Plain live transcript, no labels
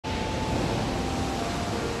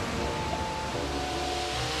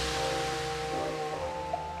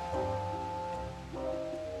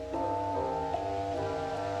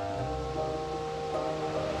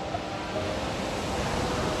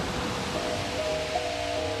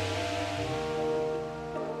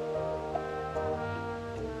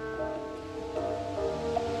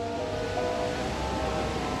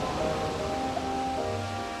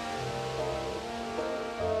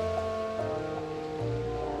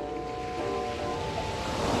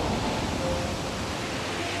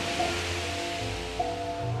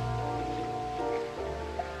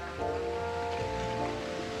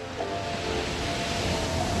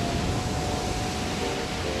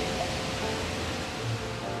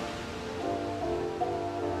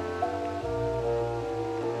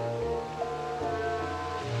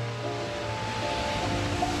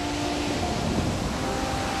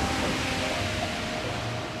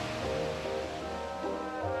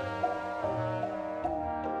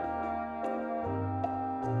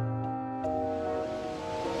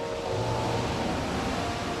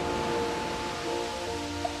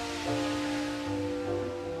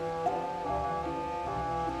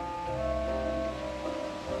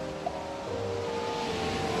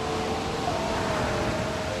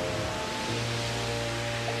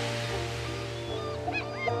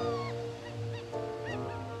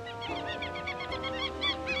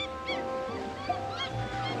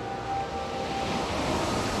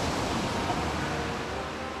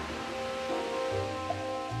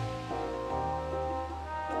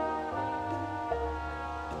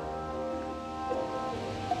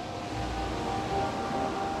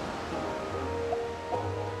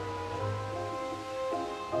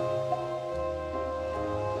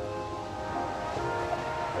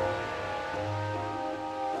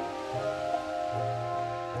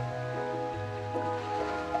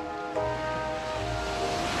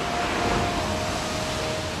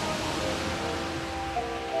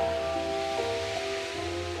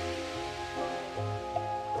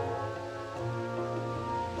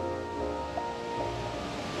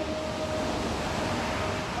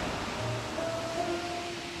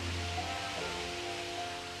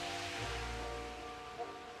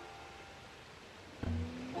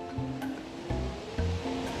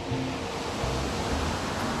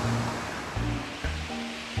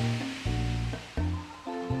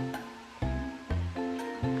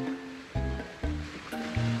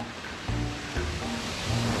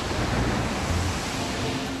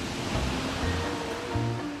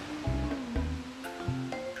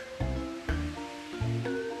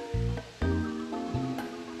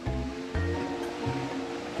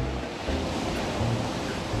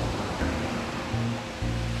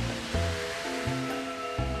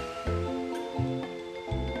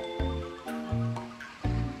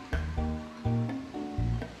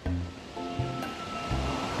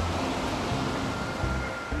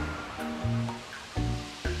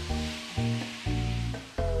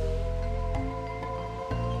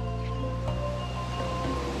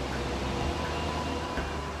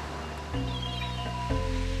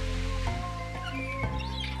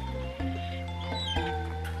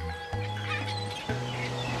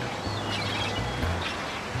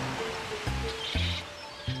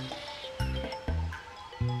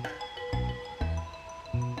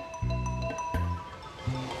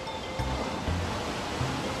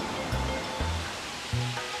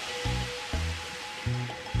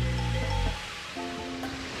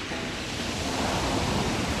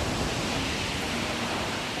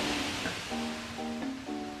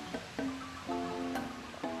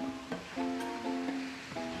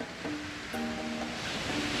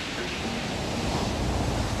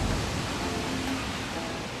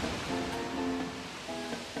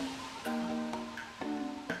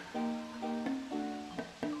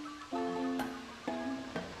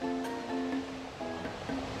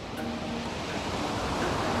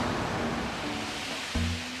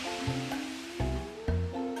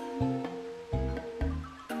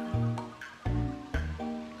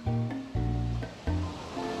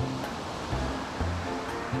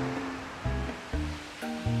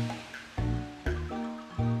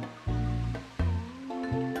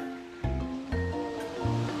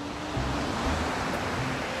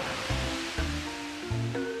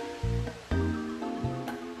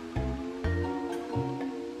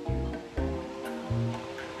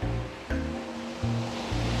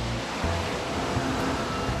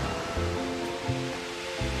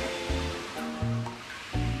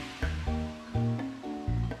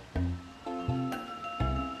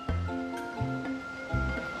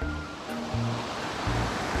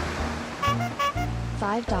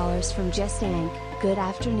$5 from Just Ank. Good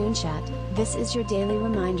afternoon, chat. This is your daily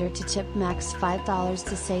reminder to tip Max $5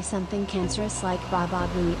 to say something cancerous like Baba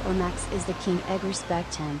Booey or Max is the king. Egg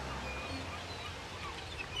respect him.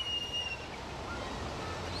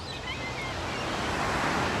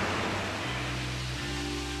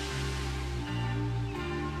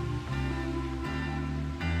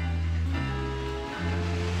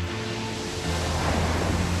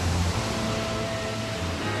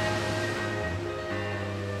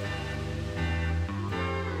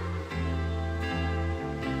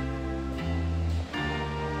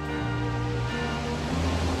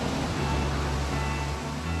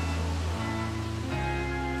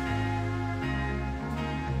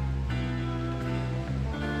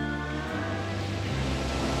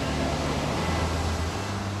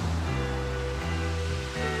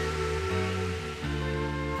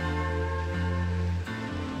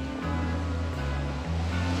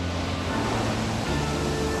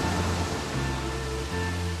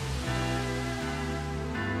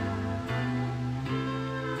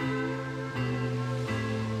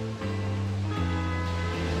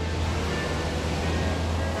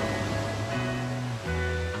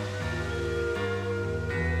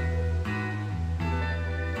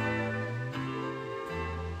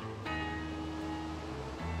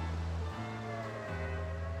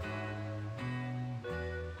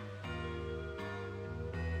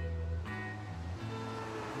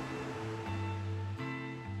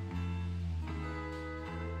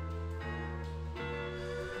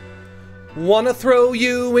 Wanna throw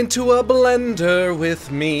you into a blender with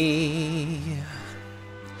me.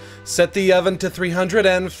 Set the oven to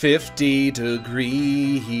 350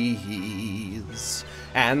 degrees.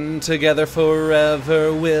 And together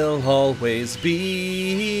forever we'll always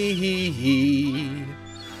be.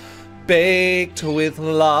 Baked with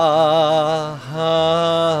love.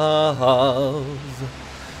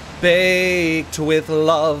 Baked with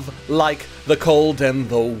love, like the cold and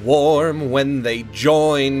the warm, when they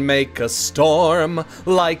join make a storm.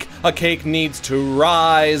 Like a cake needs to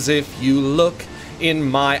rise, if you look in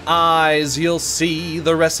my eyes, you'll see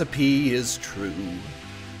the recipe is true.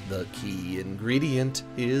 The key ingredient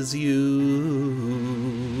is you.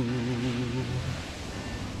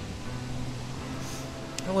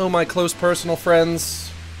 Hello, my close personal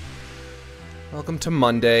friends. Welcome to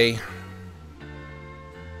Monday.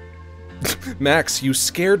 Max, you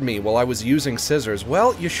scared me while I was using scissors.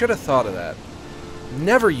 Well, you should have thought of that.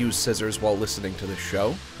 Never use scissors while listening to this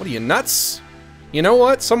show. What are you, nuts? You know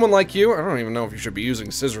what? Someone like you, I don't even know if you should be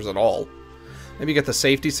using scissors at all. Maybe get the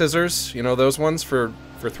safety scissors, you know, those ones for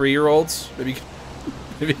 3-year-olds.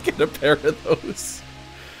 Maybe get a pair of those.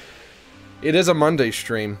 It is a Monday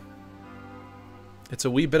stream. It's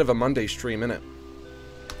a wee bit of a Monday stream, innit?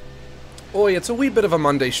 Oi, it's a wee bit of a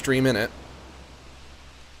Monday stream, innit?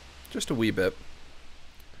 Just a wee bit.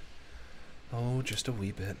 Oh, just a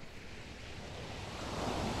wee bit.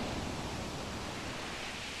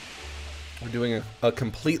 We're doing a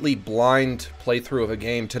completely blind playthrough of a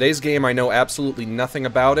game. Today's game, I know absolutely nothing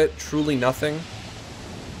about it. Truly nothing.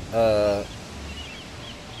 My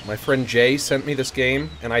friend Jay sent me this game,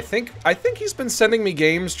 and I think he's been sending me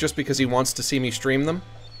games just because he wants to see me stream them.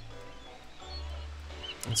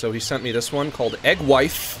 And so he sent me this one called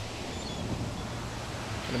Eggwife.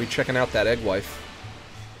 I'm gonna be checking out that Eggwife.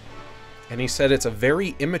 And he said it's a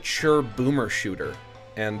very immature boomer shooter.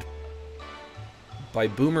 And by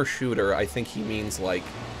boomer shooter, I think he means like,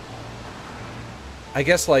 I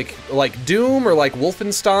guess like Doom or like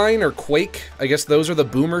Wolfenstein or Quake. I guess those are the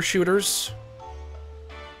boomer shooters.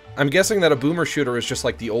 I'm guessing that a boomer shooter is just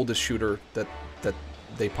like the oldest shooter that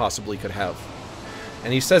they possibly could have.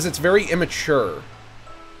 And he says it's very immature.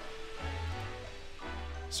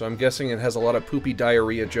 So I'm guessing it has a lot of poopy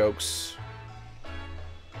diarrhea jokes.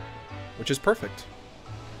 Which is perfect.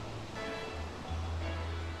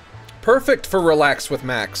 Perfect for Relax with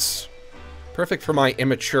Max. Perfect for my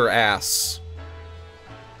immature ass.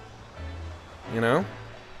 You know?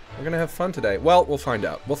 We're gonna have fun today. Well, we'll find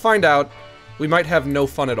out. We'll find out. We might have no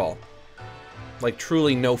fun at all. Like,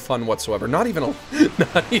 truly no fun whatsoever. Not even a,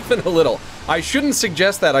 not even a little. I shouldn't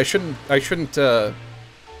suggest that. I shouldn't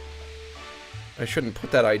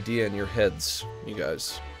put that idea in your heads, you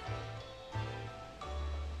guys.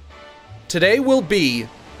 Today will be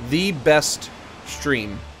the best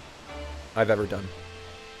stream I've ever done.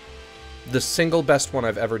 The single best one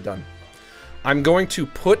I've ever done. I'm going to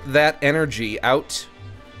put that energy out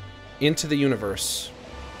into the universe.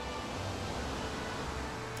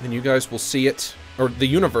 And you guys will see it, or the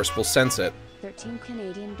universe will sense it. 13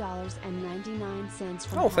 Canadian dollars and 99 cents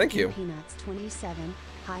from Oh, thank you. Peanuts 27.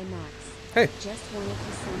 Hi Max. Hey. Just wanted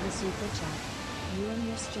to send a super chat. You and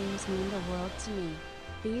your streams mean the world to me.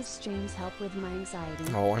 These streams help with my anxiety.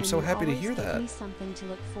 Oh, I'm so and happy to always hear give that. me something to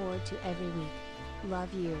look forward to every week.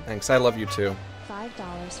 Love you. Thanks, I love you too. $5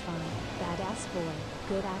 from Badass Boy.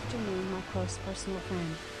 Good afternoon, my close personal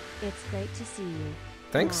friend. It's great to see you.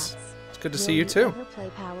 Thanks. Max, It's good to will see you too. Ever play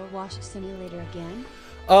Power Wash Simulator again?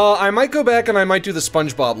 I might go back and I might do the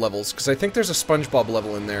SpongeBob levels, because I think there's a SpongeBob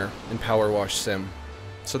level in there in Power Wash Sim.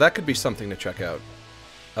 So that could be something to check out.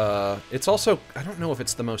 It's also, I don't know if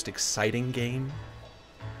it's the most exciting game.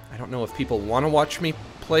 I don't know if people want to watch me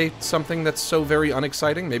play something that's so very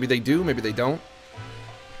unexciting. Maybe they do, maybe they don't.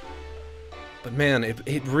 But man,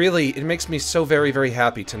 it really makes me so very, very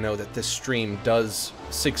happy to know that this stream does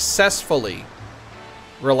successfully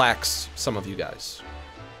relax some of you guys.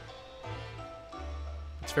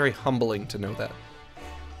 It's very humbling to know that.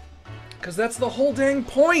 Because that's the whole dang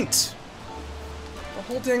point! The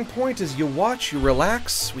whole dang point is you watch, you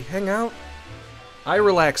relax, we hang out. I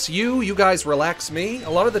relax you, you guys relax me. A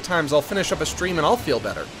lot of the times I'll finish up a stream and I'll feel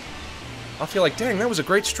better. I'll feel like, dang, that was a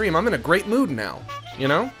great stream, I'm in a great mood now, you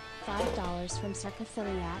know? $5 from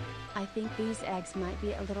Circaphiliac. I think these eggs might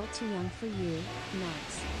be a little too young for you,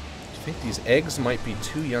 Max. I think these eggs might be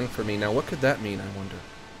too young for me. Now, what could that mean, I wonder?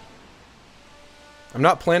 I'm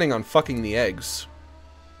not planning on fucking the eggs.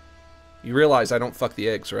 You realize I don't fuck the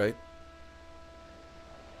eggs, right?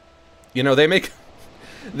 You know, they make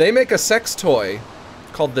a sex toy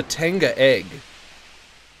called the Tenga egg.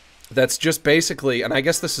 That's just basically, and I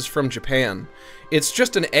guess this is from Japan, it's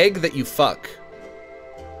just an egg that you fuck.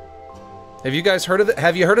 Have you guys heard of it?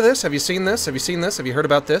 Have you heard of this? Have you seen this? Have you seen this? Have you heard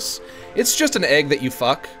about this? It's just an egg that you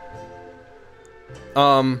fuck.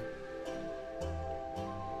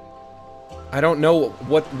 I don't know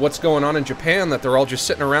what's going on in Japan that they're all just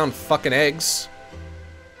sitting around fucking eggs.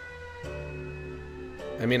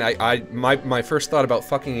 I mean, my first thought about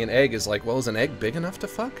fucking an egg is like, well, is an egg big enough to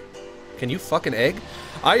fuck? Can you fuck an egg?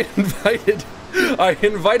 I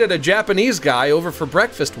invited a Japanese guy over for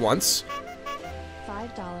breakfast once.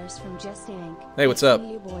 $5 from Just Ank. Hey, what's up?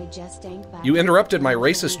 Boy Just Ank back. You interrupted my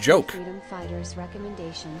racist joke. Freedom Fighters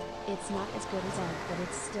recommendation. It's not as good as egg, but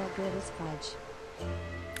it's still good as fudge.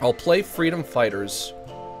 I'll play Freedom Fighters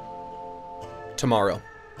tomorrow.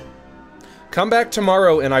 Come back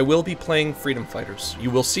tomorrow and I will be playing Freedom Fighters.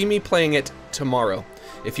 You will see me playing it tomorrow.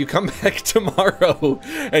 If you come back tomorrow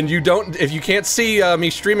and you don't, if you can't see me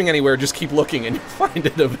streaming anywhere, just keep looking and you'll find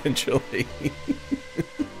it eventually.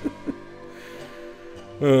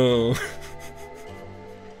 Oh.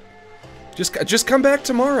 Just come back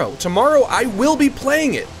tomorrow. Tomorrow I will be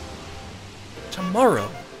playing it. Tomorrow.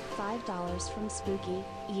 $5 from Spooky.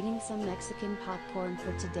 Eating some Mexican popcorn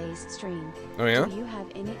for today's stream. Oh yeah? Do you have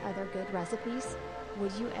any other good recipes?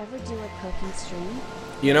 Would you ever do a cooking stream?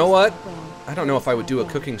 You know what? I don't know if I would do a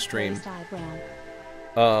cooking stream.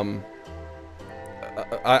 I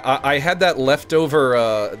had that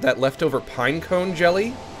leftover pine cone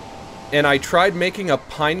jelly, and I tried making a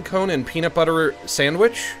pine cone and peanut butter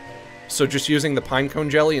sandwich. So just using the pine cone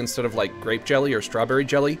jelly instead of like grape jelly or strawberry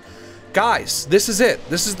jelly. Guys, this is it.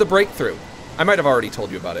 This is the breakthrough. I might have already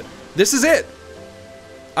told you about it. This is it!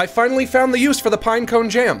 I finally found the use for the pine cone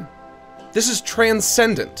jam. This is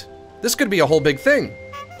transcendent. This could be a whole big thing.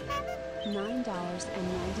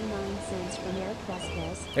 $9.99 from Eric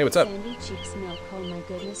Vasquez. Hey, what's up? Sandy Cheeks Milk, oh my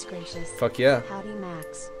goodness gracious. Fuck yeah. Howdy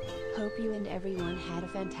Max. Hope you and everyone had a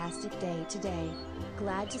fantastic day today.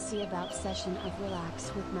 Glad to see about session of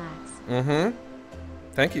Relax with Max. Mm-hmm.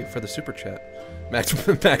 Thank you for the super chat.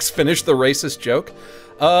 Max finished the racist joke.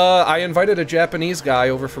 I invited a Japanese guy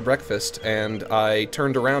over for breakfast, and I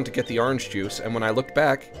turned around to get the orange juice, and when I looked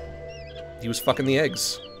back, he was fucking the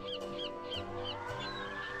eggs.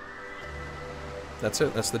 That's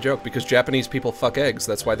it, that's the joke, because Japanese people fuck eggs,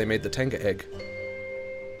 that's why they made the Tenga egg.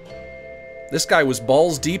 This guy was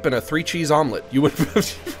balls deep in a 3-cheese omelet. You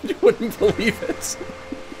wouldn't believe it.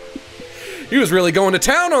 He was really going to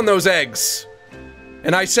town on those eggs.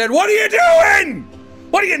 And I said, what are you doing?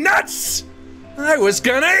 What are you, nuts? I was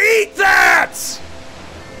gonna eat that!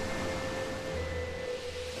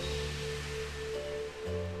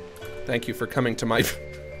 Thank you for coming to my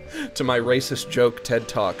racist joke TED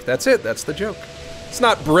Talk. That's it, that's the joke. It's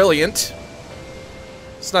not brilliant.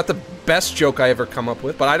 It's not the best joke I ever come up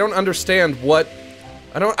with, but I don't understand what...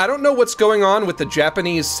 I don't know what's going on with the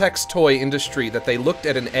Japanese sex toy industry that they looked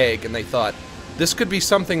at an egg and they thought, this could be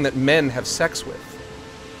something that men have sex with.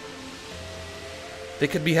 They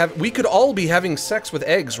could be we could all be having sex with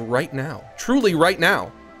eggs right now. Truly right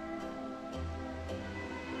now.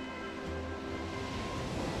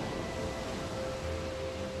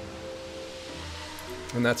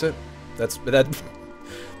 And that's it.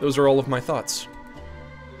 Those are all of my thoughts.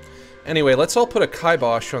 Anyway, let's all put a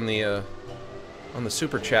kibosh on the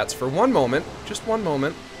super chats for one moment. Just one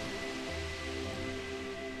moment.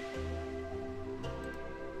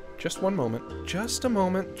 Just one moment. Just a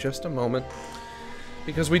moment. Just a moment.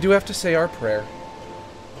 Because we do have to say our prayer.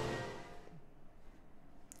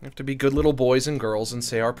 We have to be good little boys and girls and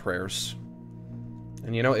say our prayers.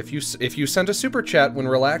 And you know, if you send a super chat when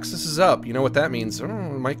RWM is up, you know what that means. Oh,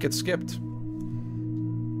 it might get skipped.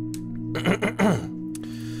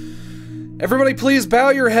 Everybody please bow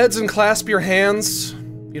your heads and clasp your hands.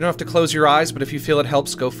 You don't have to close your eyes, but if you feel it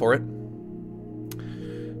helps, go for it.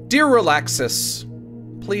 Dear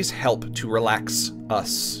RWM, please help to relax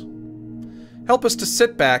us. Help us to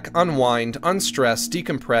sit back, unwind, unstress,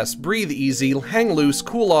 decompress, breathe easy, hang loose,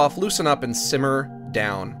 cool off, loosen up, and simmer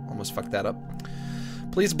down. Almost fucked that up.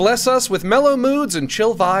 Please bless us with mellow moods and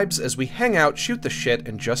chill vibes as we hang out, shoot the shit,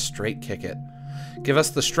 and just straight kick it. Give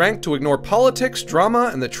us the strength to ignore politics,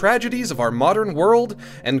 drama, and the tragedies of our modern world,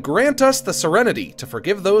 and grant us the serenity to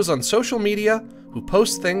forgive those on social media who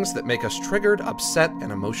post things that make us triggered, upset,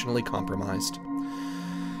 and emotionally compromised.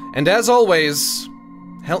 And as always,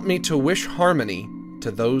 help me to wish harmony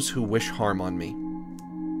to those who wish harm on me.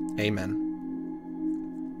 Amen.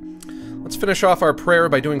 Let's finish off our prayer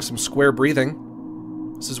by doing some square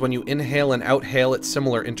breathing. This is when you inhale and outhale at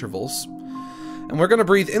similar intervals. And we're going to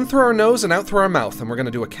breathe in through our nose and out through our mouth, and we're going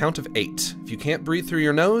to do a count of 8. If you can't breathe through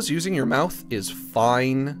your nose, using your mouth is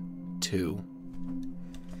fine, too.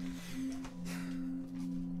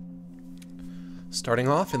 Starting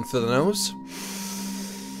off in through the nose.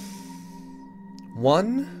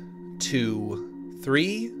 1, 2,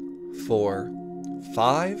 3, 4,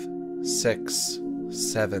 5, 6,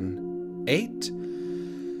 7, 8.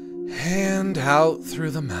 And out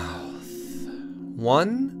through the mouth.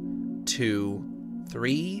 1, 2,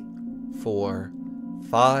 3, 4,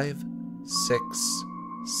 5, 6,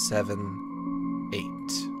 7, 8.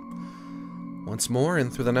 Once more in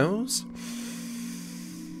through the nose.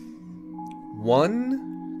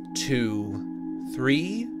 1, 2,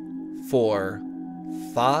 3, 4,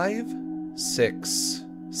 5, 6,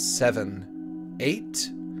 7, 8.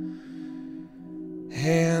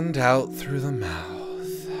 And out through the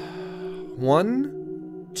mouth.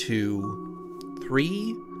 1, 2,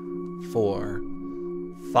 3, 4,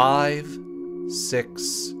 5,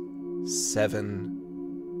 6,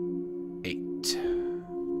 7, 8.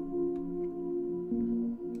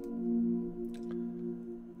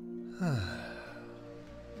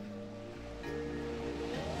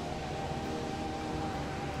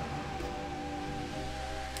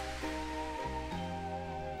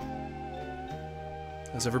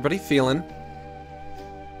 How's everybody feeling?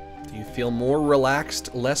 Do you feel more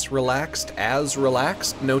relaxed, less relaxed, as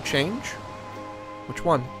relaxed, no change? Which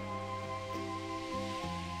one?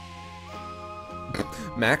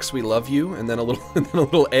 Max, we love you, and then a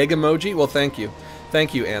little egg emoji. Well, thank you,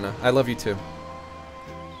 Anna. I love you too.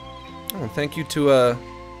 Oh, and thank you to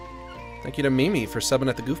Mimi for subbing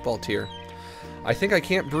at the goofball tier. I think I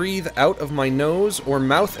can't breathe out of my nose or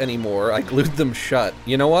mouth anymore. I glued them shut.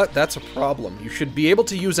 You know what? That's a problem. You should be able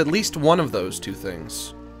to use at least one of those two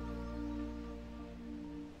things.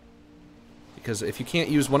 Because if you can't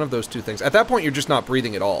use one of those two things, at that point you're just not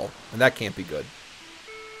breathing at all, and that can't be good.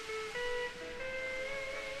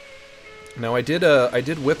 Now I did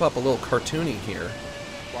whip up a little cartoony here.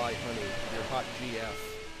 Why, honey, you're hot GF.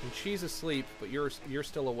 And she's asleep, but you're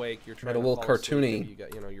still awake. You're trying to fall cartoony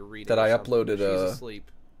asleep. You know, you're reading that I uploaded. She's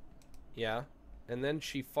asleep. Yeah, and then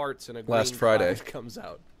she farts and a green cloud comes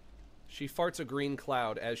out. She farts a green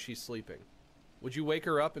cloud as she's sleeping. Would you wake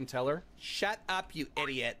her up and tell her? Shut up, you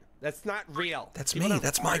idiot. That's not real. That's me.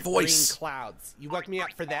 That's my voice. Green clouds. You woke me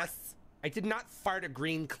up for this? I did not fart a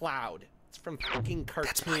green cloud. It's from fucking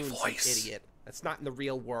cartoons. That's my voice. You idiot. That's not in the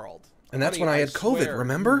real world. And that's when I had COVID,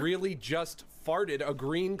 remember? You really just farted a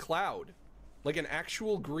green cloud. Like an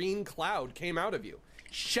actual green cloud came out of you.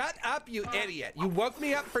 Shut up, you idiot. You woke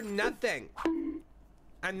me up for nothing.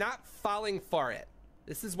 I'm not falling for it.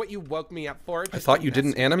 This is what you woke me up for. I thought you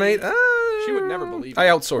didn't animate? She would never believe you. I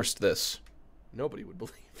outsourced this. Nobody would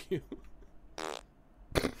believe you.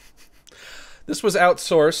 This was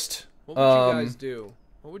outsourced. What would you guys do?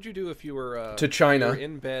 What would you do if you were to China, you were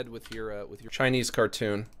in bed with your Chinese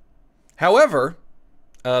cartoon? However,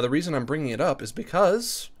 the reason I'm bringing it up is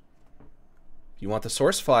because you want the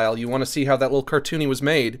source file, you want to see how that little cartoony was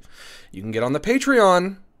made, you can get on the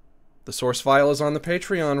Patreon. The source file is on the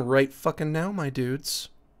Patreon right fucking now, my dudes.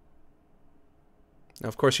 Now,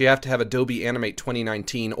 of course, you have to have Adobe Animate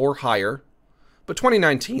 2019 or higher. But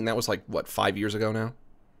 2019, that was like, what, 5 years ago now?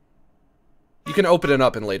 You can open it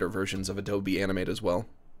up in later versions of Adobe Animate as well.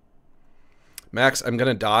 Max, I'm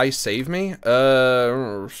gonna die. Save me?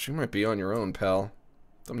 You might be on your own, pal.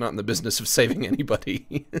 I'm not in the business of saving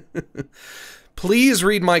anybody. Please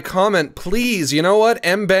read my comment, please. You know what?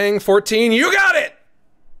 mbang14, you got it!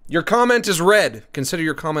 Your comment is read. Consider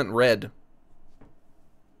your comment read.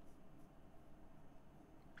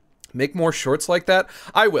 Make more shorts like that?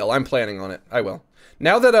 I will. I'm planning on it. I will.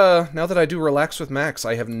 Now that I do Relax with Max,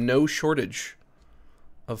 I have no shortage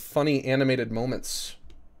of funny animated moments.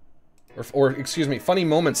 Or excuse me, funny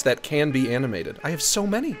moments that can be animated. I have so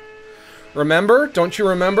many. Remember? Don't you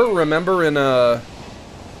remember? Remember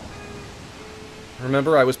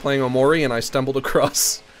I was playing Omori and I stumbled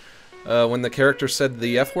across when the character said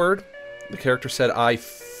the F word? The character said, "I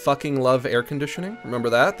fucking love air conditioning." Remember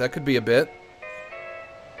that? That could be a bit.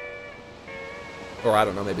 Or I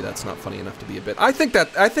don't know, maybe that's not funny enough to be a bit. I think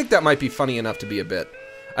that might be funny enough to be a bit.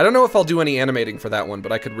 I don't know if I'll do any animating for that one,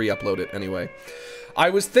 but I could re-upload it anyway.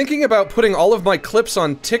 I was thinking about putting all of my clips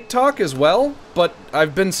on TikTok as well, but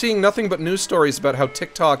I've been seeing nothing but news stories about how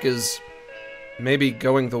TikTok is maybe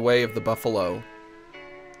going the way of the buffalo.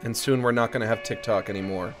 And soon we're not going to have TikTok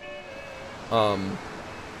anymore.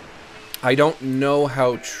 I don't know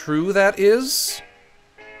how true that is.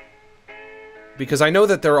 Because I know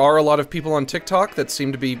that there are a lot of people on TikTok that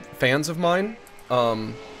seem to be fans of mine.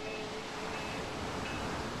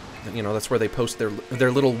 You know, that's where they post their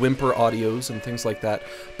little whimper audios and things like that.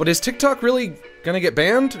 But is TikTok really gonna get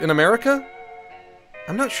banned in America?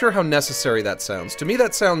 I'm not sure how necessary that sounds. To me,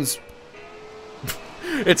 that sounds...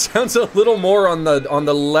 it sounds a little more on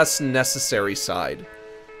the less necessary side.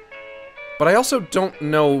 But I also don't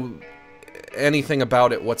know anything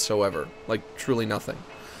about it whatsoever. Like, truly nothing.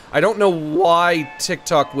 I don't know why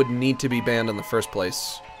TikTok would need to be banned in the first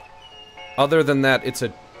place. Other than that,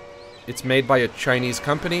 it's made by a Chinese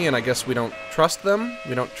company, and I guess we don't trust them.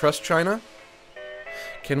 We don't trust China.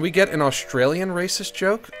 Can we get an Australian racist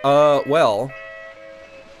joke? Well...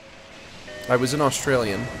 I was in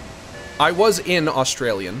Australian.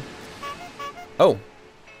 Oh.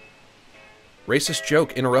 Racist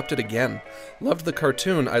joke interrupted again. Loved the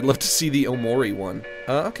cartoon. I'd love to see the Omori one.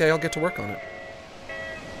 Okay, I'll get to work on it.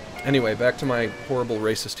 Anyway, back to my horrible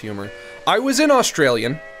racist humor. I was in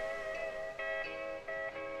Australian,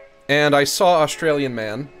 and I saw Australian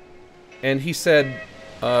Man, and he said,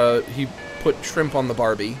 he put shrimp on the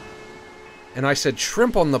Barbie, and I said,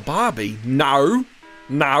 shrimp on the Barbie? No,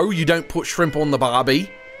 no, you don't put shrimp on the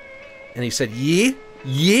Barbie. And he said, yeah,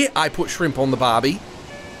 I put shrimp on the Barbie.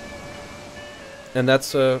 And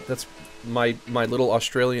that's my little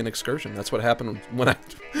Australian excursion. That's what happened when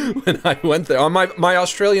I went there on my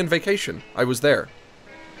Australian vacation. I was there,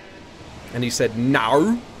 and he said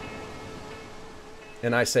no,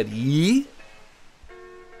 and I said yeah.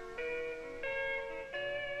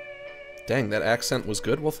 Dang, that accent was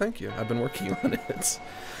good. Well, thank you. I've been working on it.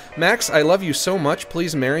 Max, I love you so much.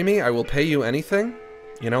 Please marry me. I will pay you anything.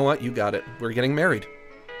 You know what? You got it. We're getting married,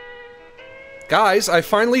 guys. I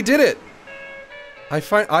finally did it.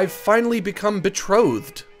 I've finally become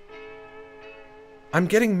betrothed. I'm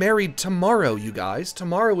getting married tomorrow, you guys.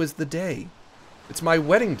 Tomorrow is the day. It's my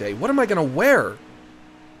wedding day. What am I gonna wear?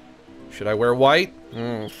 Should I wear white?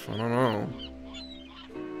 I don't know.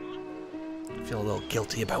 I feel a little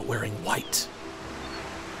guilty about wearing white.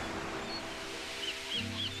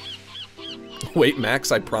 Wait,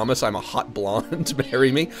 Max, I promise I'm a hot blonde.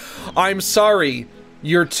 Marry me. I'm sorry.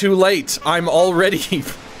 You're too late. I'm already...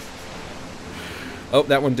 Oh,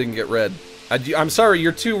 that one didn't get read. I'm sorry,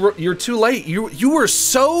 you're too late. You were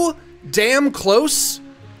so damn close.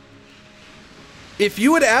 If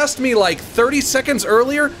you had asked me like 30 seconds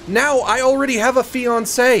earlier, now I already have a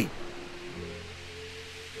fiancé.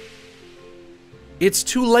 It's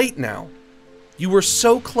too late now. You were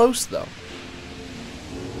so close though.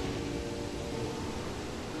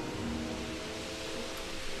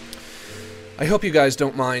 I hope you guys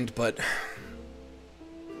don't mind, but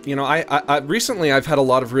you know, recently I've had a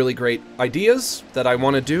lot of really great ideas that I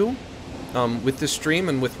want to do with this stream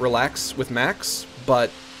and with Relax with Max,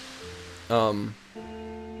 but I'm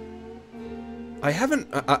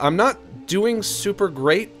not doing super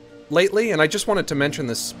great lately, and I just wanted to mention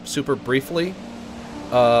this super briefly.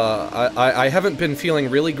 I haven't been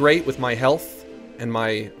feeling really great with my health and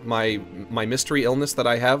my mystery illness that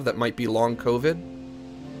I have that might be long COVID.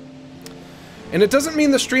 And it doesn't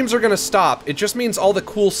mean the streams are gonna stop, it just means all the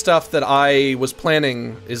cool stuff that I was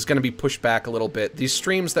planning is gonna be pushed back a little bit. These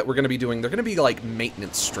streams that we're gonna be doing, they're gonna be like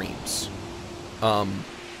maintenance streams.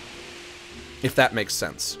 If that makes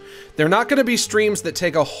sense. They're not gonna be streams that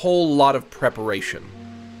take a whole lot of preparation.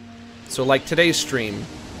 So like today's stream,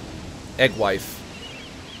 Eggwife.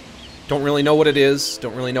 Don't really know what it is,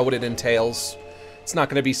 don't really know what it entails. It's not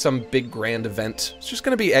going to be some big grand event. It's just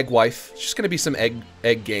going to be Eggwife. It's just going to be some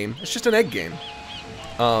egg game. It's just an egg game.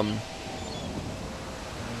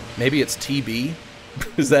 Maybe it's TB.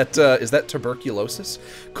 Is that tuberculosis?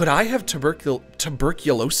 Could I have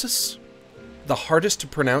tuberculosis? The hardest to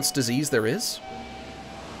pronounce disease there is?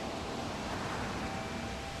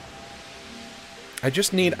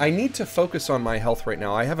 I need to focus on my health right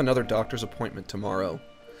now. I have another doctor's appointment tomorrow.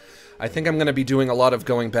 I think I'm going to be doing a lot of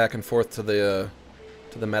going back and forth to the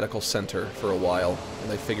medical center for a while when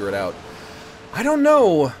they figure it out. I don't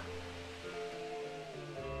know.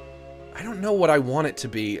 I don't know what I want it to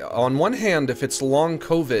be. On one hand, if it's long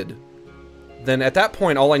COVID, then at that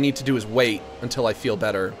point all I need to do is wait until I feel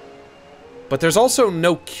better. But there's also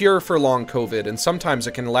no cure for long COVID, and sometimes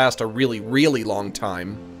it can last a really, really long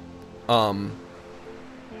time.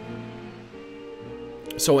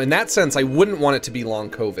 So in that sense, I wouldn't want it to be long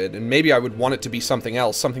COVID, and maybe I would want it to be something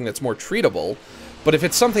else, something that's more treatable. But if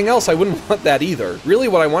it's something else, I wouldn't want that either. Really,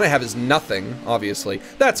 what I want to have is nothing, obviously.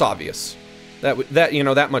 That's obvious. That you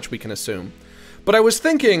know, that much we can assume. But I was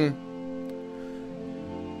thinking,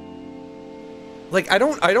 like, I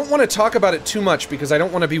don't want to talk about it too much because I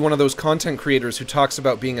don't want to be one of those content creators who talks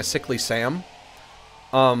about being a sickly Sam.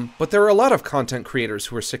 But there are a lot of content creators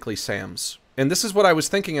who are sickly Sams. And this is what I was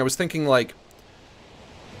thinking. I was thinking, like,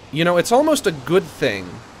 you know, it's almost a good thing.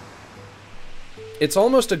 It's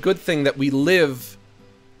almost a good thing that we live...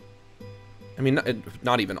 I mean,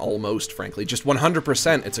 not even almost, frankly. Just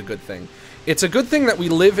 100% it's a good thing. It's a good thing that we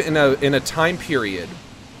live in a time period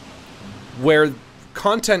where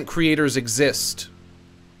content creators exist.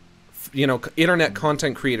 You know, internet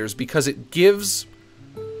content creators, because it gives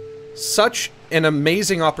such an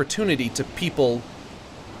amazing opportunity to people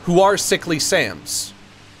who are sickly Sams,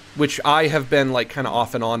 which I have been, like, kind of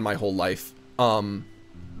off and on my whole life.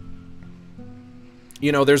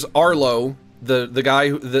 You know, there's Arlo, the guy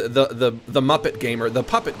who, the Muppet gamer, the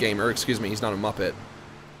puppet gamer, excuse me, he's not a Muppet.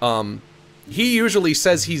 He usually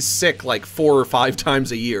says he's sick like 4 or 5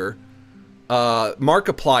 times a year.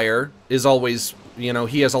 Markiplier is always, you know,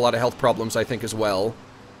 he has a lot of health problems, I think, as well.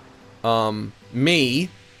 Me,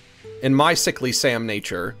 in my sickly Sam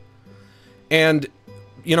nature. And,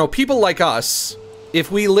 you know, people like us,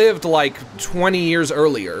 if we lived like 20 years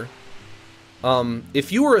earlier,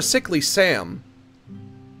 if you were a sickly Sam,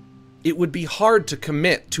 it would be hard to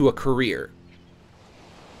commit to a career.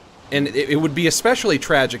 And it would be especially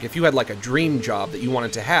tragic if you had like a dream job that you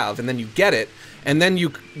wanted to have, and then you get it, and then you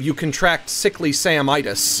contract sickly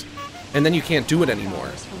Samitis, and then you can't do it anymore.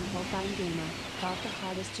 Thought the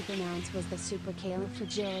hardest to pronounce was the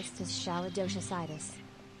supercalifragilisticexpialidocious.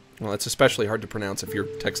 Well, it's especially hard to pronounce if you're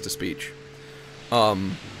text-to-speech.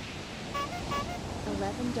 $11.11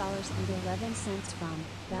 from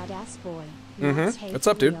Badass Boy. What's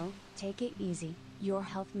up, dude? Take it easy. Your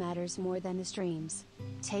health matters more than the streams.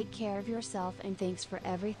 Take care of yourself, and thanks for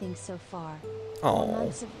everything so far. Oh.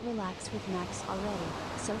 Months of relax with Max already.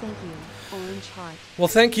 So thank you, Orange Heart. Well,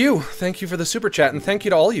 thank you. Thank you for the super chat, and thank you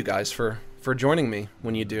to all you guys for joining me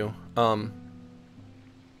when you do.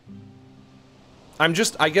 I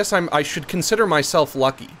guess I should consider myself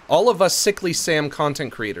lucky. All of us sickly Sam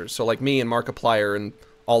content creators, so like me and Markiplier and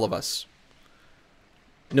all of us.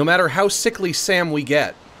 No matter how sickly Sam we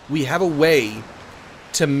get, we have a way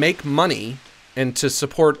to make money and to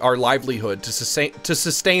support our livelihood, to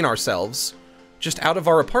sustain ourselves just out of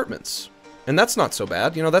our apartments. And that's not so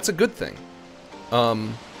bad, you know, that's a good thing.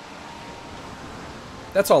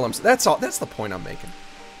 That's the point I'm making.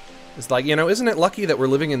 It's like, you know, isn't it lucky that we're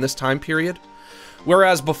living in this time period?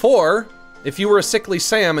 Whereas before, if you were a sickly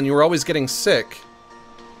Sam and you were always getting sick,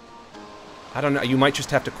 I don't know, you might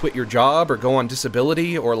just have to quit your job or go on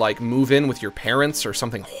disability or like move in with your parents or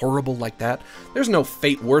something horrible like that. There's no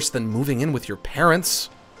fate worse than moving in with your parents.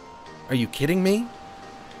 Are you kidding me?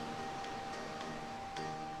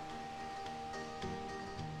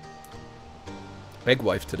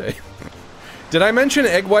 Eggwife today. Did I mention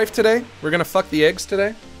Eggwife today? We're gonna fuck the eggs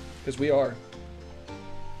today? Because we are.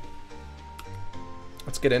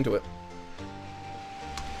 Let's get into it.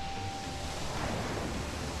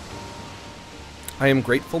 I am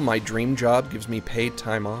grateful my dream job gives me paid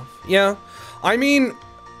time off. Yeah, I mean,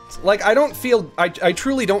 like, I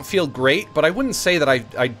truly don't feel great, but I wouldn't say that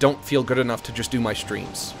I don't feel good enough to just do my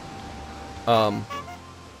streams. Oh,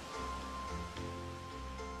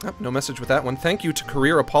 no message with that one. Thank you to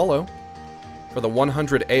Career Apollo for the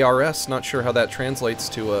 100 ARS. Not sure how that translates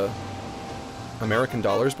to American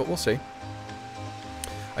dollars, but we'll see.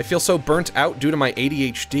 I feel so burnt out due to my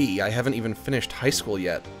ADHD. I haven't even finished high school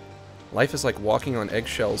yet. Life is like walking on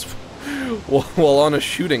eggshells while on a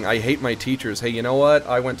shooting. I hate my teachers. Hey, you know what?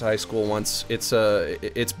 I went to high school once. It's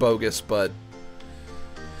bogus, but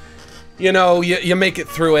you know, you make it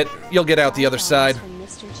through it. You'll get out the other side.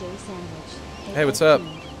 Hey, what's up?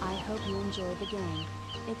 I hope you enjoy the game.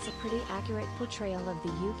 It's a pretty accurate portrayal of the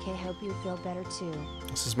UK. Hope you feel better too.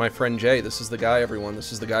 This is my friend Jay. This is the guy, everyone.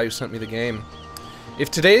 This is the guy who sent me the game.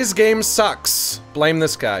 If today's game sucks, blame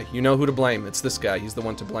this guy. You know who to blame. It's this guy. He's the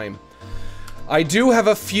one to blame. I do have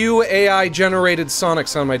a few AI-generated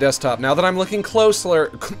Sonics on my desktop. Now that I'm looking closer,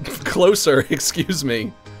 excuse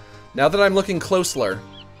me. Now that I'm looking closer,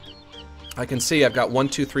 I can see I've got 1,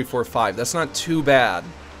 2, 3, 4, 5. That's not too bad.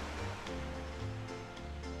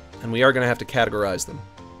 And we are going to have to categorize them.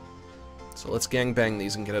 So let's gangbang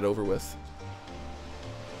these and get it over with.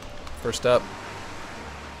 First up.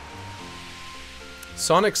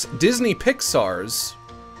 Sonic's Disney Pixar's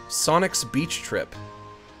Sonic's Beach Trip.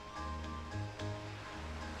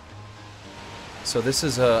 So this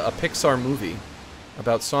is a Pixar movie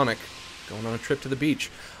about Sonic going on a trip to the beach.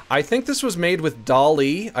 I think this was made with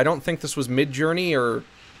DALL-E. I don't think this was Midjourney or...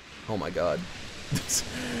 Oh my god.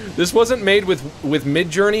 This wasn't made with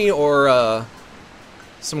Midjourney or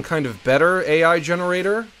some kind of better AI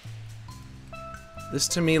generator. This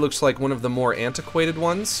to me looks like one of the more antiquated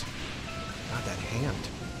ones. God, that hand.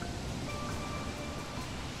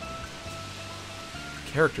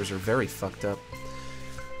 Characters are very fucked up.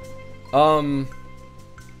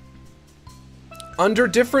 Under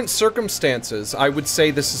different circumstances, I would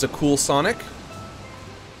say this is a cool Sonic.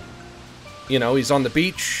 You know, he's on the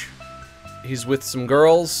beach. He's with some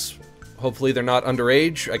girls. Hopefully they're not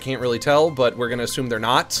underage. I can't really tell, but we're gonna assume they're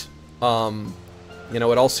not. You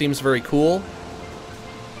know, it all seems very cool.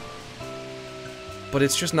 But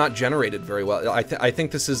it's just not generated very well. I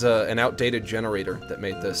think this is an outdated generator that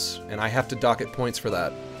made this, and I have to dock it points for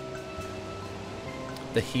that.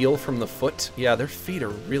 The heel from the foot? Yeah, their feet are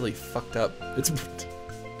really fucked up. It's...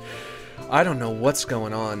 I don't know what's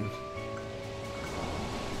going on.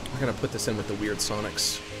 I'm gonna put this in with the weird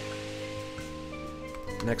Sonics.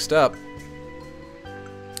 Next up,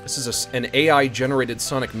 this is an AI-generated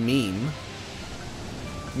Sonic meme.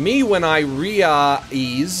 Me, when I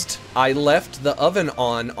re-eased, I left the oven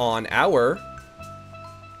on hour,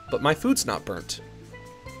 but my food's not burnt.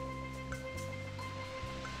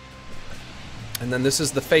 And then this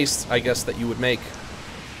is the face, I guess, that you would make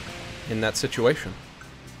in that situation.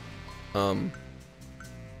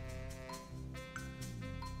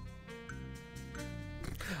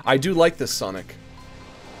 I do like this Sonic.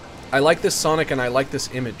 I like this Sonic and I like this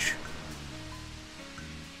image.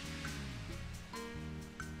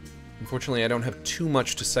 Unfortunately, I don't have too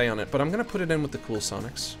much to say on it, but I'm gonna put it in with the cool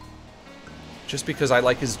Sonics. Just because I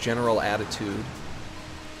like his general attitude.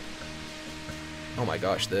 Oh my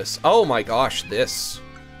gosh, this. Oh my gosh, this.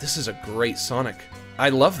 This is a great Sonic. I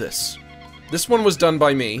love this. This one was done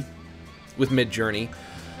by me, with Midjourney.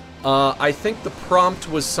 I think the prompt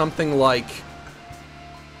was something like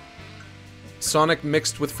Sonic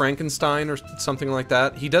mixed with Frankenstein or something like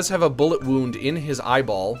that. He does have a bullet wound in his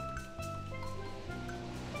eyeball.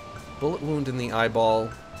 Bullet wound in the eyeball.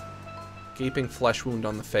 Gaping flesh wound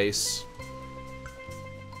on the face.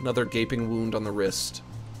 Another gaping wound on the wrist.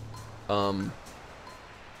 God,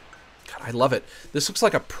 I love it. This looks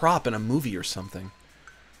like a prop in a movie or something.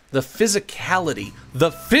 The physicality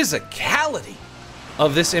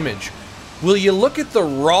of this image. Will you look at the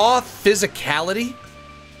raw physicality?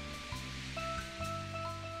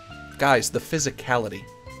 Guys, the physicality.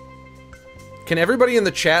 Can everybody in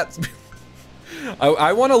the chat...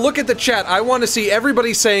 I want to look at the chat. I want to see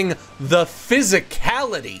everybody saying the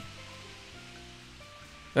physicality.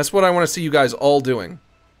 That's what I want to see you guys all doing.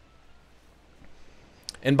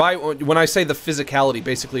 And when I say the physicality,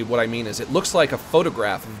 basically what I mean is it looks like a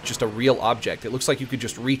photograph of just a real object. It looks like you could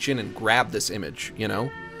just reach in and grab this image, you know?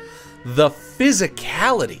 The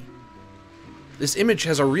physicality. This image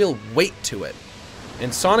has a real weight to it.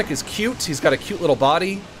 And Sonic is cute. He's got a cute little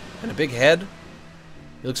body and a big head.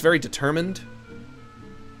 He looks very determined.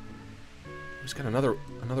 He's got another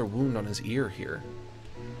wound on his ear here.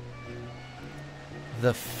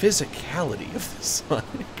 The physicality of this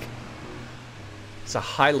Sonic. It's a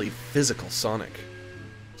highly physical Sonic.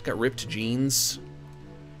 He's got ripped jeans.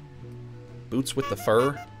 Boots with the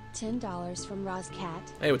fur. $10 from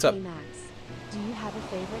Rozcat. Hey, what's up? Hey Max, do you have a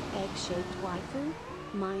favorite egg-shaped waifu?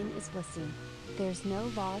 Mine is Blissey. There's no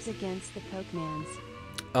laws against the Pokemans.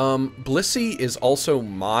 Blissey is also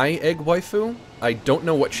my egg waifu. I don't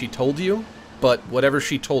know what she told you, but whatever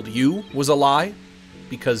she told you was a lie,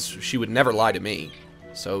 because she would never lie to me.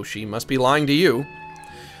 So she must be lying to you.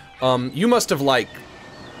 You must have, like,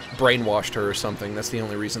 brainwashed her or something. That's the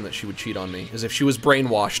only reason that she would cheat on me, is if she was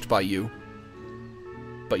brainwashed by you.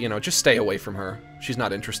 But, you know, just stay away from her. She's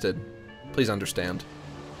not interested. Please understand.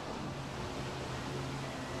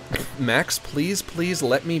 Max, please, please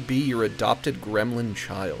let me be your adopted gremlin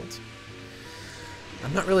child.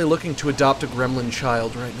 I'm not really looking to adopt a gremlin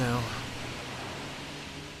child right now.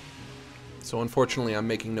 So unfortunately, I'm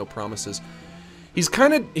making no promises.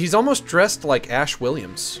 He's almost dressed like Ash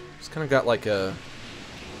Williams. He's kind of got like a...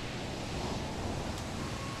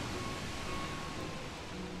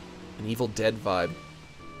 an Evil Dead vibe.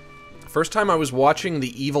 First time I was watching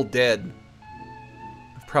The Evil Dead...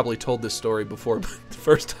 I've probably told this story before, but the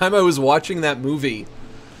first time I was watching that movie,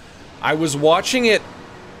 I was watching it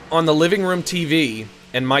on the living room TV,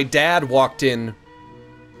 and my dad walked in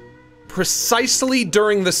precisely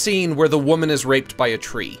during the scene where the woman is raped by a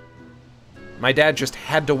tree. My dad just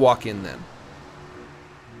had to walk in then.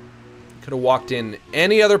 Could have walked in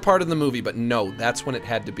any other part of the movie, but no, that's when it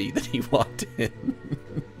had to be that he walked in.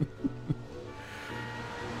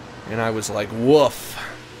 And I was like, woof.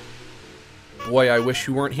 Boy, I wish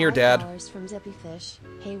you weren't here, Dad. $5 from Zippyfish.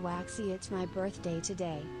 Hey Waxy, it's my birthday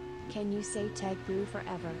today. Can you say Teg Brew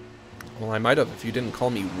forever? Well, I might have if you didn't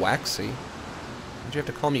call me Waxy. Why'd you have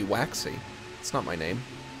to call me Waxy? It's not my name.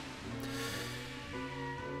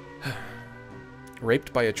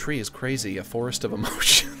 Raped by a tree is crazy. A forest of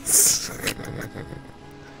emotions.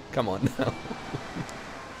 Come on now.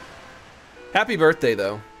 Happy birthday,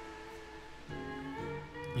 though.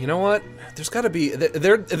 You know what? There's got to be...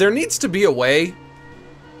 There needs to be a way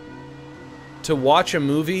to watch a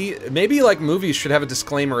movie. Maybe, like, movies should have a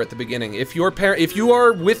disclaimer at the beginning. If you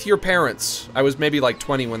are with your parents... I was maybe, like,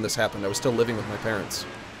 20 when this happened. I was still living with my parents.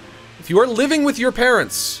 If you are living with your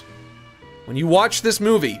parents, when you watch this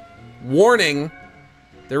movie, warning,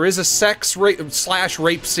 there is a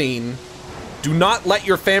sex/rape scene. Do not let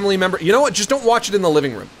your family member... You know what? Just don't watch it in the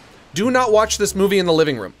living room. Do not watch this movie in the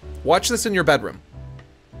living room. Watch this in your bedroom.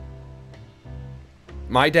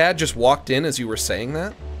 My dad just walked in as you were saying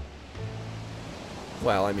that?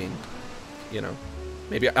 Well, I mean, you know,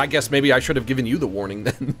 I guess maybe I should have given you the warning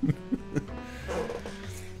then.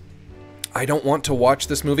 I don't want to watch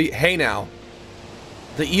this movie. Hey now,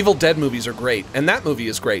 the Evil Dead movies are great, and that movie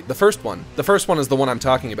is great. The first one is the one I'm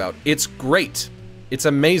talking about. It's great. It's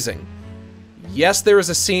amazing. Yes, there is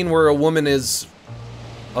a scene where a woman is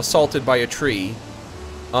assaulted by a tree.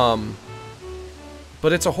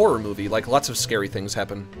 But it's a horror movie, like lots of scary things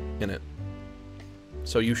happen in it.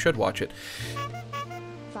 So you should watch it.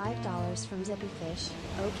 $5 from Zippyfish.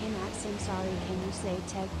 Okay, Max, I'm sorry. Can you say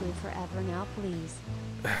Teg Brew forever now, please?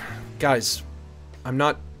 Guys, I'm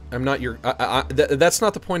not your... that's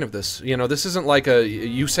not the point of this. You know, this isn't like a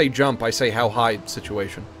you say jump, I say how high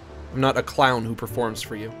situation. I'm not a clown who performs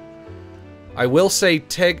for you. I will say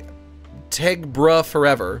Teg bruh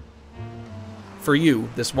forever for you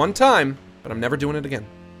this one time, but I'm never doing it again.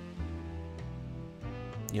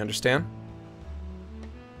 You understand?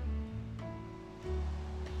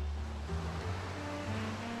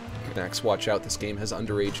 Max, watch out, this game has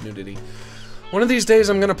underage nudity. One of these days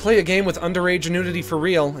I'm gonna play a game with underage nudity for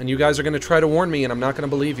real, and you guys are gonna try to warn me, and I'm not gonna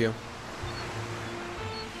believe you.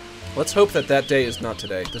 Let's hope that that day is not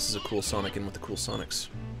today. This is a cool Sonic in with the cool Sonics.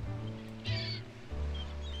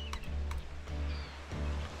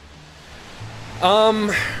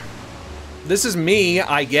 This is me,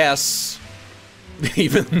 I guess.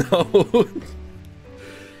 Even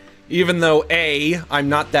though A, I'm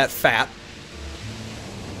not that fat.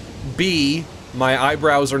 B, my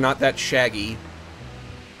eyebrows are not that shaggy.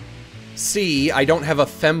 C, I don't have a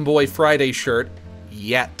Femboy Friday shirt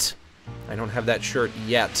yet. I don't have that shirt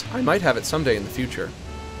yet. I might have it someday in the future.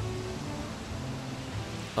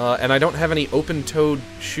 And I don't have any open-toed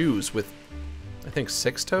shoes with, I think,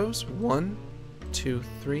 6 toes? 1, 2,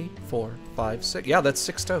 3, 4, 5, 6. Yeah, that's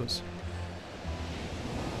 6 toes.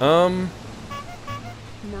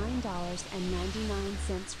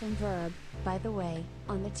 $9.99 from Verb. By the way,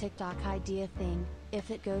 on the TikTok idea thing, if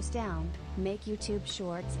it goes down, make YouTube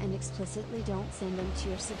shorts and explicitly don't send them to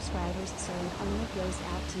your subscribers so it only goes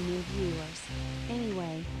out to new viewers.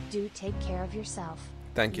 Anyway, do take care of yourself.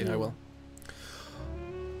 Thank you, I will.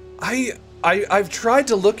 I've tried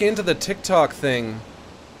to look into the TikTok thing.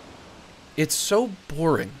 It's so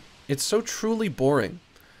boring. It's so truly boring.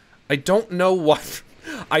 I don't know why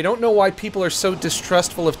people are so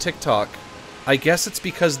distrustful of TikTok. I guess it's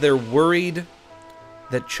because they're worried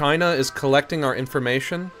that China is collecting our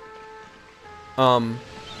information. But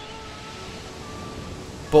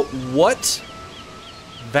what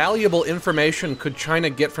valuable information could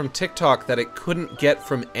China get from TikTok that it couldn't get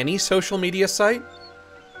from any social media site?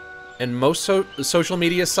 and most social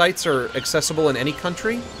media sites are accessible in any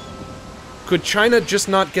country, could China just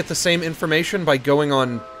not get the same information by going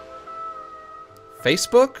on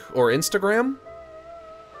Facebook or Instagram?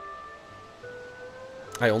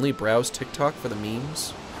 I only browse TikTok for the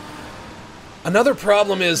memes. Another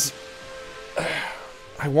problem is,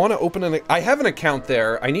 I want to open an... I have an account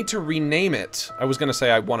there. I need to rename it. I was going to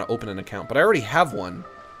say I want to open an account, but I already have one.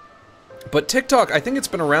 But TikTok, I think it's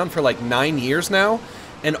been around for like 9 years now,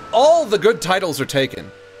 and all the good titles are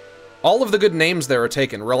taken. All of the good names there are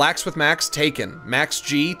taken. Relax with Max, taken. Max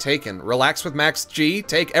G, taken. Relax with Max G,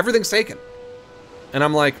 everything's taken. And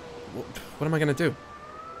I'm like, what am I going to do?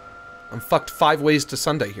 I'm fucked 5 ways to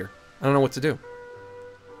Sunday here. I don't know what to do.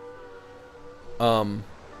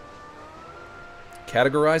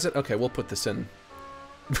 Categorize it? Okay, we'll put this in.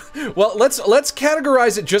 Well, let's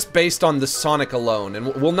categorize it just based on the Sonic alone,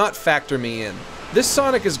 and will not factor me in. This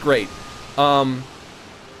Sonic is great. The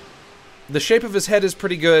shape of his head is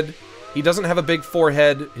pretty good. He doesn't have a big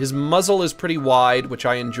forehead. His muzzle is pretty wide, which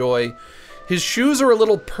I enjoy. His shoes are a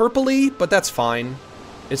little purpley, but that's fine.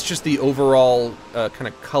 It's just the overall kind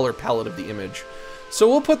of color palette of the image. So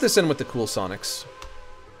we'll put this in with the cool Sonics.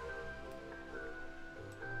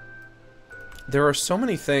 There are so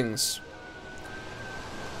many things.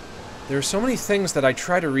 There are so many things that I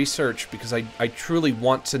try to research because I truly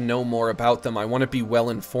want to know more about them. I want to be well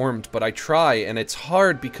informed, but I try, and it's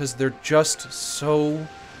hard because they're just so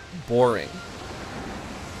boring.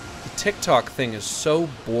 The TikTok thing is so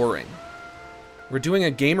boring. We're doing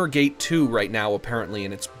a Gamergate 2 right now, apparently,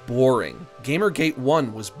 and it's boring. Gamergate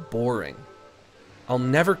 1 was boring. I'll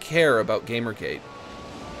never care about Gamergate.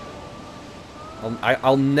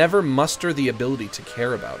 I'll never muster the ability to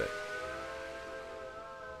care about it.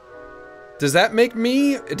 Does that make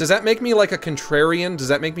me like a contrarian? Does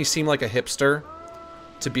that make me seem like a hipster?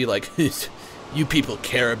 To be like, you people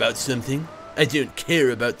care about something? I don't care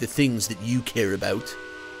about the things that you care about.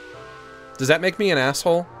 Does that make me an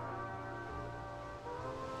asshole?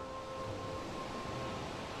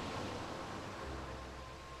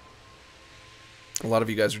 A lot of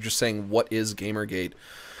you guys are just saying, what is Gamergate?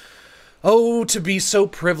 Oh, to be so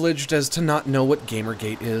privileged as to not know what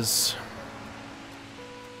Gamergate is.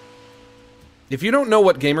 If you don't know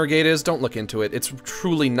what Gamergate is, don't look into it. It's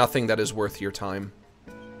truly nothing that is worth your time.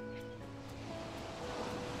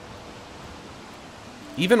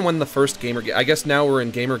 Even when the first Gamergate... I guess now we're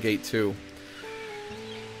in Gamergate 2.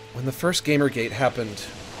 When the first Gamergate happened,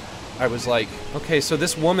 I was like, okay, so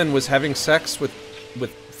this woman was having sex with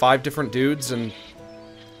 5 different dudes, and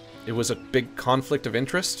it was a big conflict of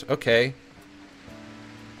interest? Okay.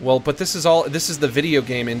 Well, but this is the video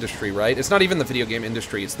game industry, right? It's not even the video game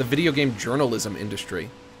industry, it's the video game journalism industry,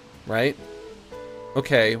 right?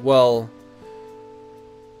 Okay, well...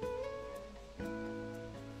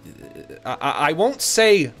 I won't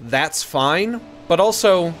say that's fine, but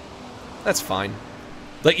also, that's fine.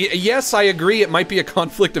 Like, yes, I agree it might be a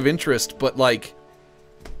conflict of interest, but like...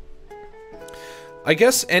 I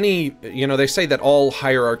guess any, you know, they say that all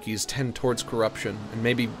hierarchies tend towards corruption, and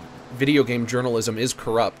maybe video game journalism is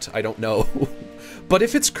corrupt, I don't know. But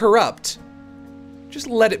if it's corrupt, just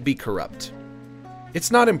let it be corrupt.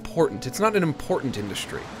 It's not important, it's not an important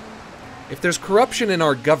industry. If there's corruption in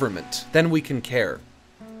our government, then we can care.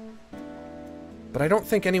 But I don't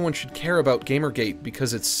think anyone should care about Gamergate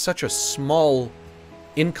because it's such a small,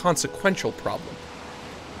 inconsequential problem.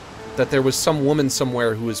 That there was some woman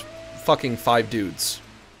somewhere who was fucking 5 dudes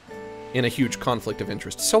in a huge conflict of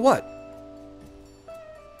interest. So what?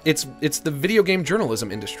 It's the video game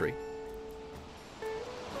journalism industry.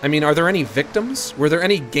 I mean, are there any victims? Were there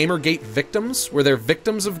any Gamergate victims? Were there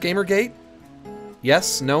victims of Gamergate?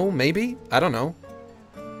 Yes? No? Maybe? I don't know.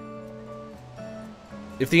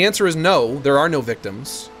 If the answer is no, there are no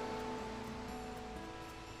victims,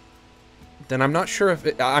 then I'm not sure if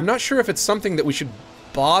it's something that we should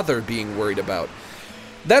bother being worried about.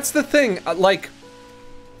 That's the thing, like,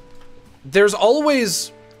 there's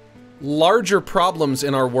always larger problems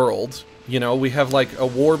in our world. You know, we have, like, a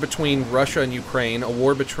war between Russia and Ukraine, a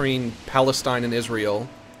war between Palestine and Israel,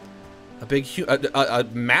 a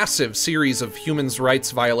massive series of human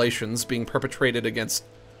rights violations being perpetrated against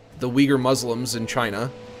the Uyghur Muslims in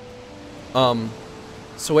China.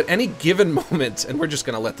 So at any given moment, and we're just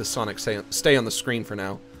gonna let the Sonic stay on the screen for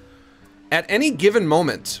now. At any given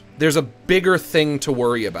moment, there's a bigger thing to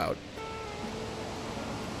worry about.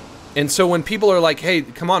 And so when people are like, hey,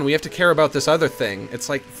 come on, we have to care about this other thing, it's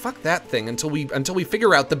like, fuck that thing until we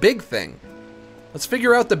figure out the big thing. Let's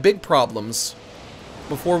figure out the big problems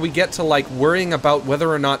before we get to, like, worrying about whether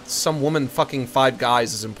or not some woman fucking 5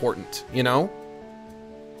 guys is important, you know?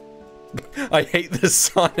 I hate this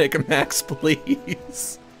Sonic. Max,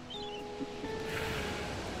 please.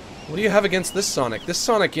 What do you have against this Sonic? This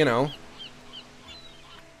Sonic, you know,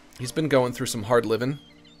 he's been going through some hard living.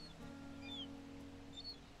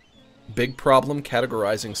 Big problem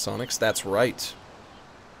categorizing Sonics. That's right.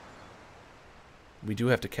 We do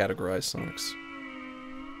have to categorize Sonics.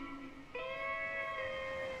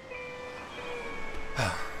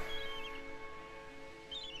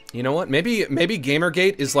 You know what? Maybe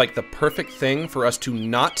Gamergate is like the perfect thing for us to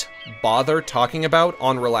not bother talking about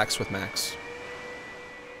on Relax with Max.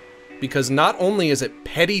 Because not only is it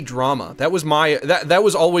petty drama, that was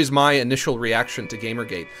always my initial reaction to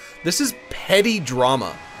Gamergate. This is petty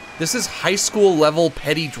drama. This is high school level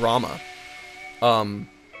petty drama. And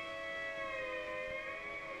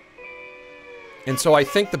so I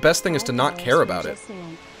think the best thing is to not care about it.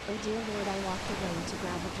 Oh dear Lord, I walked away to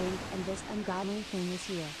grab a drink and this ungodly thing is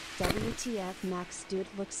here. WTF Max, dude,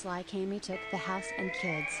 looks like Amy took the house and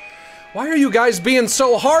kids. Why are you guys being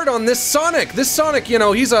so hard on this Sonic? This Sonic, you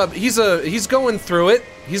know, he's going through it.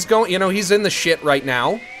 He's going, you know, he's in the shit right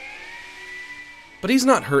now. But he's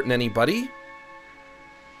not hurting anybody.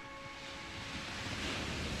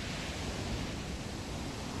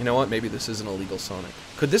 You know what? Maybe this is an illegal Sonic.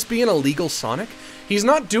 Could this be an illegal Sonic? He's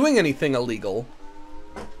not doing anything illegal.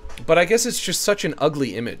 But I guess it's just such an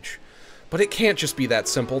ugly image. But it can't just be that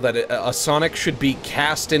simple that a Sonic should be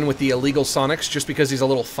cast in with the illegal Sonics just because he's a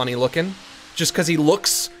little funny looking. Just because he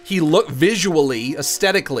visually,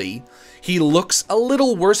 aesthetically, he looks a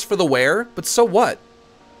little worse for the wear, but so what?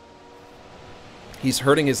 He's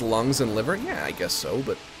hurting his lungs and liver? Yeah, I guess so,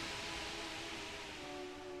 but...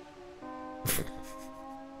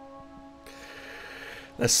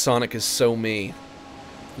 That Sonic is so me.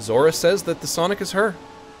 Zora says that the Sonic is her.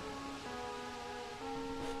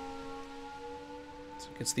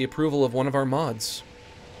 It's the approval of one of our mods.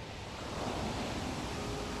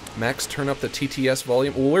 Max, turn up the TTS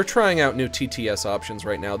volume. Well, we're trying out new TTS options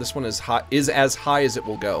right now. This one is as high as it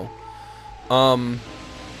will go.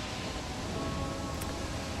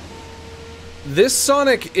 This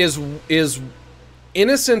Sonic is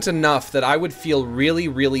innocent enough that I would feel really,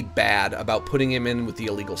 really bad about putting him in with the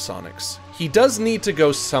illegal Sonics. He does need to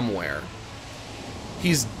go somewhere.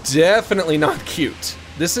 He's definitely not cute.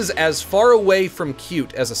 This is as far away from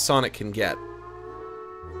cute as a Sonic can get.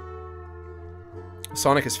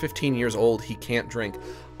 Sonic is 15 years old, he can't drink.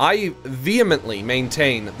 I vehemently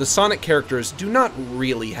maintain the Sonic characters do not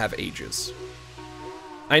really have ages.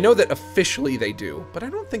 I know that officially they do, but I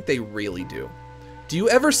don't think they really do. Do you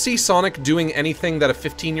ever see Sonic doing anything that a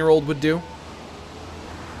 15-year-old would do?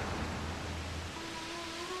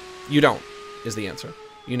 You don't, is the answer.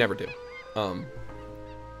 You never do.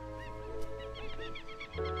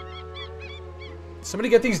 Somebody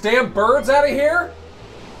get these damn birds out of here!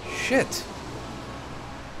 Shit.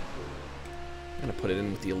 I'm gonna put it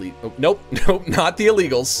in with the elite. Oh, nope, nope, not the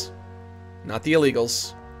illegals. Not the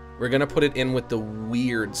illegals. We're gonna put it in with the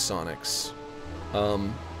weird Sonics.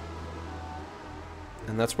 And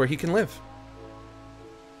that's where he can live.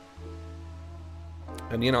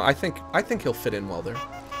 And you know, I think he'll fit in well there.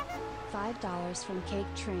 $5 from Cake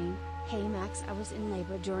Train. Hey Max, I was in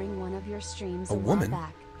labor during one of your streams a while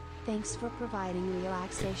back. Thanks for providing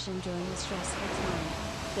relaxation during the stressful time.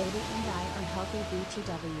 Baby and I are healthy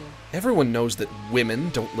BTW. Everyone knows that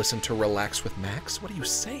women don't listen to Relax with Max. What are you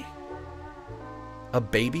saying? A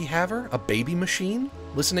baby haver? A baby machine?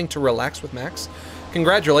 Listening to Relax with Max?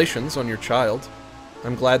 Congratulations on your child.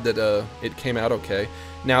 I'm glad that it came out okay.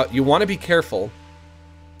 Now, you want to be careful.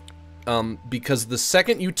 Because the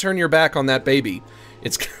second you turn your back on that baby,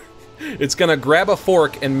 it's gonna grab a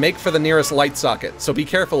fork and make for the nearest light socket, so be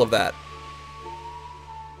careful of that.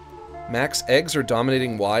 Max, eggs are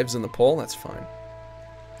dominating wives in the poll? That's fine.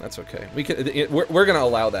 That's okay. We're gonna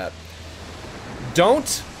allow that.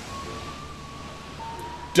 Don't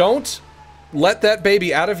let that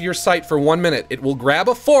baby out of your sight for 1 minute. It will grab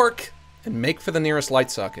a fork and make for the nearest light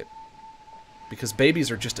socket. Because babies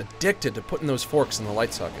are just addicted to putting those forks in the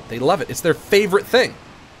light socket. They love it. It's their favorite thing.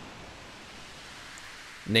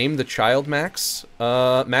 Name the child Max?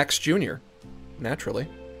 Max Jr. Naturally.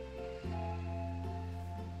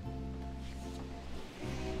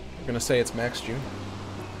 We're gonna say it's Max Jr.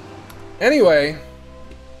 Anyway.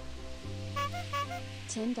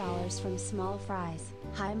 $10 from Small Fries.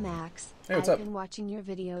 Hi Max. Hey, what's I've up? been watching your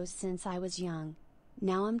videos since I was young.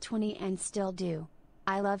 Now I'm 20 and still do.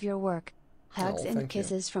 I love your work. Hugs and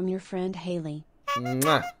kisses from your friend Haley.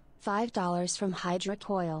 Mwah. $5 from Hydra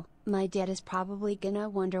Coil. My dad is probably gonna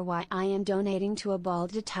wonder why I am donating to a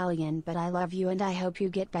bald Italian, but I love you and I hope you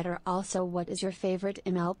get better. Also, what is your favorite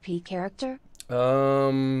MLP character?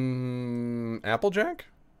 Applejack?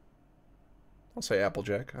 I'll say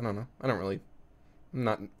Applejack. I don't know. I don't really...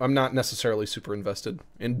 I'm not necessarily super invested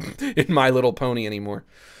in in My Little Pony anymore.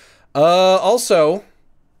 Also,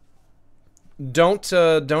 don't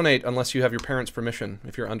donate unless you have your parents' permission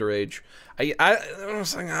if you're underage.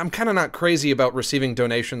 I'm kind of not crazy about receiving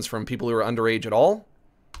donations from people who are underage at all.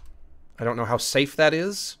 I don't know how safe that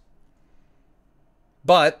is.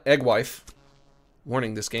 But, Eggwife.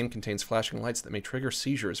 Warning, this game contains flashing lights that may trigger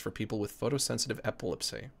seizures for people with photosensitive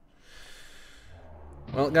epilepsy.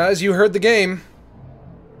 Well, guys, you heard the game.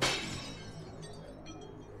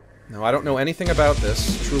 No, I don't know anything about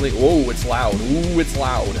this. Truly... Whoa, it's loud. Ooh, it's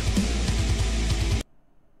loud.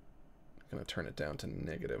 I'm gonna turn it down to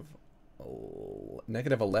negative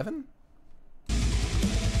 11?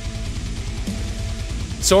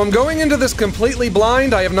 So I'm going into this completely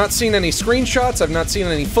blind. I have not seen any screenshots. I've not seen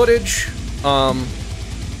any footage. And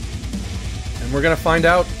we're gonna find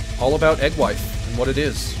out all about Eggwife and what it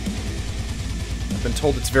is. I've been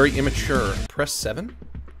told it's very immature. Press 7?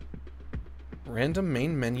 Random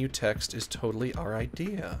main menu text is totally our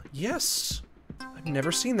idea. Yes! I've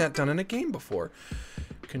never seen that done in a game before.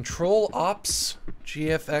 Control Ops,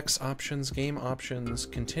 GFX options, game options,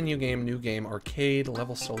 continue game, new game, arcade,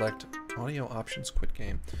 level select, audio options, quit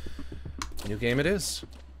game. New game it is.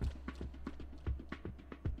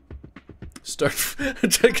 I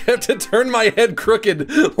have to turn my head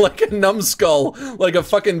crooked like a numbskull, like a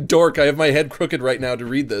fucking dork. I have my head crooked right now to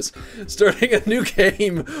read this. Starting a new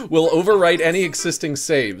game will overwrite any existing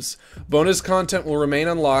saves. Bonus content will remain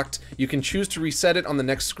unlocked. You can choose to reset it on the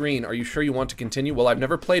next screen. Are you sure you want to continue? Well, I've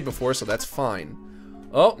never played before, so that's fine.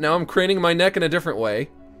 Oh, now I'm craning my neck in a different way.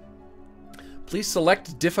 Please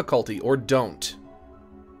select difficulty or don't.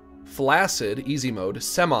 Flaccid, easy mode.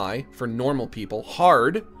 Semi, for normal people.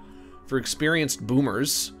 Hard, for experienced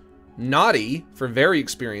boomers. Naughty, for very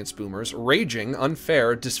experienced boomers. Raging,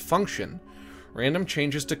 unfair, dysfunction. Random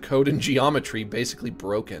changes to code and geometry, basically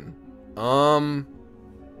broken. I'm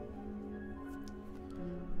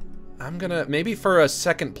gonna, maybe for a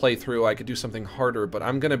second playthrough I could do something harder, but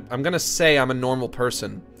I'm gonna say I'm a normal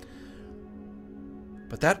person.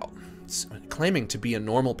 But that, claiming to be a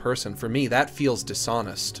normal person, for me, that feels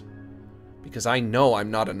dishonest. Because I know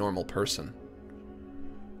I'm not a normal person.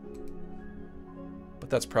 But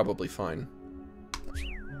that's probably fine.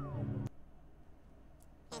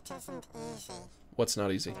 It isn't easy. What's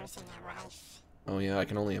not easy? Losing a wife. Oh yeah, I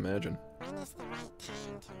can only imagine. When is the right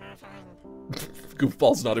time to move on?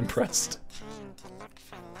 Goofball's not impressed. Time to look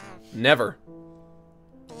for love. Never.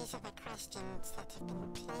 These are the questions that have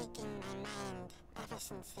been plaguing my mind ever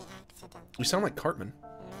since the accident. You sound like Cartman.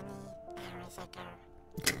 Many hours ago.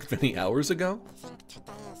 Many hours ago? I think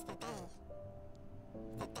today is the day.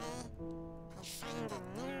 The day I find a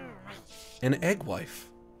new wife. An Eggwife.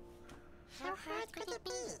 How hard could it be?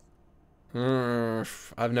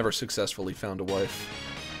 I've never successfully found a wife.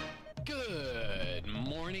 Good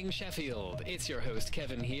morning, Sheffield. It's your host,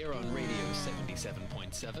 Kevin, here on Radio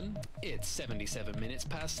 77.7. It's 77 minutes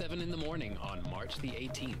past 7 in the morning on March the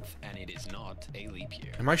 18th, and it is not a leap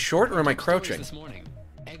year. Am I short or am I crouching? This morning,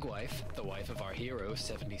 Eggwife, the wife of our hero,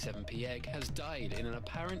 77p Egg, has died in an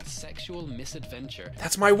apparent sexual misadventure.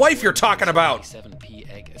 That's my wife you're talking about! 77p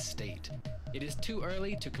Egg estate. It is too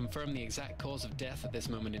early to confirm the exact cause of death at this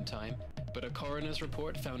moment in time, but a coroner's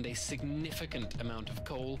report found a significant amount of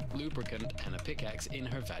coal, lubricant, and a pickaxe in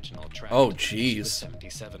her vaginal tract. Oh, She was jeez.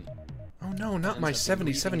 77. Oh no, not my Fans have been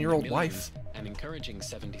 77-year-old reaping wife. millions and encouraging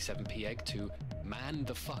 77p Egg to man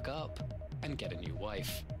the fuck up and get a new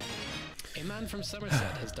wife. A man from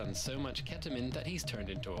Somerset has done so much ketamine that he's turned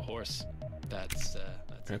into a horse. That's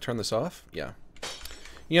Can I turn this off? Yeah.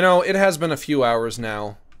 You know, it has been a few hours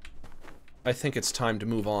now. I think it's time to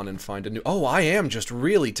move on and find a new... Oh, I am just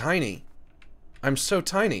really tiny. I'm so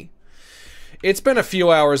tiny. It's been a few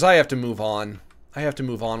hours. I have to move on. I have to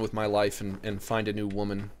move on with my life and find a new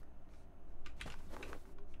woman.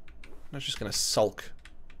 I'm not just gonna sulk.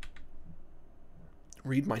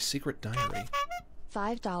 Read my secret diary.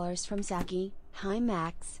 $5 from Saki. Hi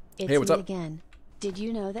Max, it's Hey, what's me up? again. Did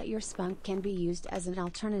you know that your spunk can be used as an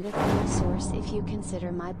alternative fuel source if you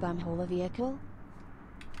consider my bumhole a vehicle?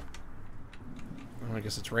 Oh, I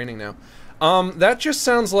guess it's raining now. That just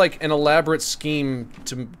sounds like an elaborate scheme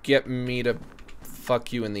to get me to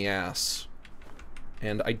fuck you in the ass.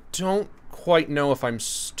 And I don't quite know if I'm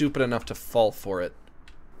stupid enough to fall for it.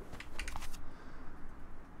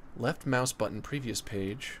 Left mouse button, previous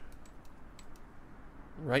page.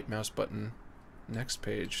 Right mouse button, next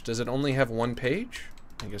page. Does it only have one page?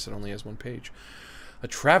 I guess it only has one page. A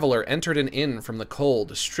traveler entered an inn from the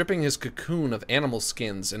cold, stripping his cocoon of animal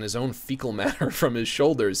skins and his own fecal matter from his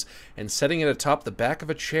shoulders, and setting it atop the back of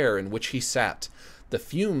a chair in which he sat, the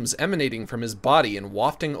fumes emanating from his body and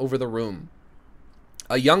wafting over the room.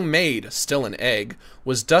 A young maid, still an egg,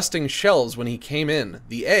 was dusting shelves when he came in.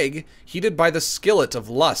 The egg, heated by the skillet of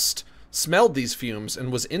lust, smelled these fumes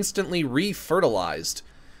and was instantly re-fertilized.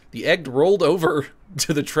 The egg rolled over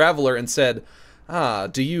to the traveler and said, "Ah,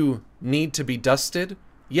 do you need to be dusted?"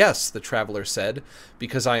 "Yes," the traveler said,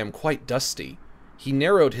 "because I am quite dusty." He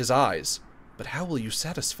narrowed his eyes. "But how will you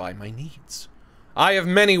satisfy my needs?" "I have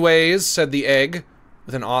many ways," said the egg,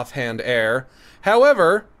 with an offhand air.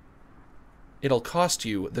 "However, it'll cost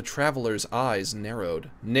you." The traveler's eyes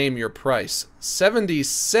narrowed. "Name your price." 70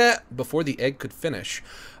 cents. Before the egg could finish,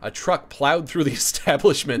 a truck plowed through the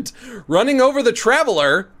establishment, running over the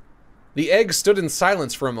traveler. The egg stood in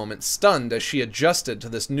silence for a moment, stunned as she adjusted to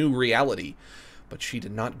this new reality. But she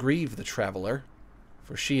did not grieve the traveler,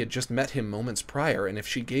 for she had just met him moments prior, and if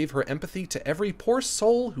she gave her empathy to every poor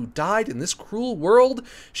soul who died in this cruel world,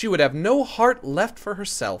 she would have no heart left for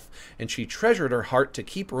herself, and she treasured her heart to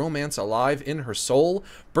keep romance alive in her soul,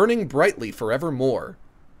 burning brightly forevermore.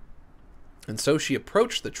 And so she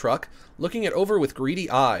approached the truck, looking it over with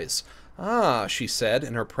greedy eyes. "Ah," she said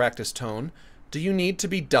in her practiced tone, "do you need to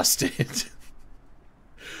be dusted?"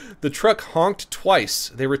 The truck honked twice.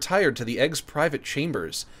 They retired to the egg's private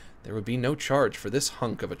chambers. There would be no charge for this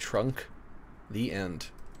hunk of a trunk. The end.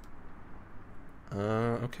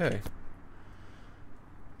 Okay.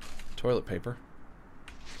 Toilet paper.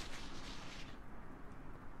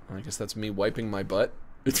 I guess that's me wiping my butt.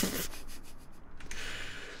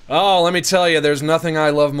 Oh, let me tell you, there's nothing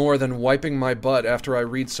I love more than wiping my butt after I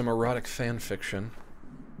read some erotic fan fiction.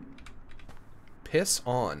 Piss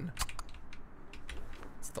on.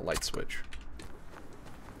 It's the light switch.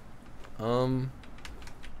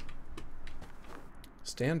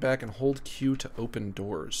 Stand back and hold Q to open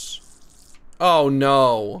doors. Oh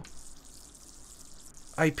no.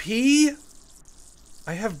 I pee?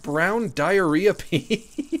 I have brown diarrhea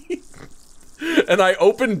pee. And I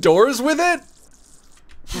open doors with it?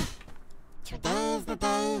 Today's the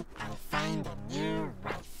day I find a new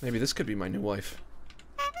wife. Maybe this could be my new wife.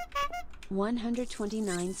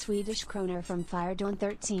 129 Swedish kroner from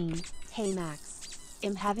Firedawn13. Hey Max.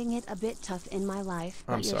 I'm having it a bit tough in my life,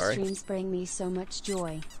 but I'm your sorry. streams bring me so much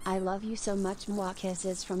joy. I love you so much. Mwah,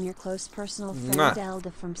 kisses from your close personal friend Mwah.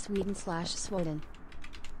 Elda from Sweden/Sweden.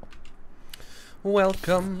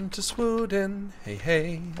 Welcome to Sweden, hey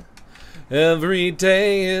hey. Every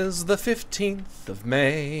day is the 15th of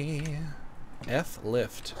May. F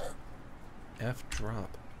lift. F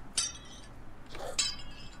drop.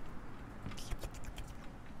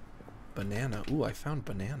 Banana. Ooh, I found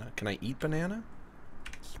banana. Can I eat banana?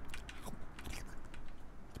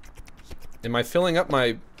 Am I filling up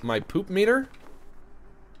my poop meter?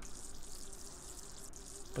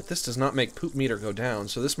 But this does not make poop meter go down,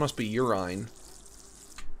 so this must be urine.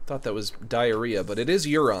 Thought that was diarrhea, but it is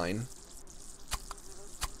urine.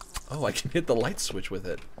 Oh, I can hit the light switch with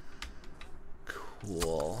it.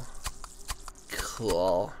 Cool.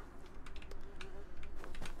 Cool.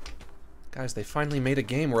 Guys, they finally made a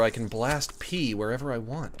game where I can blast pee wherever I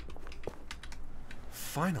want.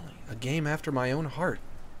 Finally, a game after my own heart.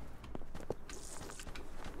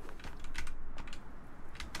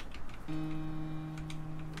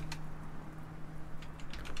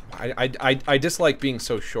 I dislike being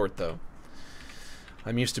so short, though.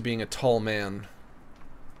 I'm used to being a tall man.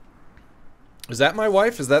 Is that my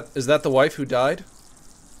wife? Is that the wife who died?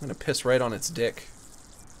 I'm gonna piss right on its dick.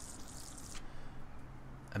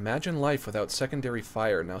 Imagine life without secondary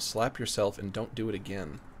fire. Now slap yourself and don't do it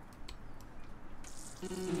again.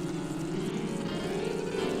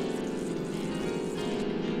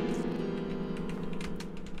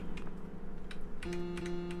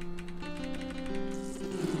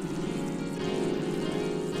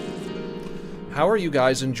 How are you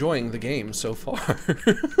guys enjoying the game so far?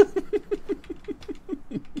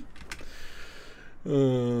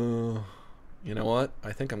 You know what?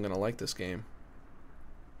 I think I'm gonna like this game.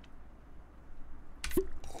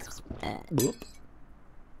 Whoop.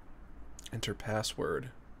 Enter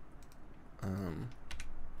password.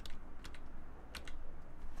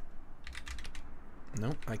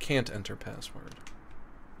 Nope, I can't enter password.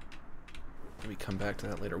 Let me come back to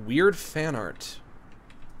that later. Weird fan art.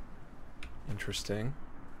 Interesting.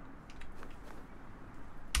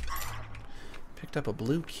 Picked up a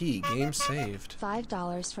blue key. Game saved.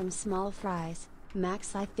 $5 from Small Fries.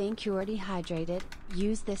 Max, I think you're dehydrated.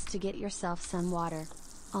 Use this to get yourself some water.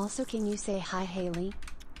 Also, can you say hi, Haley?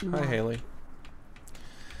 Hi, Haley.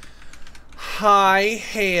 Hi,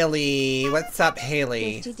 Haley. What's up,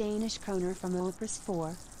 Haley? 50 Danish kroner from Opus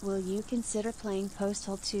 4. Will you consider playing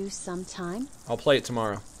Postal 2 sometime? I'll play it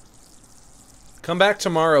tomorrow. Come back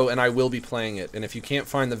tomorrow and I will be playing it. And if you can't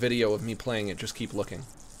find the video of me playing it, just keep looking.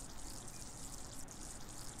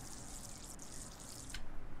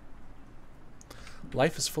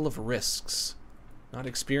 Life is full of risks. Not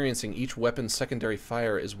experiencing each weapon's secondary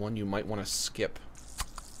fire is one you might want to skip.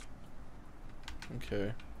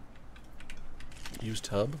 Okay. Use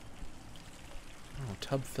tub. Oh,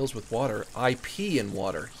 tub fills with water. I pee in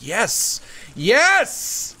water. Yes!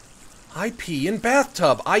 Yes! I pee in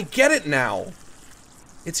bathtub. I get it now.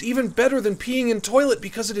 It's even better than peeing in toilet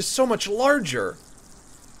because it is so much larger.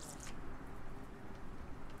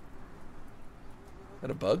 Is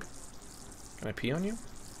that a bug? Can I pee on you?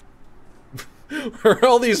 Where are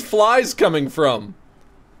all these flies coming from?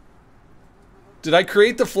 Did I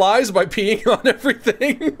create the flies by peeing on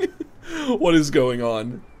everything? What is going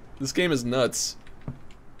on? This game is nuts.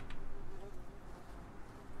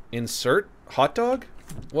 Insert hot dog?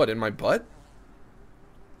 What, in my butt?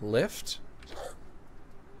 Lift?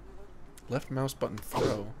 Left mouse button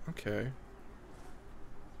throw. Okay.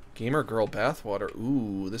 Gamer girl bathwater.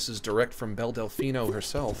 Ooh, this is direct from Belle Delfino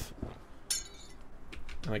herself.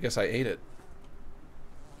 And I guess I ate it.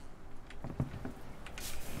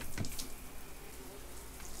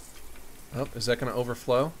 Oh, is that gonna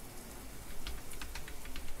overflow?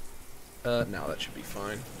 No, that should be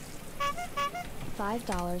fine.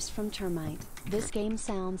 $5 from Termite. This game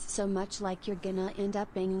sounds so much like you're gonna end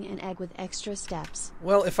up banging an egg with extra steps.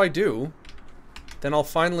 Well, if I do, then I'll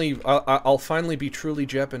finally be truly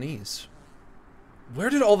Japanese. Where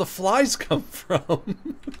did all the flies come from?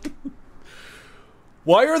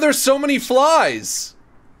 Why are there so many flies?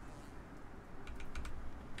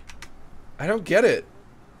 I don't get it.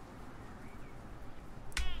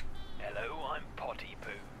 Hello, I'm Potty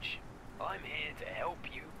Pooch. I'm here to help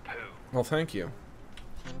you poo. Well, thank you.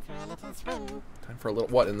 Time for a little swim. Time for a little...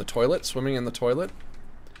 What, in the toilet? Swimming in the toilet?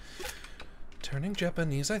 Turning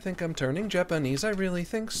Japanese, I think I'm turning Japanese, I really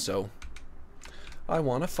think so. I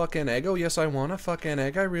wanna fuck an egg, oh yes I wanna fuck an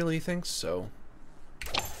egg, I really think so.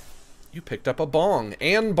 You picked up a bong.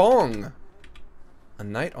 And bong! A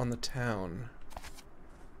night on the town.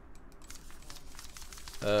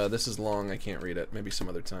 This is long, I can't read it. Maybe some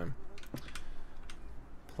other time.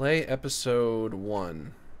 Play episode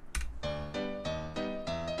 1.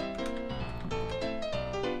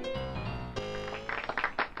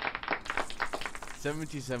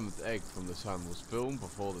 '77th egg from the sun was filmed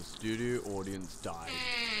before the studio audience died.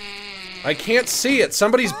 I can't see it.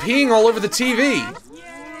 Somebody's peeing all over the TV.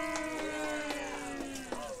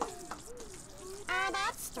 Oh,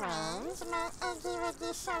 that's strange. My Eggy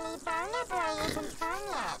Wiggy Shelly Boner Boy isn't born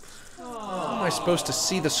yet. How am I supposed to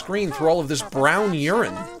see the screen through all of this brown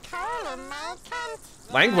urine? Coal in my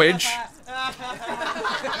cunt. Language.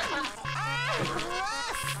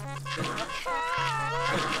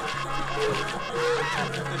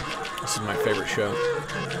 This is my favorite show.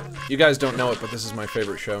 You guys don't know it, but this is my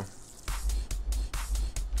favorite show.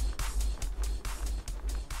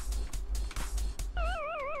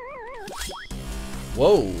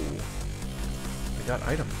 Whoa. I got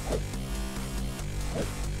item.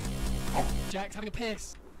 Jack's having a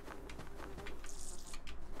piss.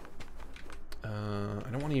 I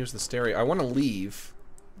don't want to use the stereo. I want to leave.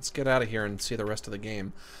 Let's get out of here and see the rest of the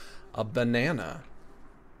game. A banana.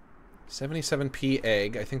 77p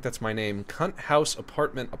egg. I think that's my name. Cunt House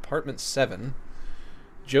Apartment 7.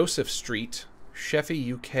 Joseph Street.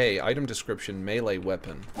 Sheffy, UK. Item description, melee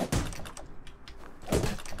weapon.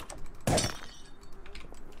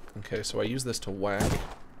 Okay, so I use this to whack.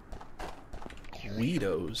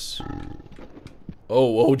 Weedos.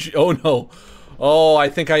 Oh no. Oh, I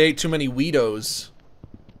think I ate too many Weedos.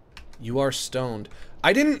 You are stoned.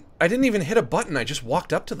 I didn't even hit a button. I just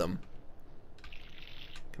walked up to them.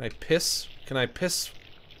 Can I piss? Can I piss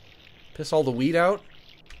all the weed out?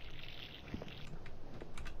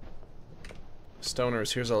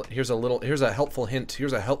 Stoners, here's a helpful hint.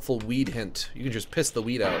 Here's a helpful weed hint. You can just piss the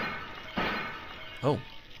weed out. Oh,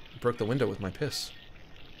 I broke the window with my piss.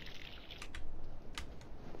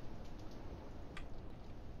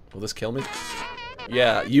 Will this kill me?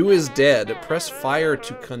 Yeah, you is dead. Press fire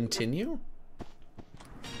to continue?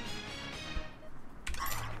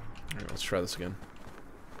 Alright, let's try this again.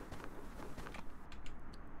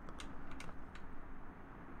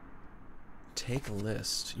 Take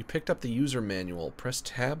list. You picked up the user manual. Press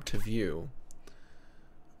tab to view.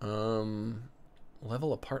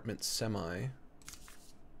 Level apartment semi.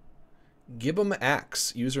 Gibbum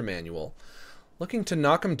Axe user manual. Looking to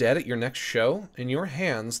knock 'em dead at your next show? In your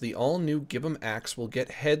hands, the all-new Give 'em axe will get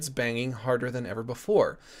heads banging harder than ever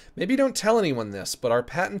before. Maybe don't tell anyone this, but our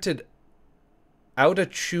patented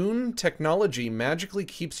out-of-tune technology magically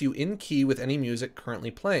keeps you in key with any music currently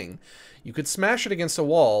playing. You could smash it against a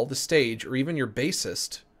wall, the stage, or even your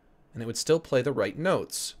bassist, and it would still play the right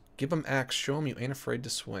notes. Give 'em axe, show 'em you ain't afraid to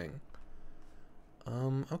swing.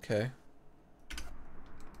 Okay.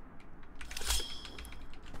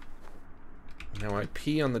 Now I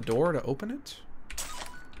pee on the door to open it?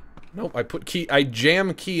 Nope, I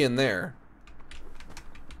jam key in there.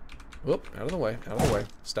 Whoop, out of the way, out of the way.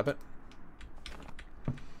 Step it.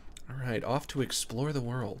 Alright, off to explore the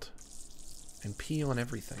world. And pee on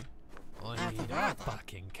everything. I need a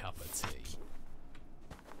fucking cup of tea.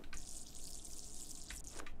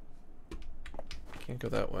 Can't go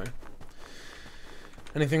that way.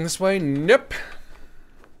 Anything this way? Nope.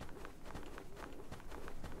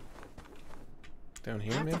 Down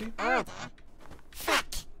here, maybe?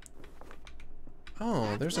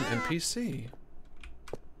 Oh, there's an NPC.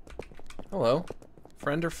 Hello.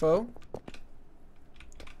 Friend or foe?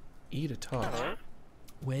 E to talk.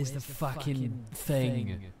 Where's the fucking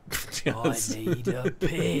thing? Yes. I need a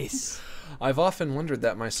piss. I've often wondered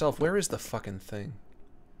that myself. Where is the fucking thing?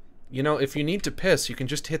 You know, if you need to piss, you can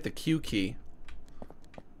just hit the Q key.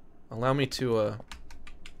 Allow me to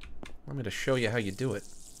show you how you do it.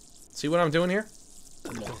 See what I'm doing here?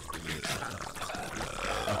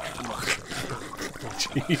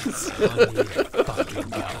 Jeez.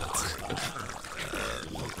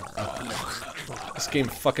 This game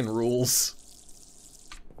fucking rules.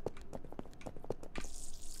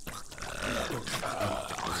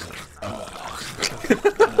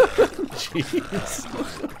 Jeez.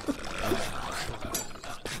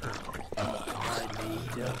 I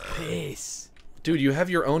need a piss. Dude, you have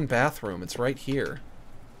your own bathroom. It's right here.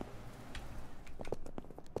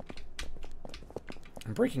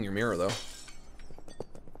 I'm breaking your mirror, though.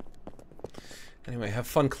 Anyway, have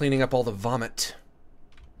fun cleaning up all the vomit.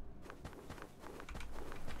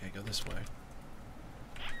 Okay, go this way.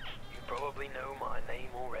 You probably know my name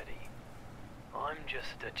already. I'm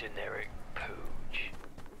just a generic pooch.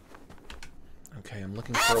 Okay, I'm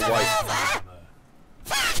looking for a wife.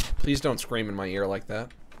 Please don't scream in my ear like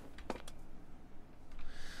that.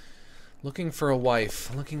 Looking for a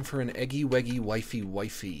wife. Looking for an eggy weggy wifey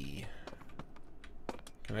wifey.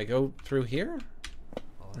 Can I go through here?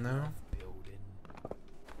 No.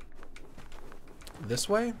 This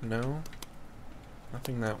way? No.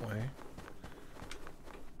 Nothing that way.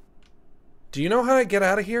 Do you know how to get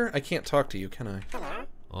out of here? I can't talk to you, can I?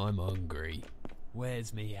 I'm hungry.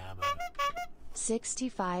 Where's me hammer?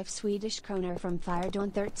 65 Swedish kroner from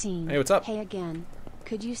Firedawn 13. Hey, what's up? Hey again.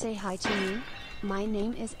 Could you say hi to me? My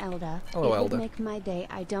name is Elda. Hello, It Elda. would make my day.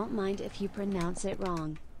 I don't mind if you pronounce it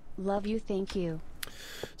wrong. Love you, thank you.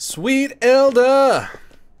 Sweet Elda!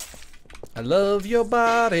 I love your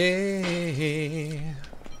body.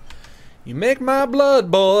 You make my blood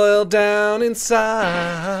boil down inside.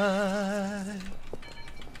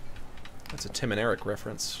 That's a Tim and Eric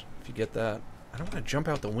reference, if you get that. I don't want to jump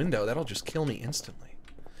out the window. That'll just kill me instantly.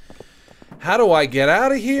 How do I get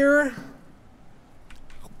out of here?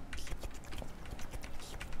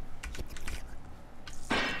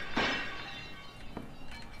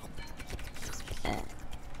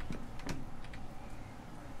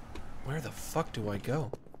 Where the fuck do I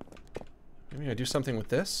go? Maybe I do something with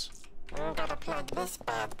this? You gotta plug this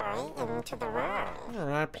bad boy into the wall.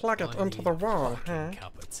 Alright, plug it I into need the a wall, fucking huh?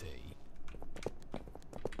 cup of tea.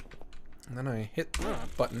 And then I hit the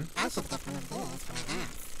button. I should get one of these for my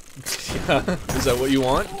ass. Yeah, is that what you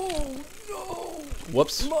want? Oh no!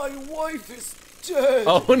 Whoops. My wife is dead!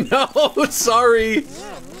 Oh no, sorry! You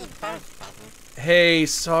and me both, Pheasant. Hey,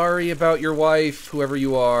 sorry about your wife, whoever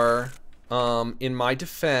you are. In my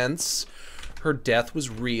defense, her death was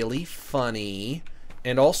really funny.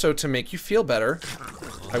 And also, to make you feel better,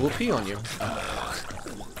 I will pee on you.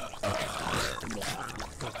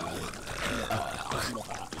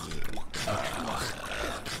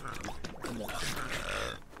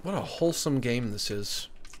 What a wholesome game this is.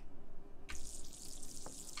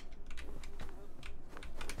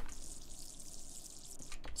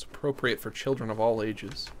 It's appropriate for children of all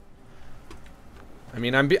ages. I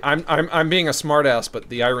mean, I'm being a smartass, but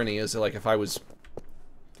the irony is that, like, if I was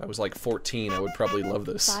like 14, I would probably love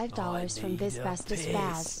this. $5 from need Biz a Bestus piss.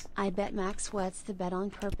 Baz. I bet Max sweats the bed on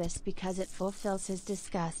purpose because it fulfills his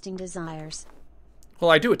disgusting desires. Well,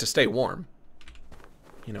 I do it to stay warm.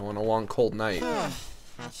 You know, on a long, cold night. I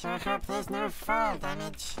sure hope there's no fall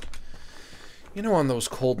damage. You know, on those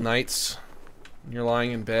cold nights, when you're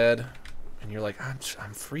lying in bed, and you're like,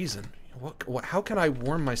 I'm freezing. What, how can I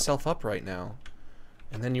warm myself up right now?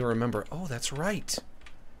 And then you remember, oh, that's right.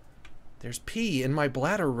 There's pee in my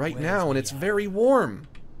bladder right now, and it's very warm.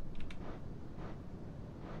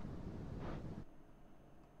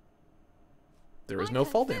 There is no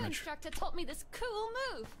fall damage. Instructor taught me this cool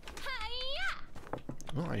move. Hi-ya!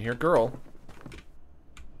 Oh, I hear girl.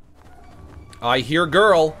 I hear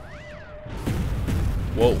girl.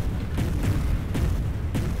 Whoa.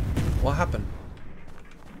 What happened?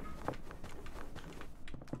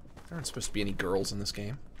 There aren't supposed to be any girls in this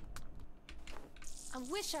game. I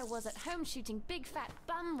wish I was at home shooting big fat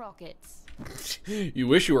bum rockets. You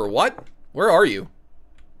wish you were what? Where are you?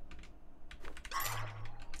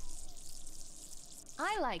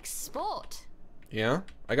 I like sport. Yeah?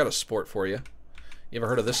 I got a sport for you. You ever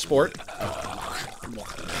heard of this sport?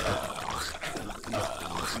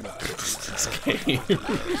 This game. No,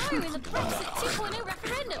 in the Brexit 2.0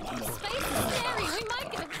 referendum. Space is scary. We might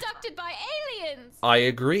get abducted by aliens. I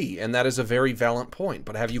agree, and that is a very valid point,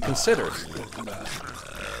 but have you considered?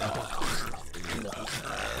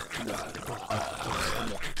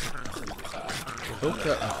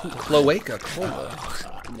 Cloaca Cola.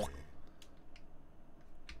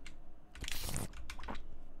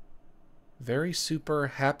 Very super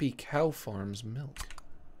happy cow farms milk.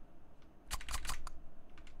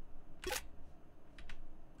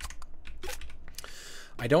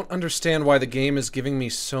 I don't understand why the game is giving me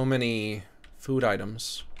so many food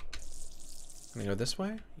items. Can I go this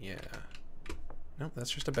way? Yeah. Nope,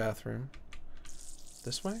 that's just a bathroom.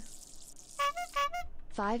 This way?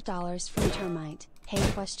 $5 from Termite.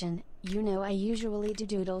 Hey, question. You know I usually do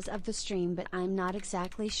doodles of the stream, but I'm not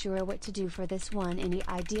exactly sure what to do for this one. Any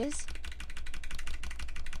ideas?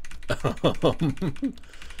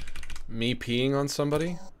 Me peeing on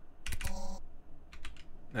somebody?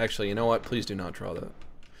 Actually, you know what? Please do not draw that.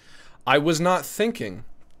 I was not thinking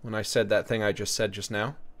when I said that thing I just said just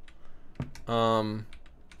now. But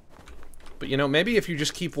you know, maybe if you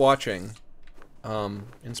just keep watching,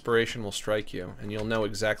 inspiration will strike you, and you'll know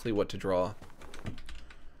exactly what to draw.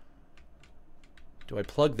 Do I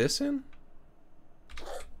plug this in?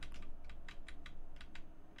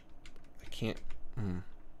 I can't.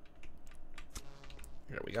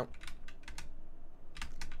 There we go.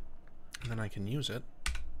 And then I can use it.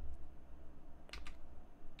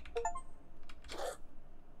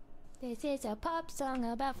 This is a pop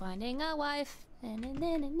song about finding a wife.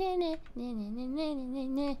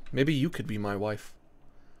 Maybe you could be my wife.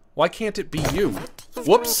 Why can't it be you?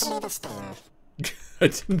 Whoops! I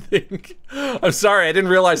didn't think. I'm sorry, I didn't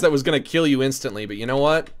realize that was gonna kill you instantly, but you know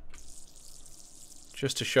what?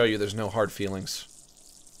 Just to show you there's no hard feelings.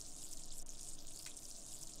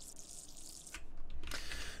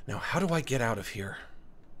 Now, how do I get out of here?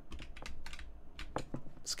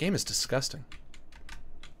 This game is disgusting.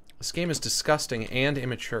 This game is disgusting and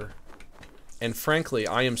immature. And frankly,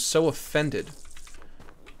 I am so offended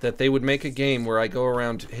that they would make a game where I go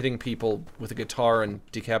around hitting people with a guitar and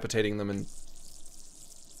decapitating them and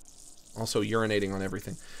also urinating on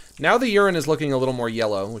everything. Now the urine is looking a little more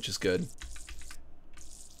yellow, which is good.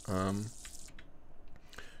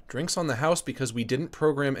 Drinks on the house because we didn't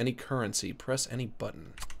program any currency. Press any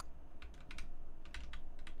button.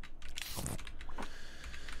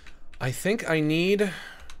 I think I need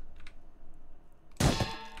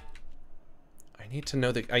to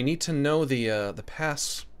know the the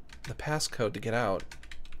passcode to get out.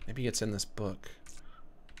 Maybe it's in this book.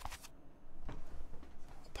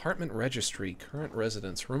 Apartment registry, current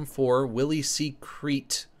residence. Room 4, Willie C.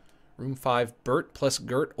 Crete. Room 5, Bert plus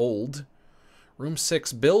Gert Old. Room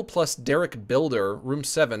 6, Bill plus Derek Builder. Room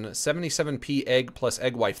 7, 77p Egg plus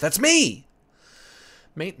Eggwife. That's me!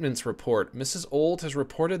 Maintenance report. Mrs. Old has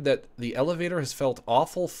reported that the elevator has felt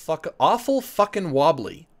awful fucking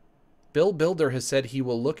wobbly. Bill Builder has said he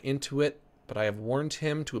will look into it, but I have warned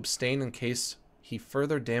him to abstain in case he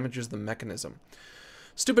further damages the mechanism.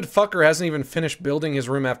 Stupid fucker hasn't even finished building his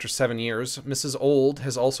room after 7 years. Mrs. Old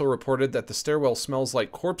has also reported that the stairwell smells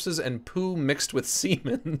like corpses and poo mixed with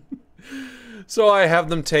semen. So I have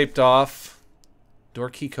them taped off. Door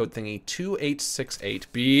key code thingy 2868.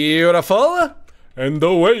 Beautiful! And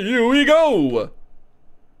away we go!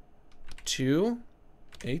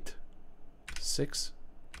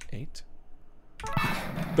 2868.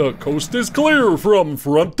 The coast is clear from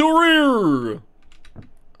front to rear!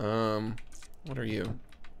 What are you?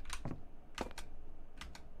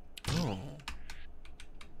 Oh.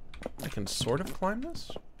 I can sort of climb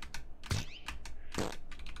this?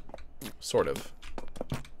 Sort of.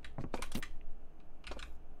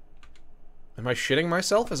 Am I shitting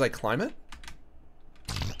myself as I climb it?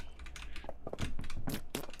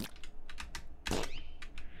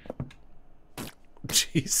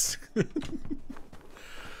 Jeez.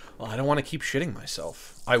 Well, I don't want to keep shitting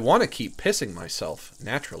myself. I want to keep pissing myself,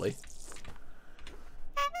 naturally.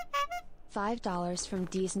 $5 from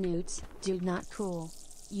D's Newts. Dude, not cool.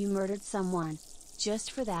 You murdered someone.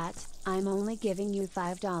 Just for that, I'm only giving you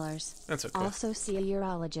 $5. That's okay. Also, see a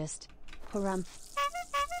urologist. Harumph.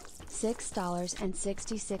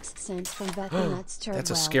 $6.66 from Bethanuts Turdwell.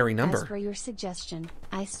 That's a scary number. As for your suggestion,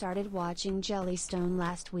 I started watching Jellystone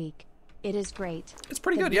last week. It is great. It's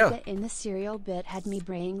pretty the good, yeah. Vika in the cereal bit had me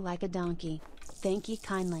braying like a donkey. Thank you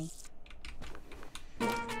kindly.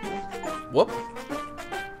 Whoop.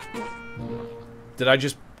 Did I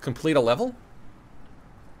just complete a level?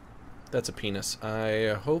 That's a penis.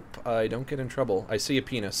 I hope I don't get in trouble. I see a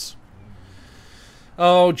penis.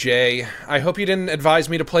 Oh, Jay. I hope you didn't advise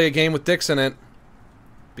me to play a game with dicks in it.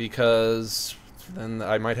 Because then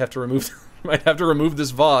I might have to remove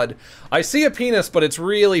this VOD. I see a penis, but it's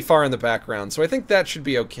really far in the background, so I think that should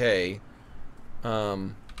be okay. But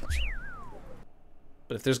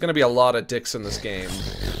if there's gonna be a lot of dicks in this game...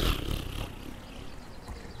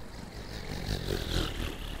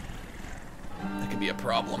 that could be a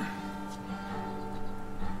problem.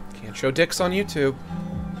 Can't show dicks on YouTube.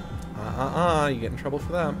 You get in trouble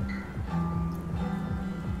for that.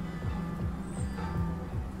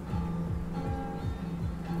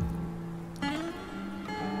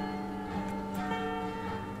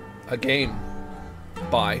 A game.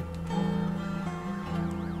 Bye.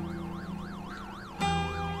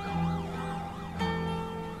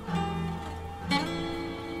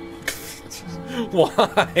 Why?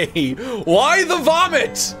 Why the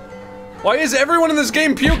vomit? Why is everyone in this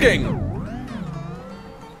game puking?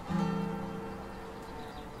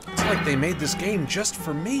 It's like they made this game just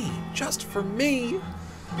for me. Just for me.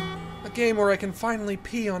 A game where I can finally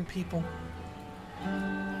pee on people.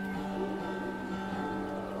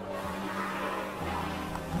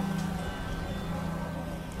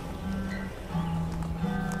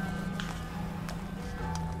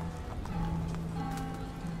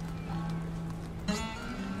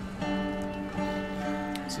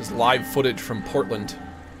 This is live footage from Portland.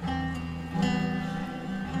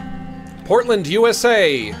 Portland,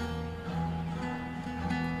 USA!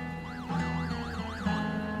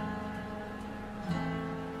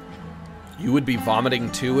 You would be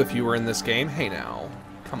vomiting too if you were in this game? Hey now.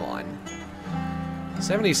 Come on.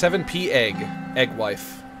 77p egg.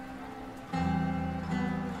 Eggwife.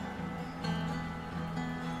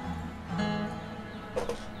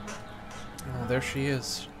 Oh, there she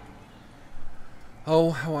is.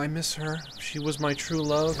 Oh, how I miss her. She was my true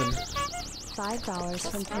love and...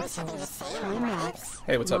 $5 from Pixels. Hi Max.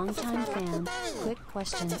 Hey, what's up? Longtime fan. Quick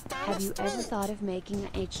question. Have you ever thought of making an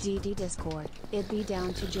HDD Discord? It'd be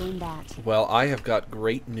down to join that. Well, I have got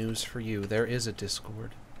great news for you. There is a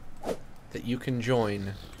Discord that you can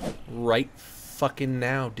join right fucking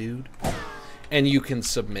now, dude. And you can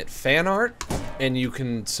submit fan art, and you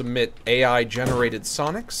can submit AI-generated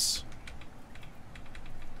Sonics.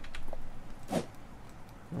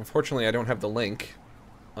 Unfortunately, I don't have the link.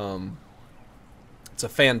 It's a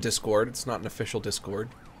fan Discord. It's not an official Discord.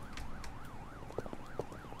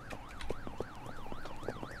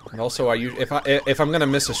 And also, if I'm gonna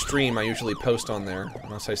miss a stream, I usually post on there.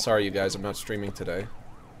 And I'll say, sorry, you guys, I'm not streaming today.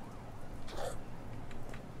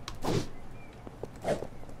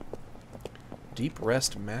 Deep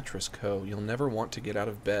Rest Mattress Co. You'll never want to get out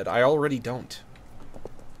of bed. I already don't.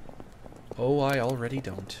 Oh, I already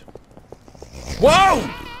don't. Whoa!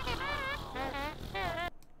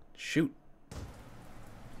 Shoot.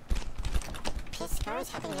 Pisco's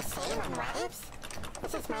having a sale on wraps?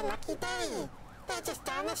 This is my lucky day. They're just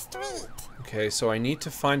down the street. Okay, so I need to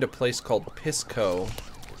find a place called Pisco.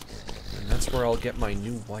 And that's where I'll get my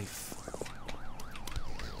new wife.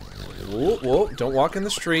 Whoa, whoa, don't walk in the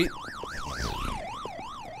street.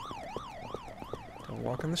 Don't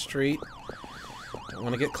walk in the street. Don't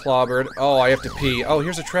want to get clobbered. Oh, I have to pee. Oh,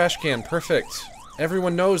 here's a trash can. Perfect.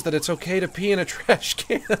 Everyone knows that it's okay to pee in a trash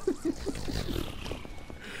can.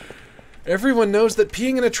 Everyone knows that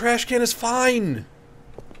peeing in a trash can is fine.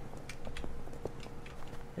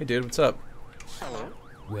 Hey, dude, what's up?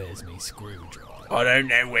 Where's me screwdriver? I don't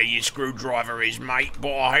know where your screwdriver is, mate,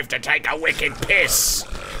 but I have to take a wicked piss.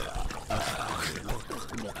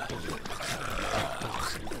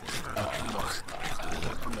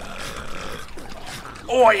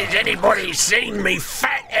 Oi, has anybody seen me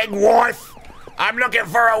fat Eggwife? I'm looking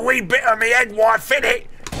for a wee bit of me Eggwife in it.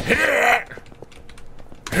 Here.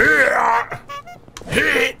 Here.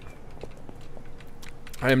 Here.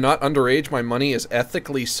 I am not underage. My money is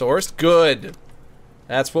ethically sourced. Good.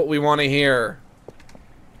 That's what we want to hear.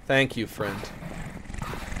 Thank you, friend.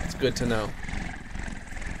 It's good to know.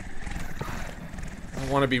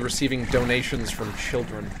 don't want to be receiving donations from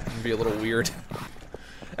children. It would be a little weird.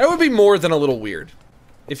 That would be more than a little weird.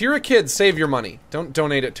 If you're a kid, save your money. Don't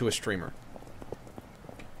donate it to a streamer.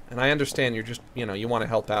 And I understand you're just, you know, you want to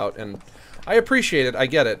help out, and I appreciate it, I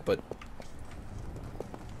get it, but...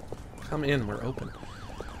 Come in, we're open.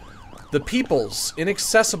 The People's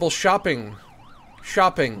Inaccessible Shopping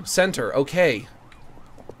Center, okay.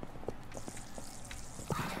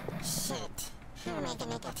 Shit. How am I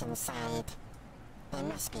gonna get inside? There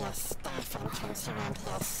must be a staff entrance around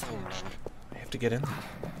here somewhere. I have to get in there.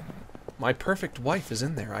 My perfect wife is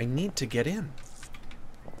in there. I need to get in.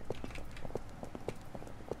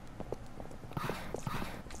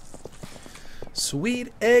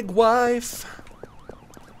 Sweet Eggwife.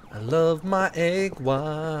 I love my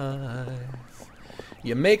Eggwife.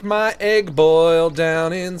 You make my egg boil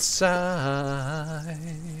down inside.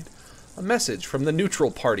 A message from the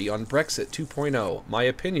neutral party on Brexit 2.0. My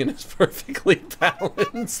opinion is perfectly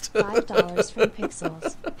balanced. $5 from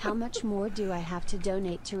Pixels. How much more do I have to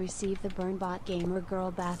donate to receive the Burnbot Gamer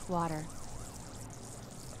Girl bath water?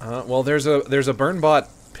 Well, there's a Burnbot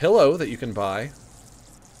pillow that you can buy.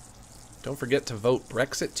 Don't forget to vote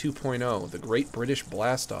Brexit 2.0, the Great British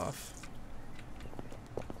Blast-Off.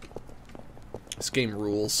 This game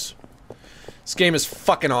rules. This game is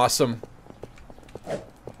fucking awesome.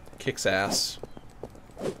 Kicks ass.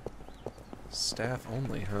 Staff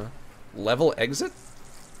only, huh? Level exit?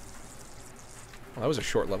 Well, that was a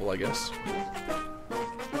short level, I guess.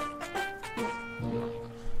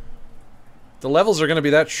 The levels are going to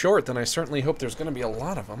be that short, then I certainly hope there's going to be a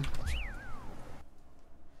lot of them.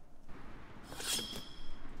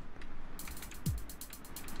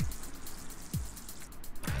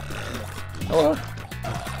 Hello.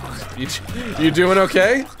 You doing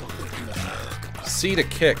okay? C to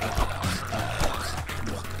kick.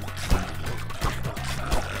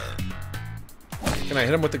 Can I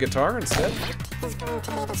hit him with the guitar instead?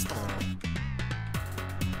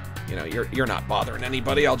 You know, you're not bothering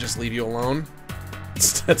anybody. I'll just leave you alone.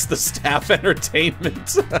 That's the staff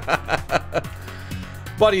entertainment.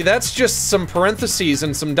 Buddy, that's just some parentheses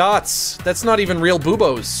and some dots. That's not even real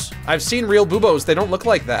boobos. I've seen real boobos. They don't look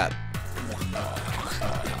like that.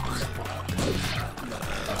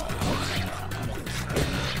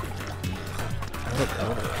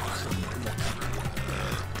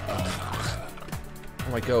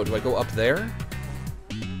 Where do I go? Do I go up there?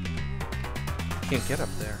 Can't get up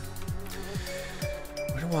there.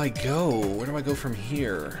 Where do I go? Where do I go from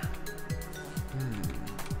here?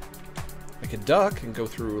 I could duck and go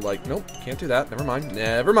through, like, nope, can't do that. Never mind.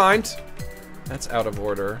 Never mind. That's out of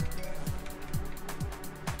order.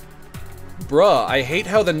 Bruh, I hate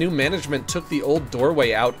how the new management took the old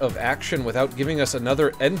doorway out of action without giving us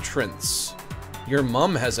another entrance. Your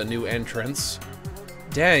mum has a new entrance.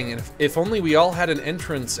 Dang, and if only we all had an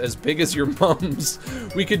entrance as big as your mum's,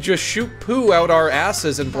 we could just shoot poo out our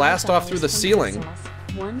asses and blast off through the ceiling.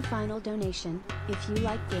 One final donation. If you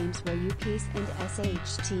like games where you piece and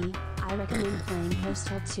SHT, I recommend playing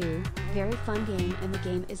Postal 2. Very fun game, and the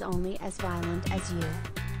game is only as violent as you.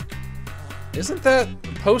 Isn't that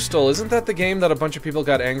Postal? Isn't that the game that a bunch of people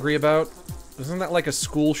got angry about? Isn't that like a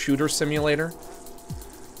school shooter simulator?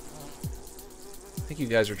 I think you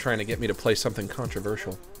guys are trying to get me to play something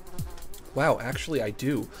controversial. Wow, actually I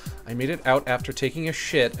do. I made it out after taking a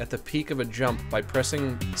shit at the peak of a jump by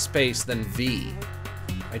pressing space, then V.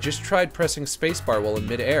 I just tried pressing spacebar while in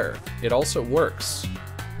midair. It also works.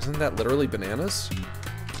 Isn't that literally bananas?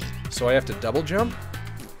 So I have to double jump?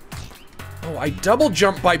 Oh, I double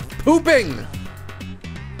jump by pooping!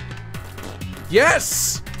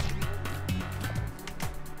 Yes!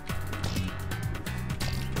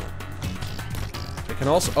 I can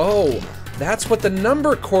also, oh, that's what the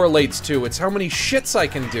number correlates to. It's how many shits I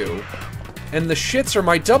can do. And the shits are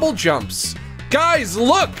my double jumps. Guys,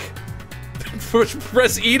 look!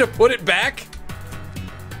 Press E to put it back.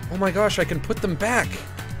 Oh my gosh, I can put them back.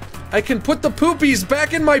 I can put the poopies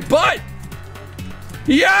back in my butt!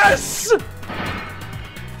 Yes!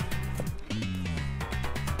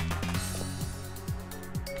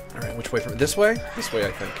 Alright, which way from this way? This way,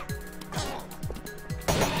 I think.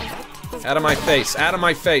 Out of my face, out of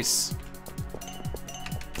my face.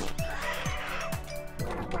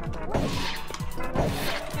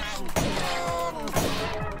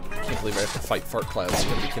 I can't believe I have to fight fart clouds. You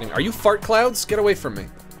gotta be kidding me. Are you fart clouds? Get away from me.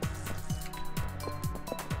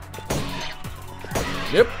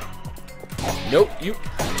 Yep. Nope, you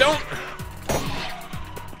don't.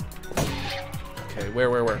 Okay,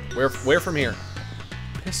 where from here?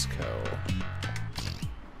 Pisco.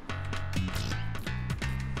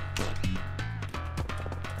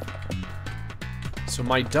 So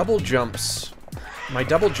my double jumps My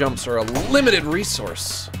double jumps are a limited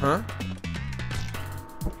resource, huh?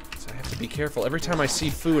 So I have to be careful. Every time I see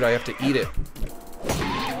food, I have to eat it.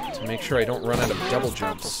 To make sure I don't run out of double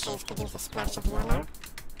jumps.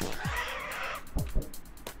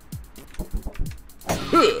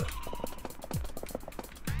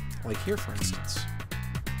 Like here, for instance.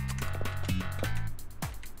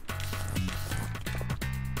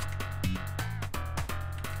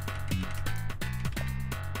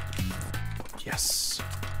 Yes.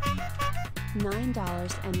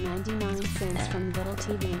 $9.99 from Little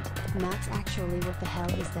TV. Max, actually, what the hell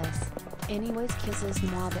is this? Anyways, kisses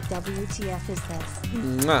moi, but WTF is this?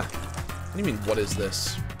 Mwah. What do you mean, what is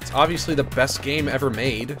this? It's obviously the best game ever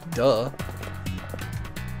made. Duh.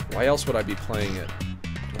 Why else would I be playing it? Do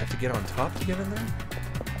I have to get on top to get in there?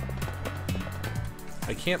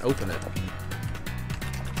 I can't open it.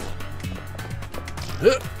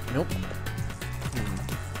 Nope.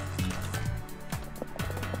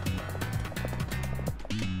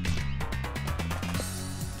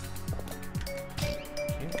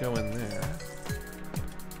 Can't go in there.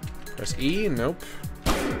 Press E? Nope.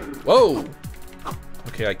 Whoa!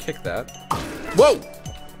 Okay, I kicked that. Whoa!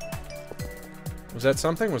 Was that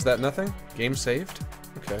something? Was that nothing? Game saved?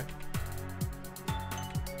 Okay.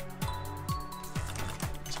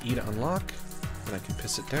 Press E to unlock. Then I can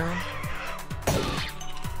piss it down.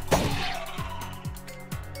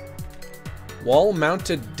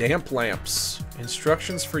 Wall-mounted damp lamps.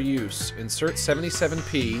 Instructions for use. Insert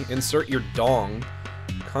 77p. Insert your dong.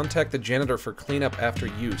 Contact the janitor for cleanup after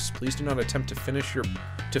use. Please do not attempt to fish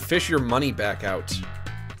your money back out.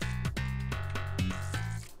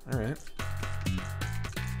 Alright.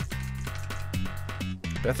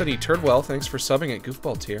 Bethany Turdwell, thanks for subbing at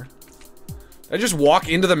Goofball tier. Did I just walk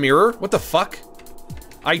into the mirror? What the fuck?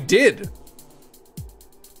 I did!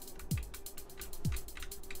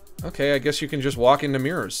 Okay, I guess you can just walk into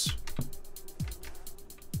mirrors.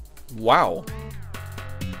 Wow.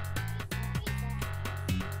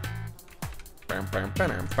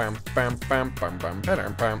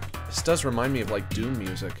 This does remind me of, like, Doom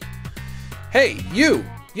music. Hey, you!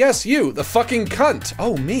 Yes, you! The fucking cunt!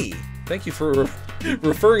 Oh, me! Thank you for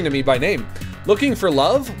referring to me by name. Looking for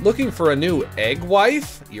love? Looking for a new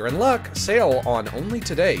Eggwife? You're in luck. Sale on only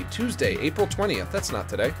today, Tuesday, April 20th. That's not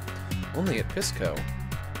today. Only at Pisco.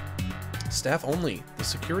 Staff only. The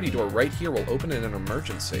security door right here will open in an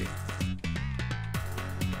emergency.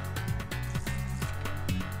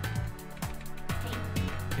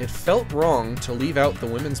 It felt wrong to leave out the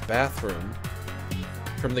women's bathroom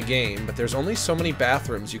from the game, but there's only so many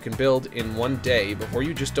bathrooms you can build in one day before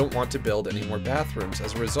you just don't want to build any more bathrooms.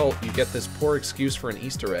 As a result, you get this poor excuse for an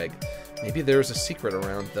Easter egg. Maybe there's a secret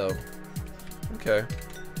around, though. Okay.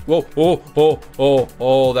 Whoa, oh, oh, oh,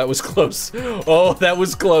 oh, that was close. Oh, that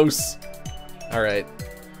was close. All right.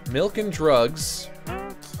 Milk and drugs.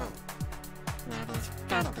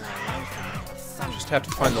 Just have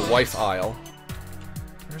to find the wife aisle.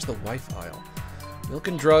 Where's the wife aisle? Milk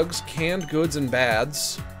and drugs, canned goods and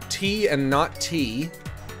bads, tea and not tea,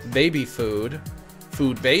 baby food,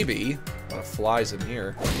 food baby. A lot of flies in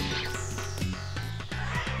here.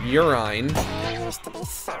 Urine. I used to be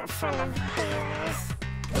so full of beans.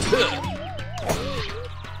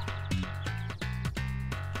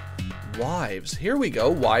 Wives. Here we go.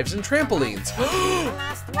 Wives and trampolines. The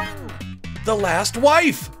last one. The last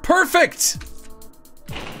wife. Perfect.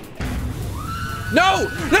 No!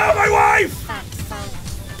 No, my wife!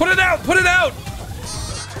 Put it out! Put it out!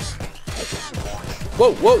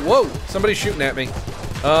 Whoa, whoa, whoa! Somebody's shooting at me.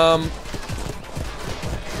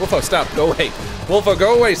 Wolfo, stop. Go away. Wolfo,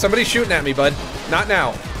 go away. Somebody's shooting at me, bud. Not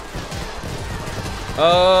now.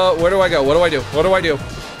 Where do I go? What do I do? What do I do?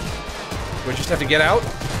 Do I just have to get out?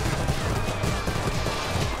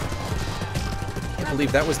 I can't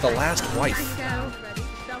believe that was the last wife.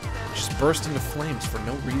 Just burst into flames for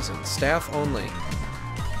no reason. Staff only.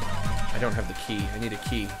 I don't have the key. I need a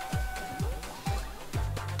key.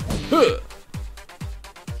 Huh.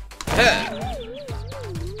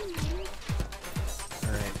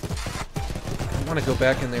 Alright. I don't want to go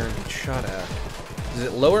back in there and get shot at. Does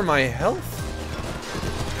it lower my health?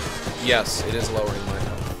 Yes, it is lowering my health.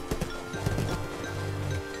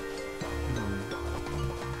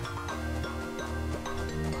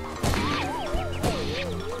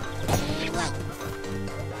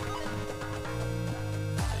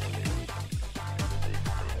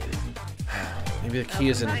 Maybe the key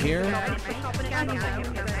is in here.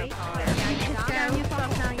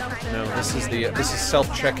 No, this is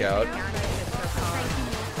self-checkout.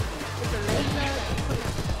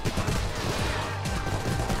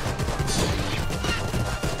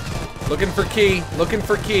 Looking for key. Looking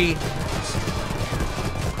for key.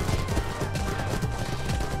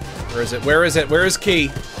 Where is it? Where is it? Where is key?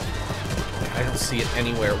 I don't see it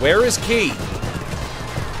anywhere. Where is key?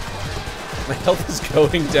 My health is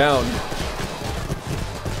going down.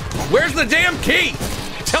 Where's the damn key?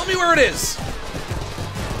 Tell me where it is.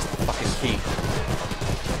 Fucking key.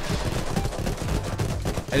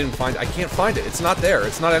 I didn't find it. I can't find it. It's not there.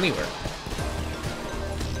 It's not anywhere.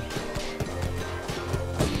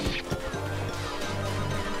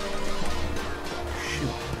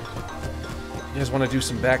 You guys want to do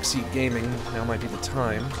some backseat gaming? Now might be the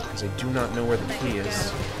time, because I do not know where the key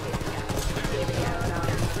is.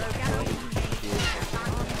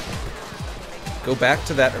 Go back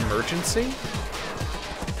to that emergency?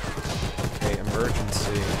 Okay,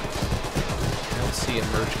 emergency. I don't see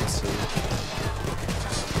emergency.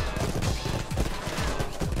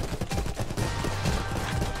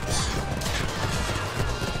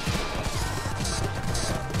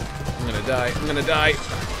 I'm gonna die. I'm gonna die.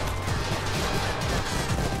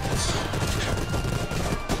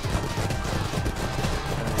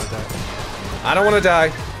 I don't want to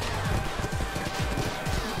die.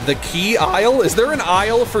 The key aisle? Is there an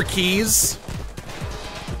aisle for keys?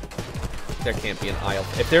 There can't be an aisle.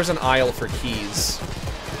 If there's an aisle for keys,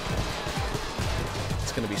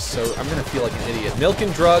 it's gonna be so... I'm gonna feel like an idiot. Milk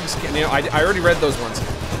and drugs. You know, I already read those ones.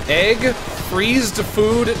 Egg, freezed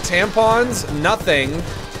food, tampons, nothing.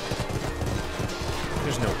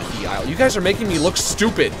 There's no key aisle. You guys are making me look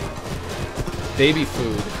stupid. Baby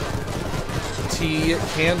food. Tea,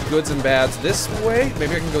 canned goods and bads. This way?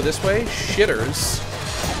 Maybe I can go this way? Shitters.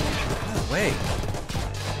 No way.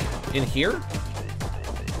 In here?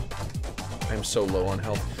 I'm so low on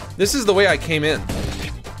health. This is the way I came in.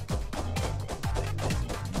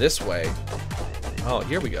 This way. Oh,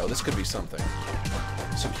 here we go. This could be something.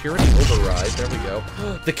 Security override. There we go.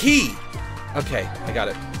 The key! Okay, I got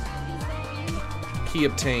it. Key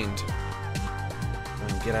obtained.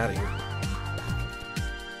 Get out of here.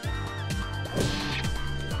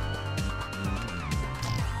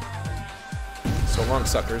 So long,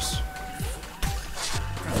 suckers.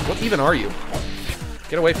 What even are you?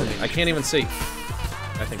 Get away from me. I can't even see.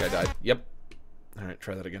 I think I died. Yep. Alright,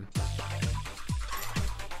 try that again.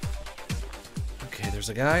 Okay, there's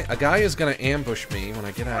a guy. A guy is gonna ambush me when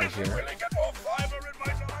I get out of here.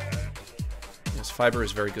 Yes, fiber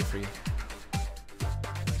is very good for you.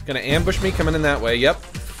 He's gonna ambush me coming in that way. Yep.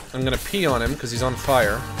 I'm gonna pee on him because he's on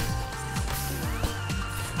fire.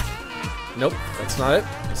 Nope, that's not it.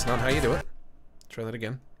 That's not how you do it. Try that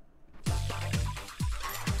again.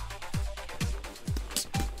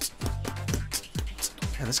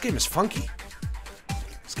 Man, this game is funky.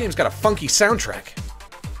 This game's got a funky soundtrack.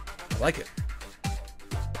 I like it.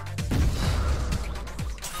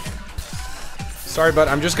 Sorry, bud.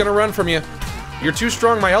 I'm just gonna run from you. You're too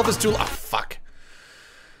strong. My health is too low. Oh, fuck.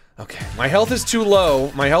 Okay. My health is too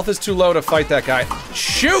low. My health is too low to fight that guy.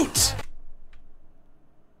 Shoot!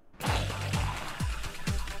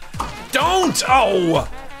 Don't! Oh!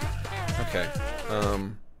 Okay.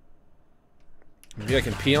 Maybe I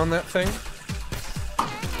can pee on that thing?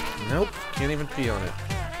 Nope. Can't even pee on it.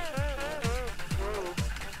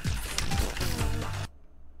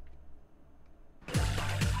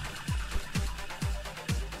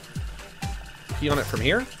 Pee on it from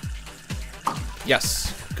here?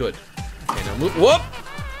 Yes. Good. Okay, now move. Whoop!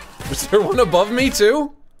 Was there one above me,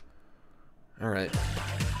 too? Alright.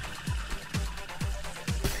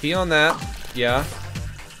 Pee on that. Yeah.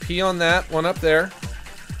 Pee on that one up there.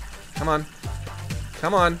 Come on.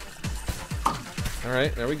 Come on.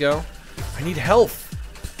 Alright, there we go. I need health.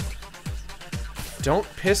 Don't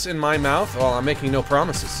piss in my mouth. Well, I'm making no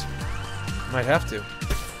promises. Might have to.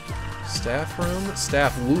 Staff room.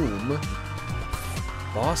 Staff loom.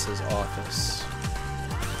 Boss's office.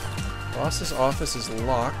 Boss's office is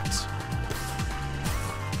locked.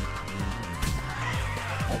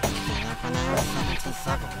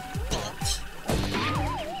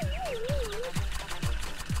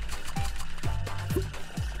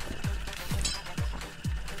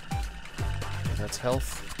 That's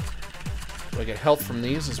health. Do I get health from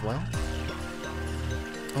these as well?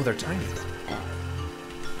 Oh, they're tiny.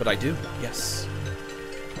 But I do, yes.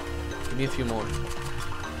 Give me a few more.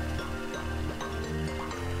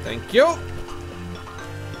 Thank you!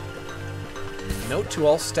 Note to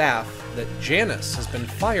all staff that Janice has been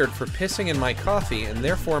fired for pissing in my coffee and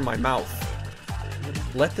therefore my mouth.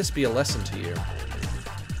 Let this be a lesson to you.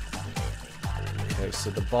 Okay, so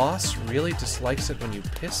the boss really dislikes it when you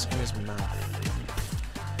piss in his mouth.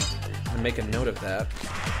 I'm gonna make a note of that.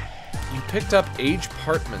 You picked up age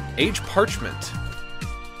parchment.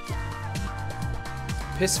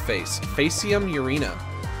 Piss face. Facium urina.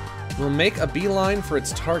 will make a beeline for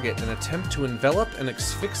its target and attempt to envelop and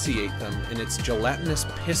asphyxiate them in its gelatinous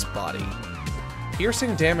piss body.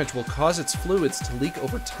 Piercing damage will cause its fluids to leak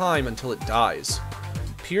over time until it dies.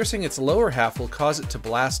 Piercing its lower half will cause it to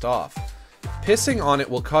blast off. Pissing on it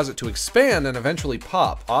will cause it to expand and eventually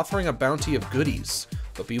pop, offering a bounty of goodies.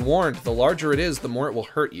 But be warned, the larger it is, the more it will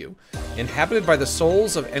hurt you. Inhabited by the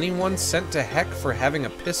souls of anyone sent to heck for having a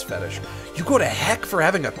piss fetish. You go to heck for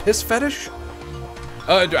having a piss fetish?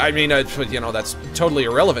 I mean, you know, that's totally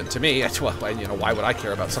irrelevant to me. Well, you know, why would I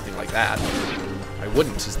care about something like that? I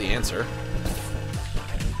wouldn't, is the answer.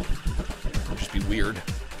 It'd just be weird.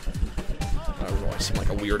 Do I seem like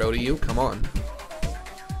a weirdo to you? Come on.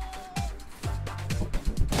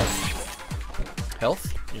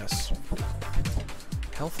 Health? Yes.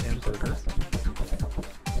 Health and burger.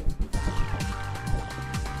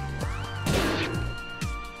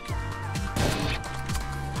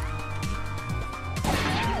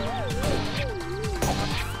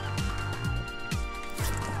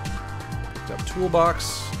 Picked up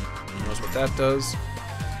toolbox. Who knows what that does?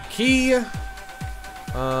 Key!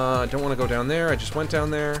 I don't want to go down there. I just went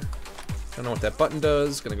down there. Don't know what that button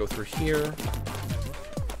does. Gonna go through here.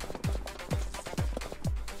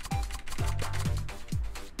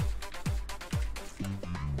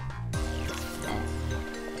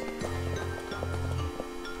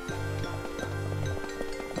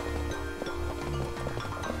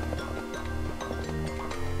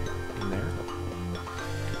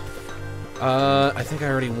 I think I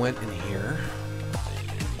already went in here.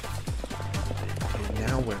 Okay,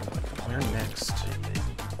 now where next?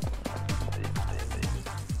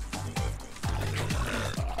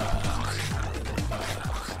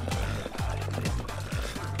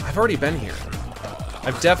 I've already been here.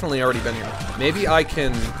 I've definitely already been here. Maybe I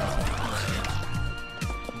can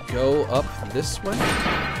go up this way?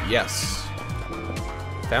 Yes.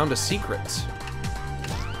 Found a secret.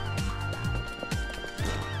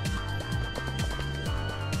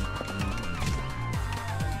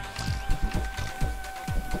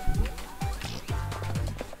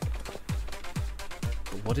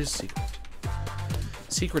 What is secret?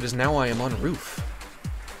 Secret is now I am on roof.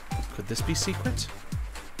 Could this be secret?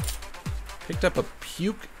 Picked up a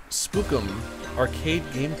Puke Spookum arcade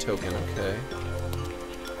game token, okay.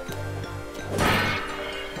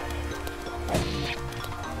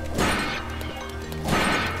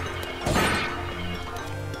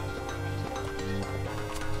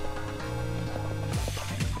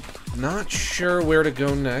 Not sure where to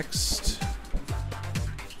go next.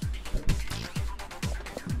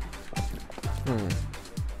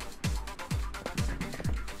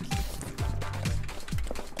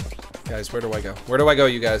 Guys, where do I go? Where do I go,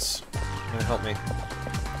 you guys? You're gonna help me.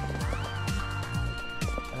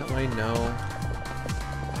 That way, no.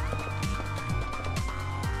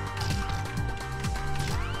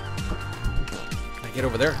 Can I get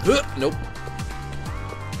over there? Nope.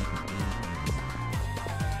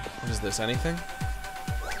 What is this? Anything?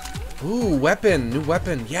 Ooh, weapon! New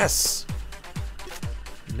weapon! Yes!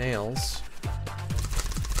 Nails.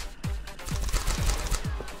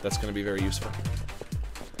 That's gonna be very useful.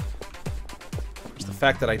 The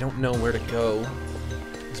fact that I don't know where to go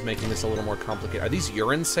is making this a little more complicated. Are these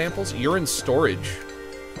urine samples? Urine storage.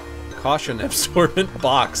 Caution absorbent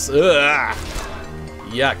box. Ugh.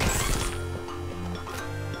 Yuck.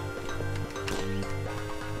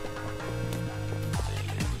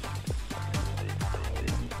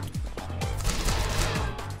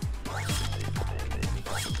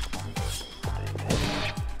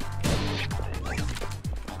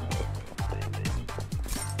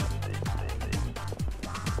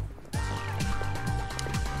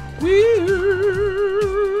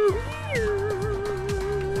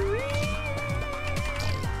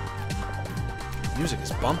 Music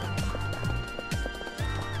is bumping.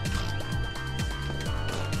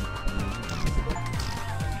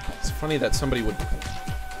 It's funny that somebody would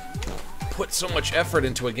put so much effort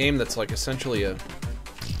into a game that's like essentially a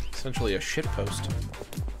shitpost.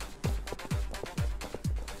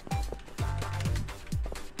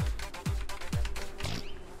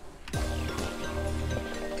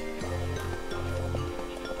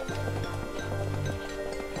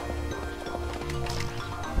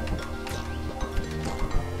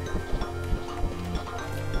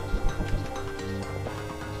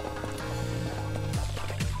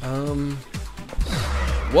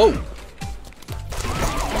 Whoa!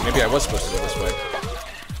 Maybe I was supposed to go this way.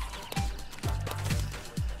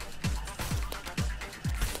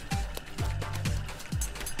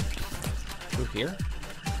 Through here?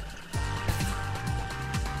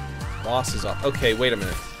 Boss is up. Okay, wait a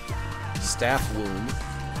minute. Staff wound.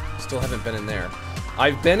 Still haven't been in there.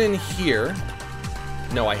 I've been in here.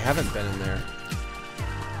 No, I haven't been in there.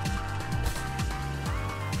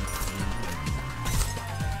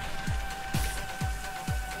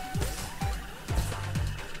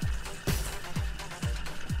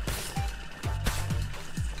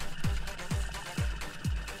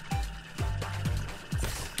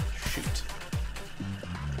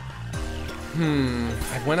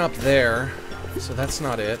 I went up there, so that's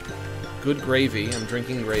not it. Good gravy. I'm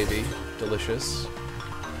drinking gravy. Delicious.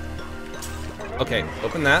 Okay,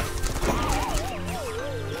 open that.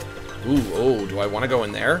 Ooh, oh, do I want to go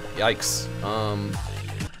in there? Yikes.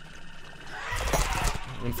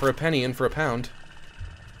 In for a penny, in for a pound.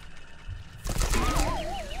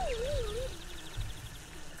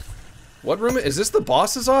 What room? Is this the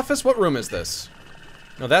boss's office? What room is this?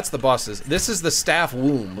 No, that's the boss's. This is the staff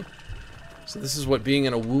womb. So this is what being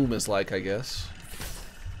in a womb is like, I guess.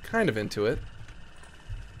 Kind of into it.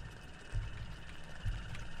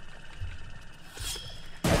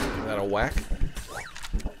 Give that a whack.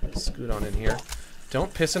 Scoot on in here.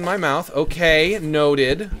 Don't piss in my mouth. Okay,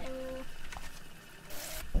 noted.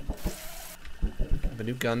 I have a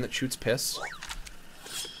new gun that shoots piss.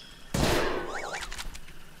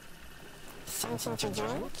 Something to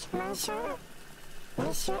drink, monsieur?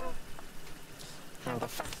 Monsieur? How the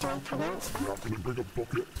fuck do I pronounce that?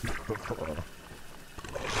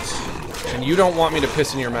 And you don't want me to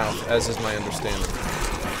piss in your mouth, as is my understanding.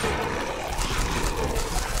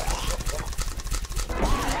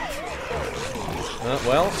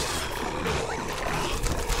 Well.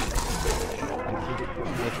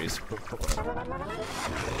 Oh, jeez.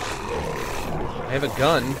 I have a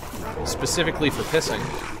gun, specifically for pissing.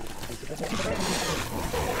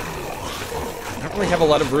 I don't really have a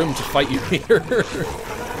lot of room to fight you here.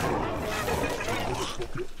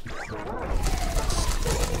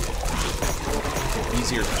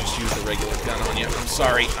 Easier to just use the regular gun on you. I'm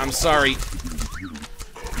sorry. I'm sorry.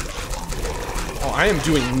 Oh, I am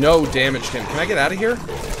doing no damage to him. Can I get out of here?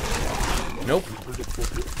 Nope.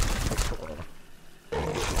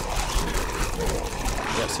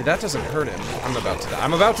 Yeah, see, that doesn't hurt him. I'm about to die.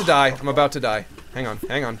 I'm about to die. I'm about to die. Hang on.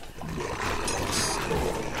 Hang on.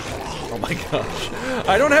 Oh my gosh.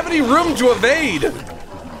 I don't have any room to evade!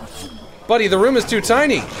 Buddy, the room is too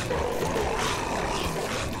tiny.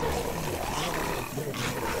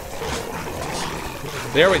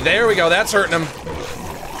 There we go. That's hurting him.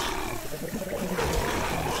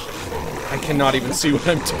 I cannot even see what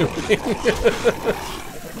I'm doing.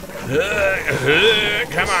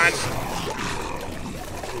 Come on.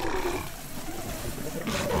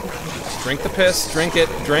 Drink the piss. Drink it.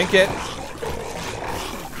 Drink it.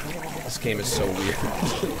 This game is so weird.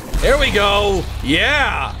 There we go!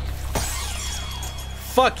 Yeah!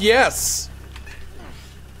 Fuck yes!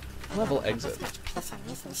 Level exit.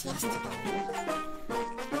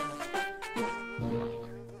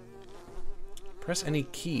 Press any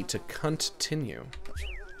key to continue.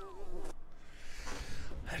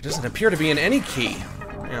 There doesn't appear to be in any key.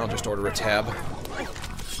 I'll just order a tab.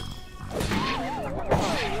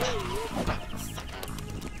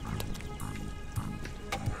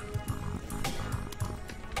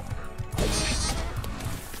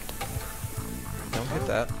 Don't hit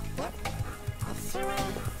that.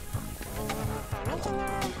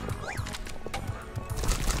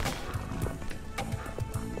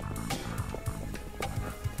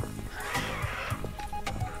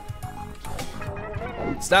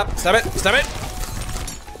 Stop! Stop it! Stop it!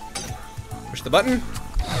 Push the button.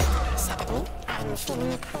 Suddenly, I'm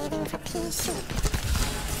feeling a craving for pea soup.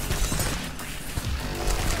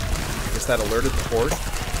 I guess that alerted the horde.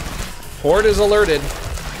 Horde is alerted.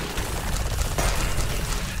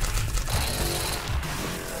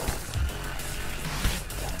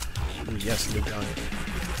 Ooh, yes, new gun.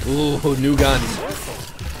 Ooh, new gun.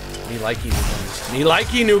 Me likey new gun. Me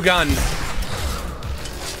likey new gun.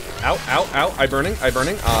 Ow, ow, ow. I burning, I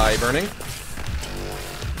burning, I burning.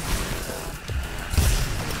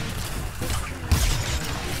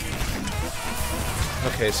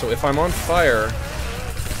 Okay, so if I'm on fire,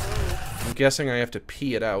 I'm guessing I have to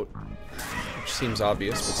pee it out. Which seems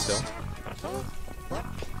obvious, but still.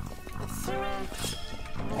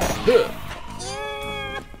 Ugh.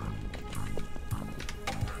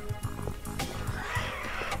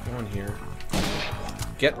 Go in here.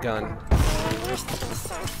 Get gun.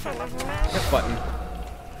 Get button.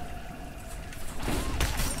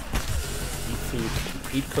 Eat food.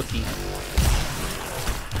 Eat cookie.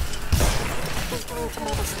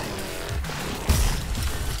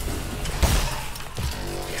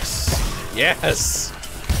 Yes. Yes!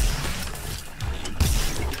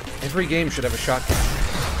 Every game should have a shotgun.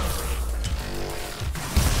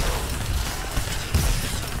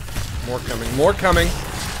 More coming, more coming.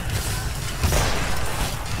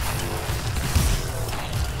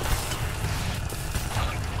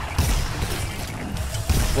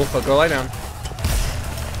 Wolfo, go lie down.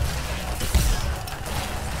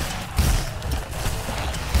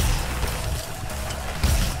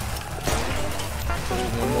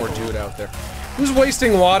 One more dude out there. Who's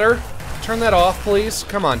wasting water? Turn that off, please.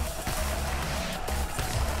 Come on.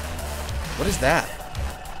 What is that?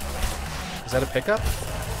 Is that a pickup?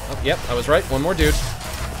 Oh, yep, I was right. One more dude.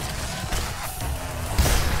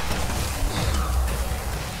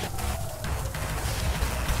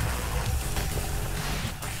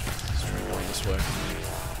 Let's try going this way.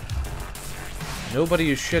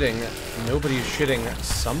 Nobody is shitting. Nobody is shitting.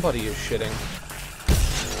 Somebody is shitting.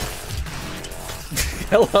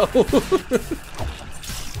 Hello.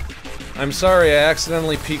 I'm sorry, I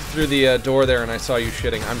accidentally peeked through the door there and I saw you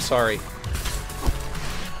shitting. I'm sorry.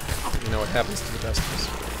 You know what happens to the best of us.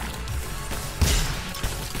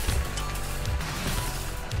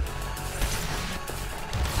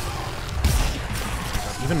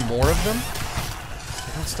 Even more of them?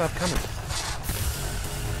 They don't stop coming.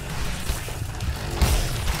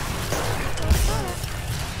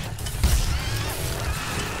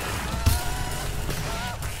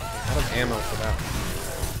 Out of ammo for that one.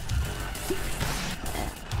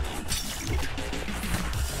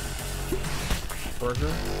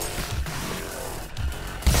 Burger.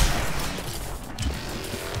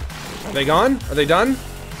 Are they gone? Are they done?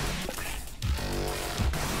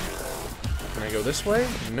 Can I go this way?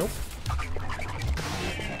 Nope.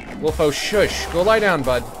 Wolfo, shush. Go lie down,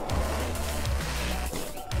 bud.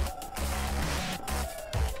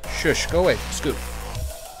 Shush. Go away. Scoot.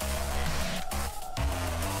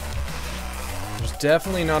 There's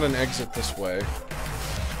definitely not an exit this way.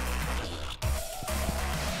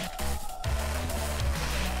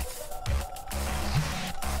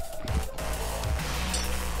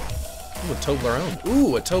 Ooh, a Toblerone.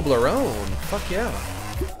 Ooh, a Toblerone. Fuck yeah.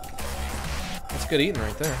 That's good eating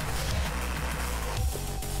right there.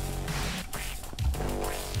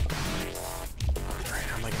 Alright,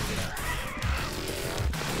 how am I gonna get out?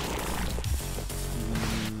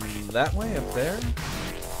 That way, up there?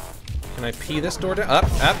 Can I pee this door down? Up,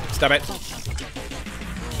 stop it.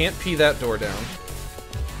 Can't pee that door down.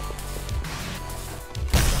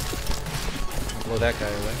 Blow that guy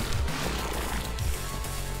away.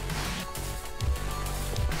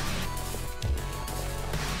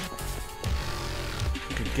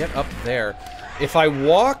 Get up there. If I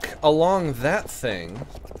walk along that thing,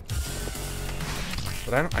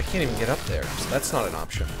 but I can't even get up there, so that's not an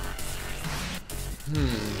option.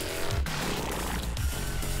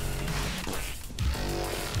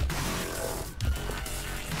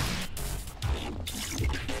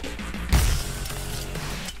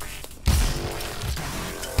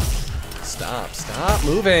 Stop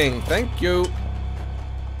moving. Thank you.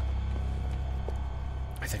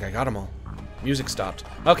 I think I got them all. Music stopped.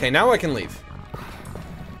 Okay, now I can leave.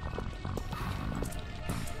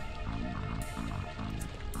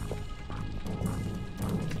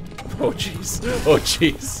 Oh, jeez. Oh,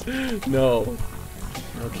 jeez. No.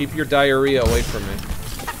 No, keep your diarrhea away from me.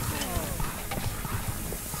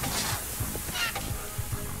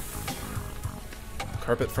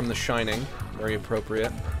 Carpet from The Shining. Very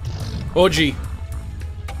appropriate. Oh, gee.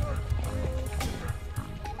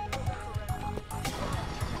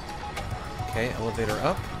 Okay, elevator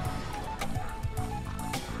up.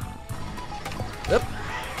 Up.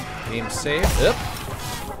 Aim save. Up.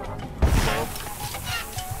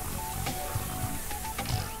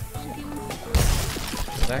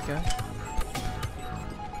 That guy.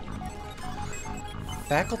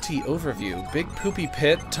 Faculty overview. Big poopy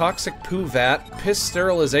pit, toxic poo vat, piss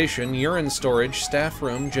sterilization, urine storage, staff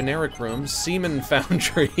room, generic room, semen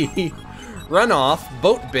foundry, runoff,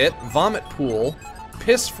 boat bit, vomit pool,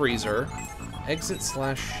 piss freezer, exit /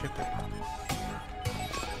 shipping.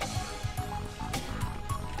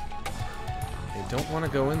 I don't want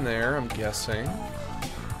to go in there, I'm guessing.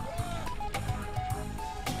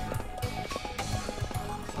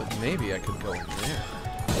 But maybe I could go in there.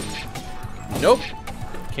 Nope.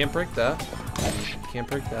 Can't break that. Can't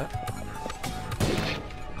break that.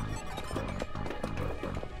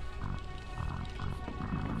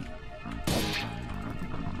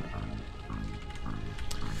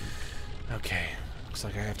 Okay. Looks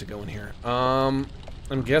like I have to go in here. I'm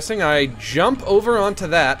guessing I jump over onto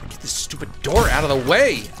that. Get this stupid door out of the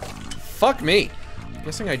way! Fuck me. I'm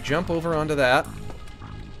guessing I jump over onto that.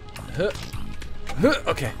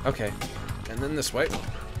 Okay, okay. And then this way.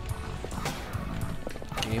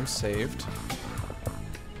 Game saved.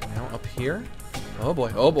 Now up here. Oh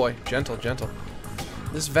boy, gentle, gentle.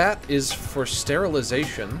 This vat is for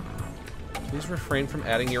sterilization. Please refrain from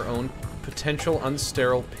adding your own potential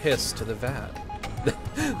unsterile piss to the vat.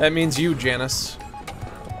 That means you, Janice.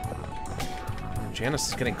 Janice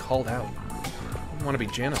is getting called out. I don't want to be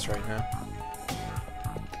Janice right now.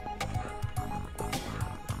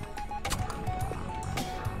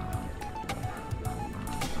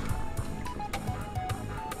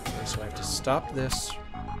 Okay, so I have to stop this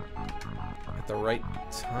at the right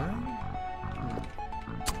time?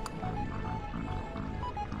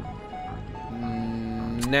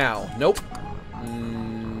 Now. Nope.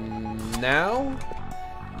 Now?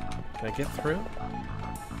 Can I get through?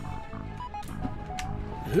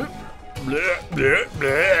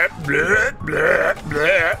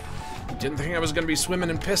 Didn't think I was gonna be swimming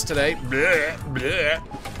in piss today.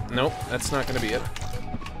 Nope, that's not gonna be it.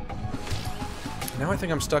 Now I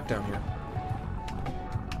think I'm stuck down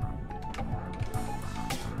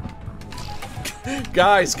here.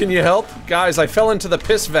 Guys, can you help? Guys, I fell into the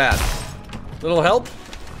piss vat. Little help?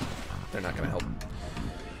 They're not gonna help.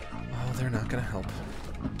 Oh, they're not gonna help.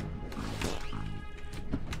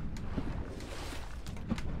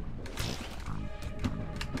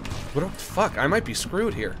 What the fuck? I might be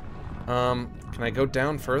screwed here. Can I go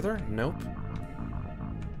down further? Nope.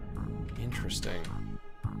 Interesting.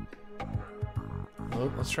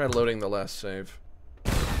 Well, let's try loading the last save.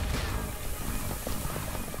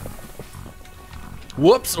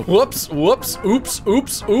 Whoops, whoops, whoops, oops,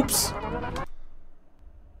 oops, oops.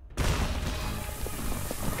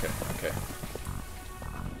 Okay.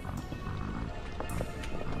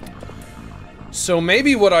 So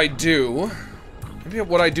maybe what I do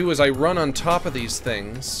is I run on top of these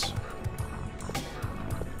things.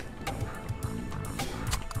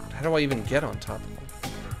 How do I even get on top of them?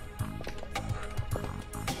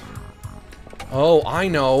 Oh, I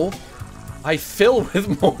know. I fill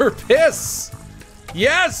with more piss.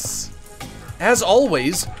 Yes! As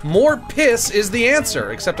always, more piss is the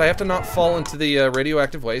answer. Except I have to not fall into the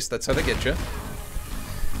radioactive waste. That's how they get you.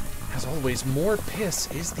 As always, more piss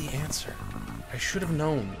is the answer. I should have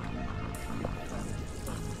known.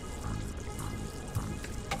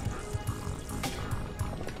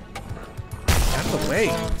 Out of the way,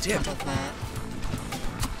 dip.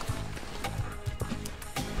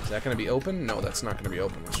 Is that going to be open? No, that's not going to be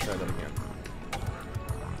open. Let's try that again.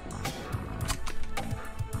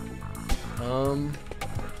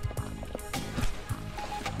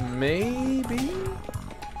 Maybe?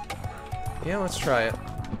 Yeah, let's try it.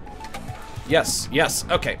 Yes, yes,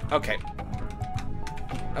 okay. Okay.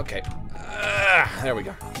 There we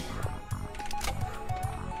go.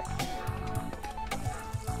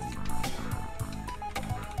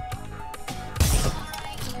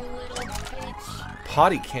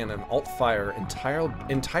 Potty cannon, alt fire,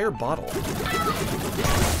 entire bottle.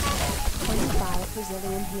 25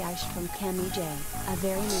 Brazilian reais from Cami J. A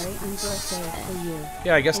very merry birthday for you.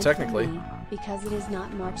 Yeah, I guess And technically. for me, because it is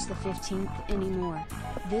not March the 15th anymore.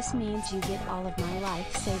 This means you get all of my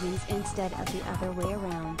life savings instead of the other way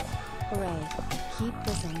around. Hooray. Keep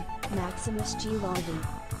listening, Maximus G. Lardy.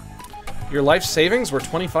 Your life savings were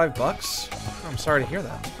 25 bucks? Oh, I'm sorry to hear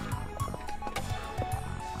that.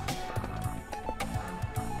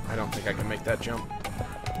 I don't think I can make that jump.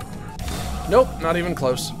 Nope, not even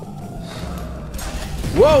close.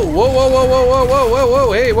 Whoa, whoa, whoa, whoa, whoa, whoa, whoa, whoa,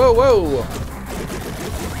 whoa, hey, whoa, whoa.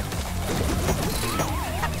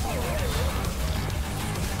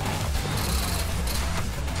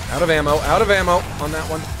 Out of ammo on that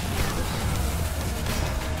one.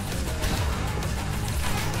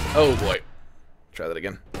 Oh boy. Try that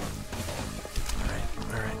again. Alright.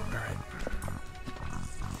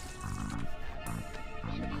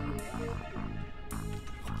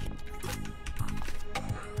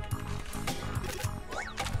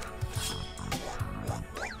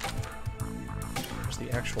 Where's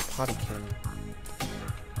the actual potty cannon?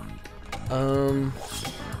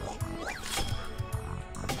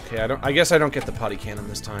 Okay, I guess I don't get the potty cannon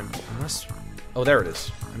this time. Unless... Oh, there it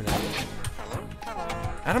is. I'm in it.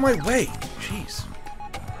 Out of my way! Jeez.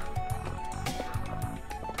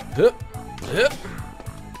 Hup.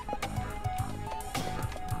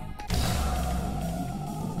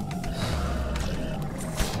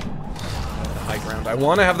 High ground. I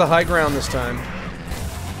want to have the high ground this time.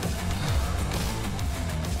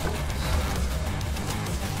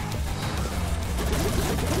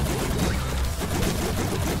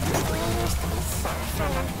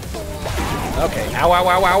 Okay.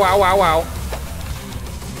 Ow.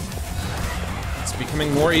 It's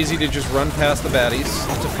becoming more easy to just run past the baddies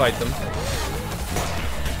to fight them.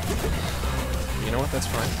 You know what? That's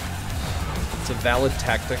fine. It's a valid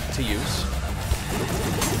tactic to use.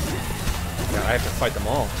 God, I have to fight them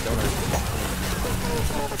all, don't I?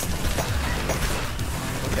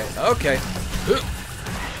 Okay, okay.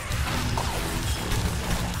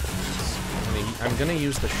 I'm gonna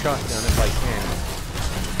use the shotgun if I can.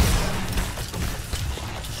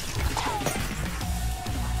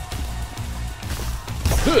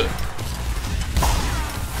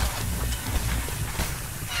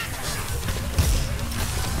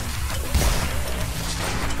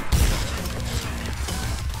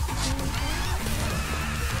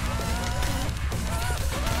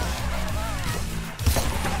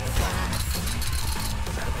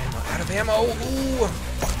 Out of ammo! Ooh.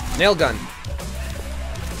 Nail gun.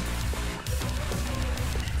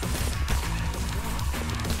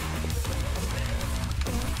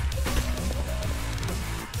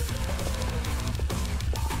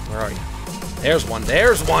 Where are you? There's one.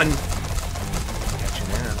 There's one! I got you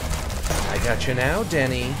now. I got you now,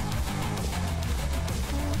 Denny.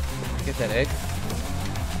 Get that egg?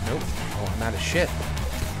 Nope. Oh, I'm out of shit.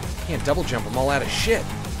 Can't double jump. I'm all out of shit.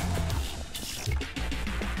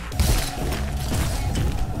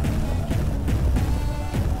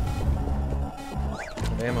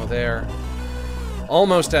 Ammo there.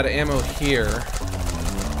 Almost out of ammo here.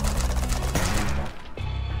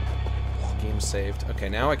 Game saved. Okay,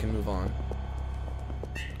 now I can move on.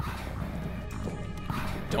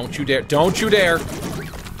 Don't you dare. Don't you dare!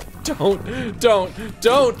 Don't!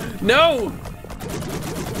 No!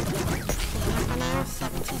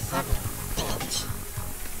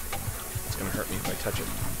 It's gonna hurt me if I touch it.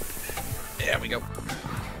 There we go.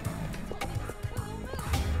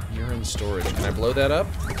 You're in storage. Can I blow that up?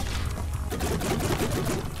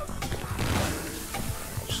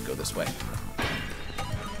 I'll just go this way.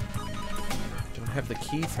 Don't have the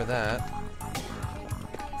key for that.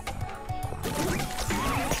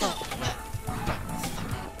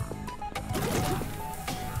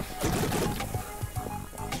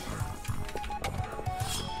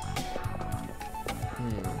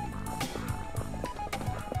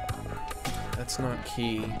 That's not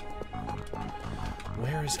key.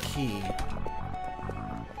 Where is key?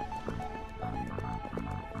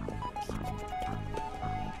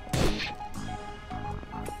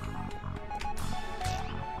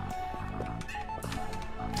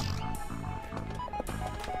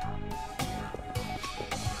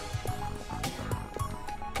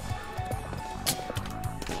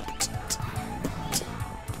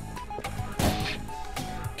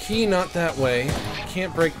 Key not that way.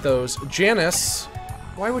 Can't break those. Janice!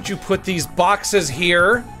 Why would you put these boxes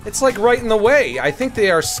here? It's like right in the way. I think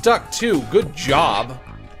they are stuck too. Good job.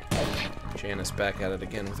 Janice back at it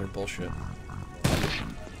again with her bullshit.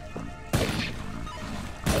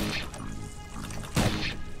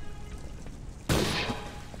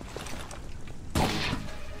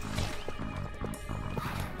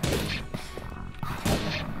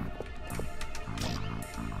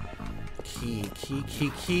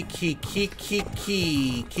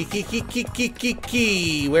 Key.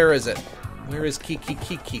 Where is it? Where is key?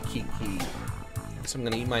 So I'm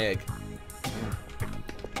gonna eat my egg.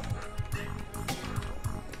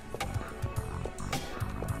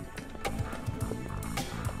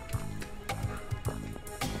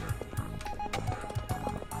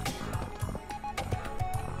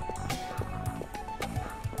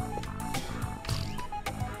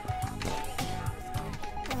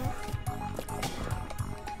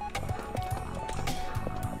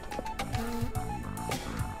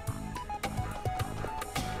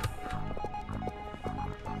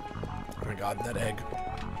 God, that egg.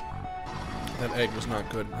 That egg was not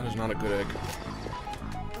good. That is not a good egg.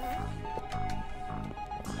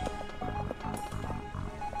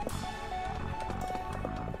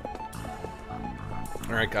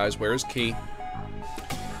 Alright guys, where is key?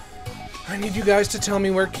 I need you guys to tell me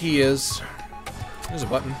where key is. There's a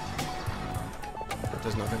button. That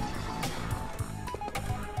does nothing.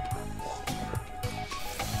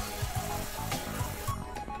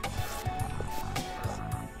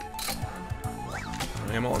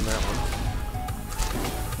 Ammo on that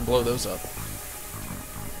one. Blow those up.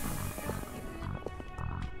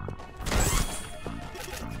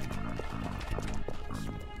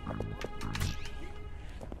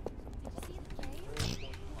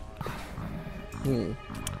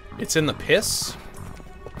 It's in the piss?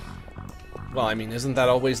 Well, I mean, isn't that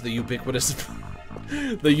always the ubiquitous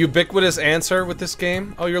the ubiquitous answer with this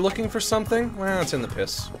game? Oh, you're looking for something? Well, it's in the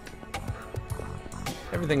piss.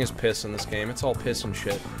 Everything is piss in this game. It's all piss and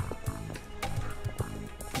shit.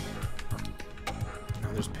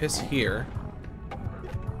 Now there's piss here.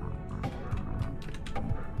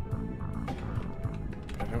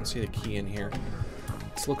 But I don't see the key in here.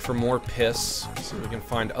 Let's look for more piss. See if we can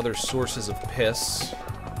find other sources of piss.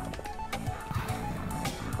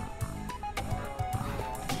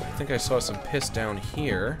 I think I saw some piss down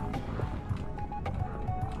here.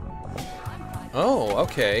 Oh,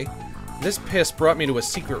 okay. This piss brought me to a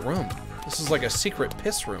secret room. This is like a secret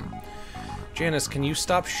piss room. Janice, can you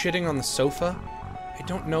stop shitting on the sofa? I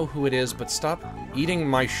don't know who it is, but stop eating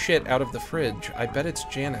my shit out of the fridge. I bet it's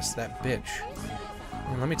Janice, that bitch.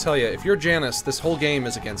 And let me tell you, if you're Janice, this whole game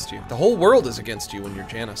is against you. The whole world is against you when you're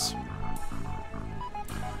Janice.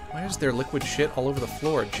 Why is there liquid shit all over the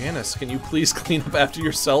floor? Janice, can you please clean up after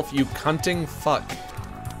yourself, you cunting fuck?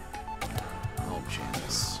 Oh,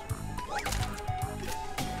 Janice.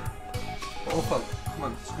 Oh, fuck. Come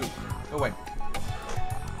on, scoot. Go away.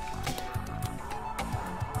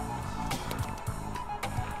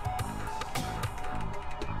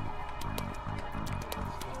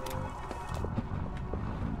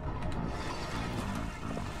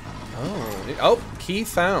 Oh, key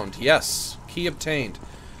found. Yes. Key obtained.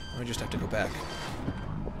 I just have to go back.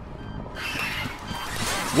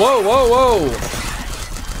 Whoa, whoa, whoa!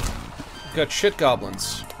 Got shit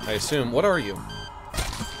goblins, I assume. What are you?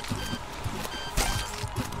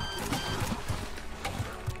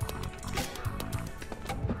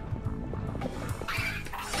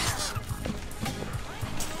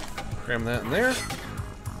 Cram that in there.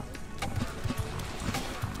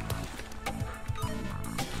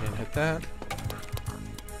 Can't hit that.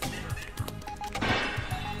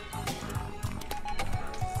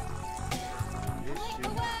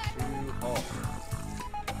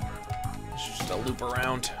 Loop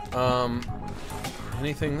around.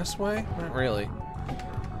 Anything this way? Not really.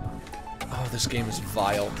 Oh, this game is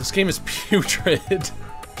vile. This game is putrid.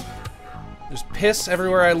 There's piss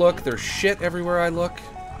everywhere I look. There's shit everywhere I look.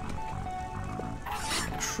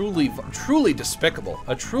 Truly despicable.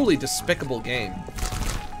 A truly despicable game.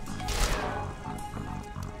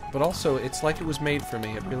 But also, it's like it was made for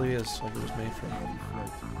me. It really is like it was made for me.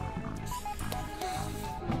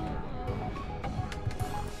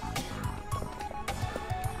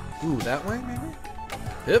 Ooh, that way, maybe?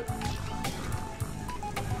 Yep.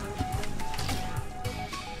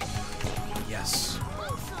 Yes.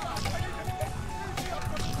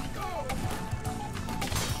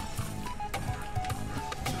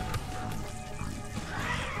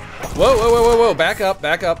 Whoa, whoa, whoa, whoa, whoa, back up,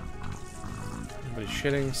 back up. Somebody's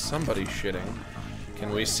shitting, somebody's shitting.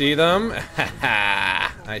 Can we see them?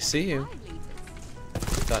 Haha, I see you.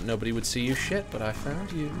 Thought nobody would see you shit, but I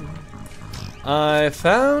found you. I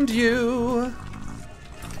found you.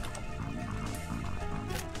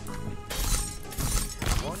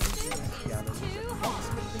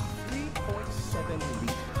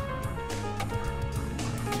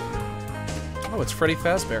 Oh, it's Freddy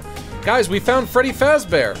Fazbear. Guys, we found Freddy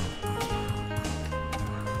Fazbear.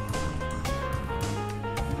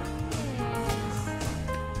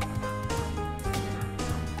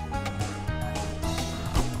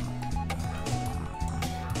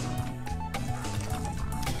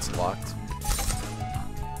 Locked.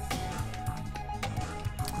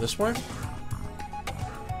 This way?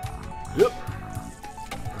 Yep.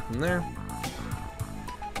 Nothing there.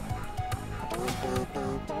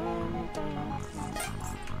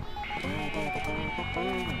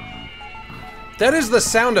 That is the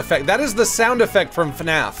sound effect. That is the sound effect from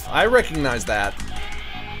FNAF. I recognize that.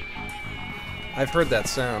 I've heard that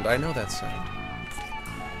sound. I know that sound.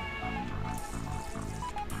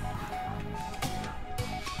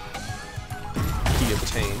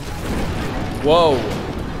 Obtained. Whoa!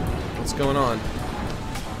 What's going on?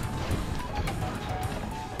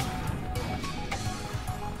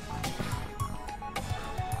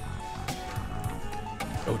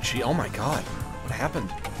 Oh gee, oh my god. What happened?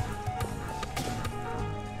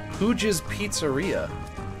 Pooge's Pizzeria.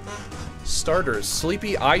 Starters,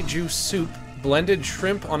 sleepy eye juice soup, blended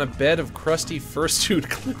shrimp on a bed of crusty fursuit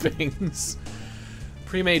clippings.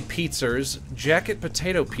 Pre-made pizzas, jacket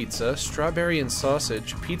potato pizza, strawberry and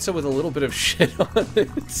sausage, pizza with a little bit of shit on it.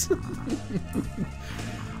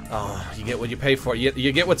 Oh, you get what you pay for.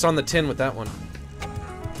 You get what's on the tin with that one.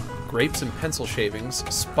 Grapes and pencil shavings,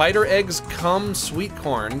 spider eggs cum sweet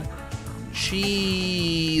corn,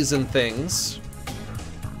 cheese and things.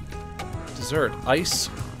 Dessert, ice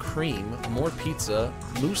cream, more pizza,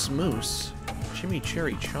 moose,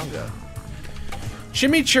 chimichurri.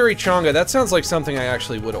 Chimichurri, that sounds like something I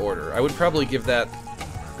actually would order. I would probably give that,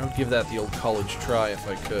 the old college try if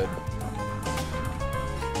I could.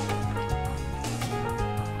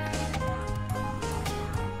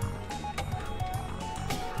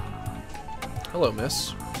 Hello,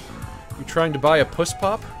 miss. You trying to buy a puss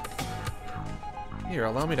pop? Here,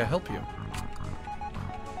 allow me to help you.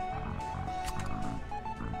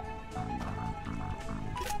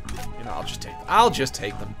 I'll just take them. I'll just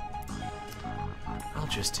take them. I'll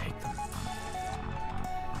just take them.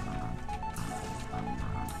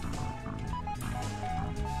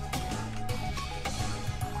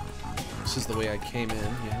 This is the way I came in,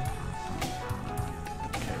 yeah.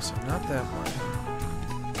 Okay, so not that way.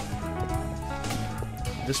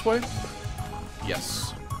 This way?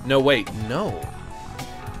 Yes. No, wait, no.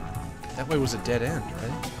 That way was a dead end,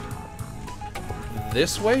 right?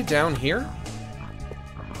 This way, down here?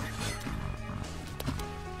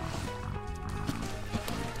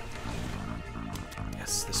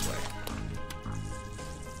 Yes, this way.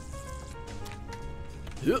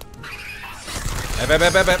 Yep.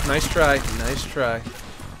 Nice try, nice try.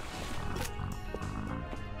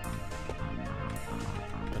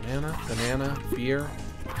 Banana, banana, beer.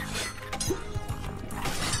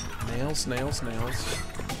 Nails, nails, nails.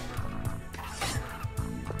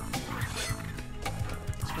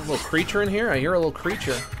 Is there a little creature in here? I hear a little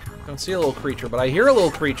creature. Don't see a little creature, but I hear a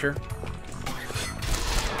little creature.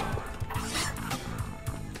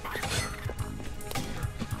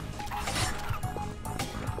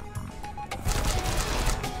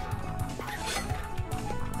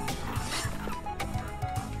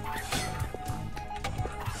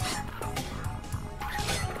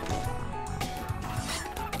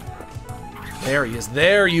 There he is.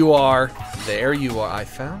 There you are. There you are. I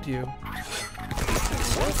found you.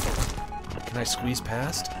 Can I squeeze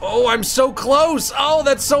past? Oh, I'm so close. Oh,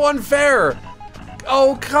 that's so unfair.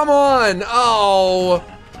 Oh, come on. Oh,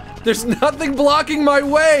 there's nothing blocking my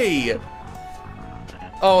way.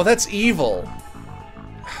 Oh, that's evil.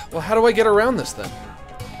 Well, how do I get around this then?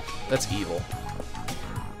 That's evil.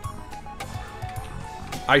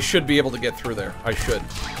 I should be able to get through there. I should.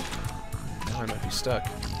 Now I might be stuck.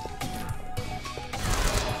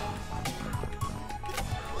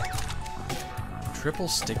 Triple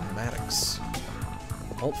stigmatics.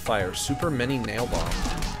 Alt fire. Super mini nail bomb.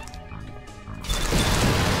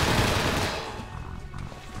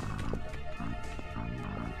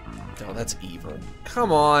 Oh, that's evil.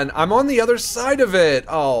 Come on. I'm on the other side of it.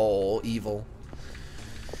 Oh, evil.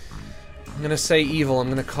 I'm gonna say evil. I'm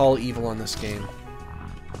gonna call evil on this game.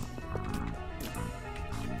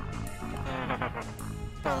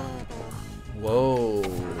 Whoa.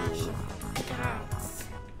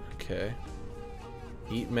 Okay.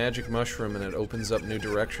 Eat magic mushroom and it opens up new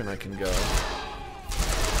direction I can go.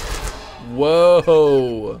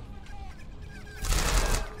 Whoa!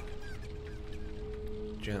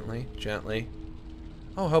 Gently, gently.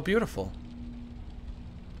 Oh, how beautiful.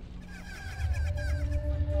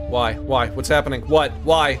 Why? Why? What's happening? What?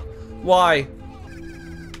 Why? Why?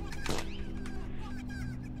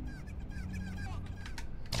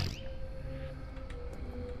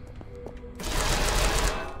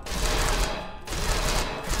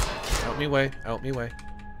 Out me way, out me way.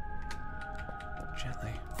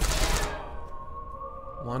 Gently.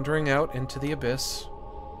 Wandering out into the abyss.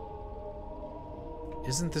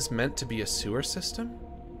 Isn't this meant to be a sewer system?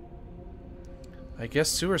 I guess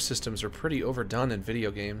sewer systems are pretty overdone in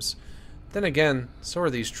video games. Then again, so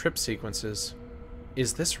are these trip sequences.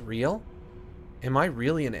 Is this real? Am I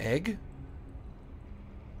really an egg?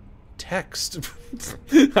 Text.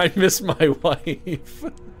 I miss my wife.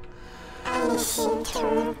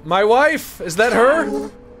 My wife! Is that her?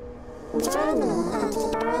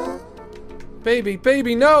 Baby,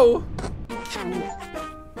 baby, no!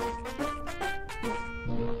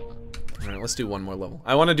 Alright, let's do one more level.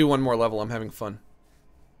 I want to do one more level. I'm having fun.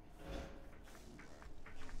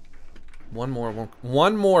 One more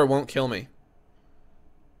won't kill me.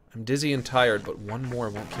 I'm dizzy and tired, but one more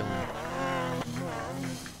won't kill me.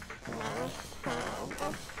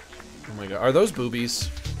 Oh my god, are those boobies?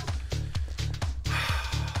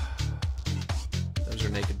 Those are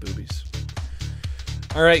naked boobies.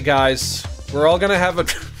 Alright guys, we're all gonna have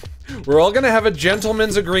a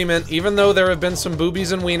gentleman's agreement, even though there have been some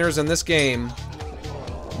boobies and wieners in this game.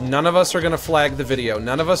 None of us are gonna flag the video.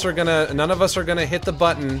 None of us are gonna hit the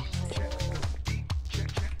button.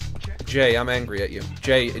 Jay, I'm angry at you.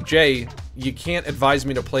 Jay, you can't advise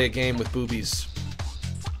me to play a game with boobies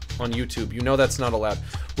on YouTube. You know that's not allowed.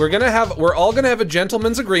 We're all gonna have a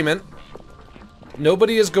gentleman's agreement.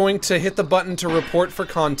 Nobody is going to hit the button to report for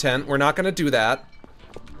content. We're not gonna do that.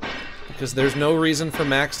 Because there's no reason for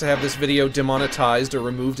Max to have this video demonetized or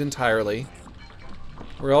removed entirely.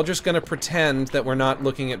 We're all just gonna pretend that we're not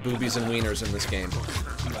looking at boobies and wieners in this game.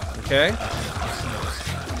 Okay?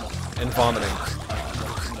 And vomiting.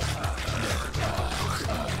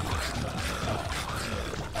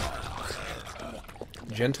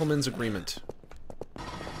 Gentleman's agreement.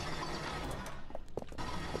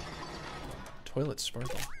 Toilet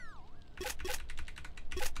sparkle.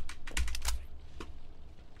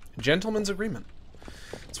 Gentleman's agreement.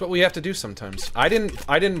 That's what we have to do sometimes. I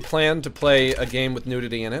didn't plan to play a game with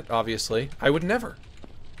nudity in it, obviously. I would never.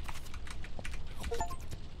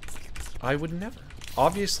 I would never.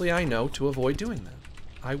 Obviously, I know to avoid doing that.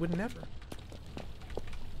 I would never.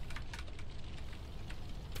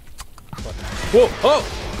 Whoa! Oh!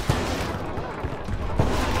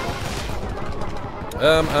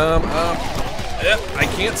 I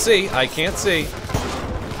can't see. I can't see.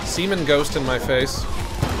 Semen ghost in my face.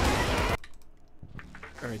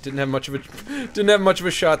 All right, didn't have much of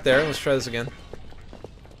a shot there. Let's try this again.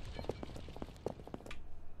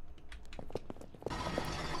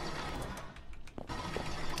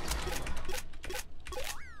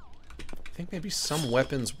 I think maybe some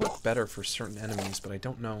weapons work better for certain enemies, but I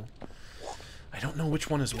don't know. I don't know which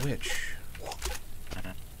one is which.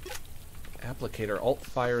 Applicator, alt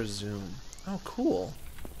fire, zoom. Oh, cool.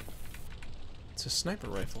 It's a sniper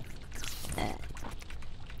rifle.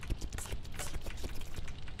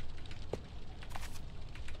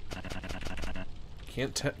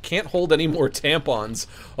 Can't hold any more tampons.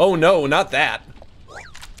 Oh no, not that.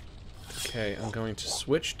 Okay, I'm going to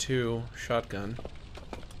switch to shotgun.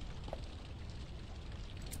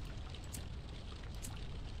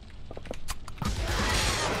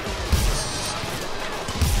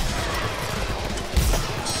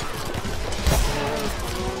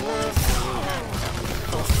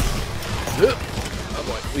 Oh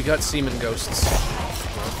boy, we got semen ghosts.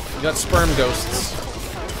 We got sperm ghosts.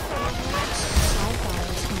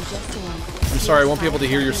 I'm sorry, I won't be able to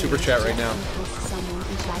hear your super chat right now.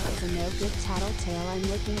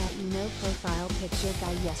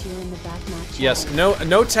 Yes, no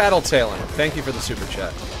tattletaling. Thank you for the super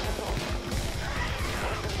chat.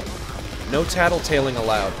 No tattletaling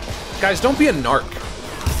allowed. Guys, don't be a narc.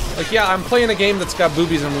 Like, yeah, I'm playing a game that's got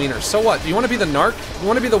boobies and wieners. So what? Do you want to be the narc? You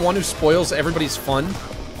want to be the one who spoils everybody's fun?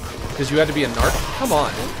 Because you had to be a narc? Come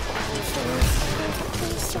on.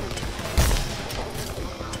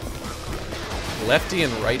 Lefty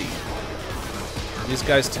and righty. Are these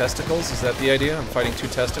guys testicles? Is that the idea? I'm fighting two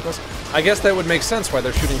testicles? I guess that would make sense why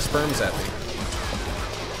they're shooting sperms at me.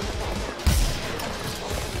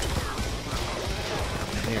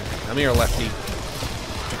 Come here, lefty.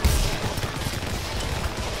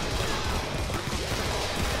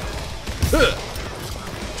 Ugh.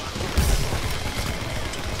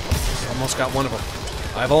 Almost got one of them.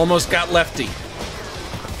 I've almost got lefty.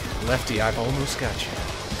 Lefty, I've almost got you.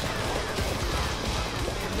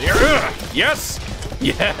 Yes!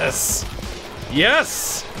 Yes!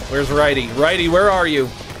 Yes! Where's righty? Righty, where are you?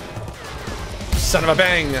 Son of a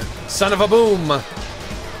bang! Son of a boom!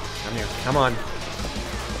 Come here, come on.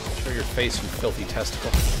 Show your face, you filthy testicle.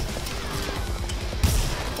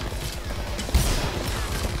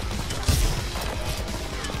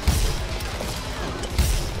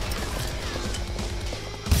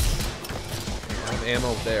 I have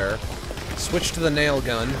ammo there. Switch to the nail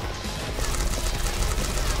gun.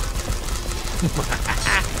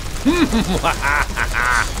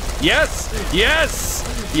 Yes!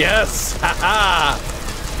 Yes! Yes! Haha!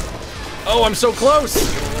 Oh, I'm so close!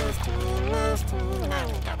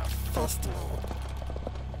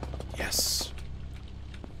 Yes.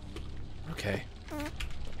 Okay.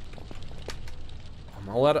 I'm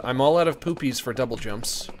all out of poopies for double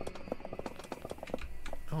jumps.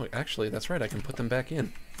 Oh, actually, that's right. I can put them back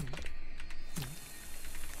in.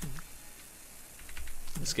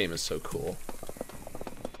 This game is so cool.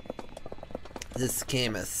 This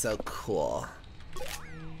game is so cool.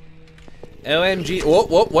 OMG. Whoa,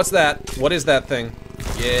 whoa, what's that? What is that thing?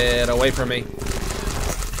 Get away from me.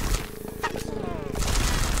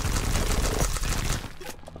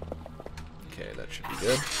 Okay, that should be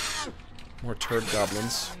good. More turd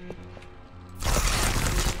goblins.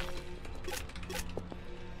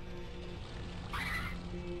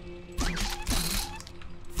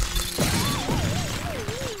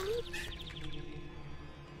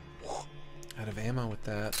 Ammo with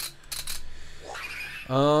that.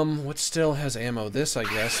 What still has ammo? This, I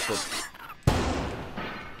guess, but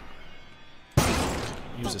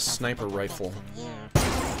use a sniper rifle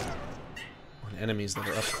on enemies that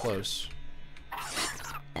are up close.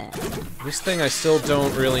 This thing I still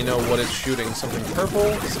don't really know what it's shooting. Something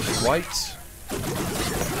purple? Something white?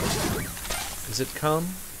 Is it cum?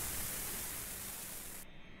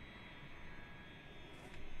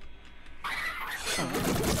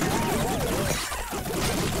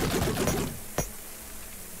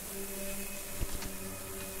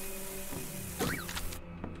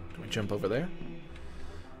 Jump over there.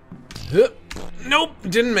 Nope,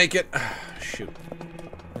 didn't make it. Shoot.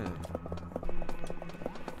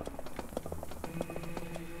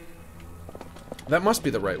 That must be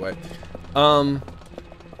the right way.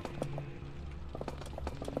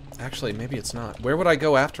 Actually, maybe it's not. Where would I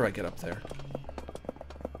go after I get up there?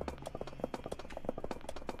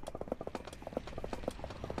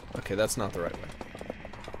 Okay, that's not the right way.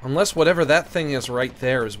 Unless whatever that thing is right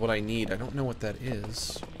there is what I need. I don't know what that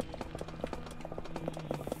is.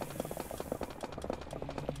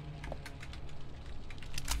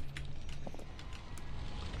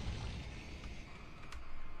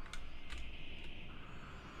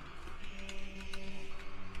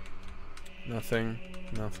 Nothing,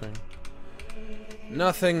 nothing.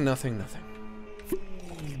 Nothing, nothing, nothing.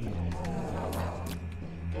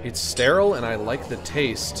 It's sterile and I like the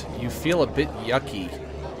taste. You feel a bit yucky.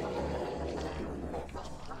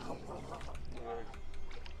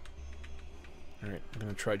 Alright, I'm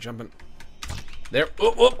gonna try jumping. There.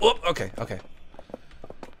 Whoop, whoop, whoop. Okay, okay.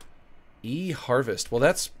 E-harvest. Well,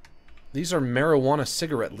 that's... These are marijuana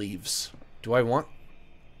cigarette leaves. Do I want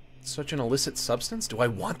such an illicit substance? Do I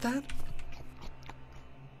want that?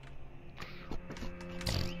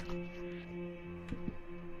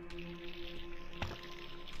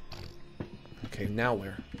 Okay, now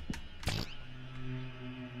where?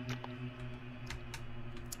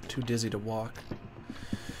 Too dizzy to walk.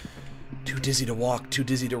 Too dizzy to walk, too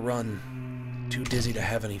dizzy to run. Too dizzy to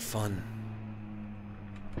have any fun.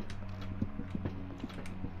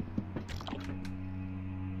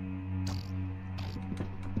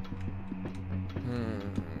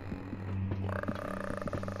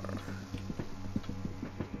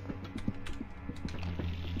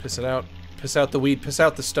 Piss it out. Piss out the weed. Piss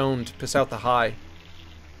out the stoned. Piss out the high.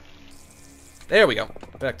 There we go.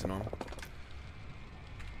 Back to normal.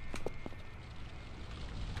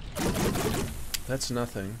 That's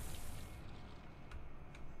nothing.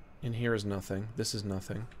 In here is nothing. This is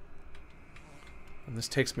nothing. And this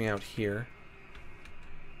takes me out here.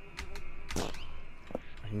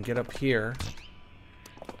 I can get up here.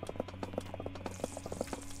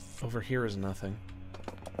 Over here is nothing.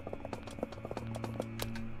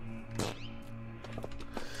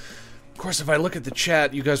 Of course, if I look at the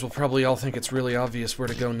chat, you guys will probably all think it's really obvious where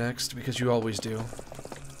to go next, because you always do.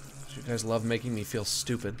 You guys love making me feel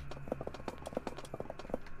stupid.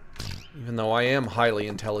 Even though I am a highly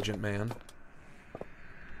intelligent man.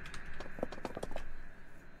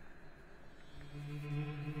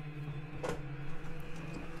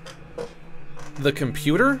 The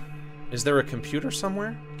computer? Is there a computer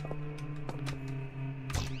somewhere?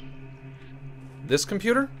 This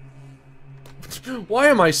computer? Why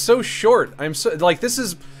am I so short? I'm so like this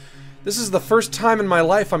is the first time in my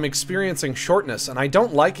life I'm experiencing shortness and I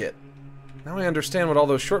don't like it. Now I understand what all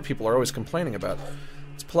those short people are always complaining about.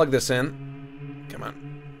 Let's plug this in. Come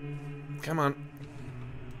on. Come on.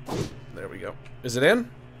 There we go. Is it in?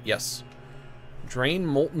 Yes. Drain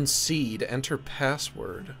molten seed. Enter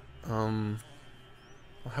password. Well,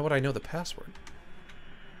 how would I know the password?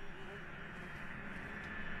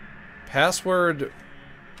 Password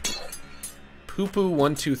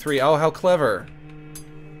Poo-poo123. Oh, how clever.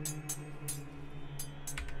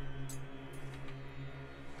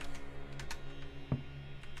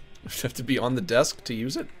 Should have to be on the desk to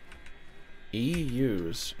use it?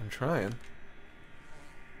 E-use. I'm trying.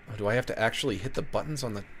 Oh, do I have to actually hit the buttons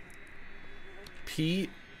on the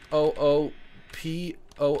P-O-O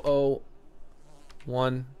P-O-O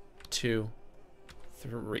 1, 2,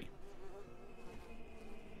 3.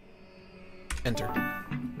 Enter.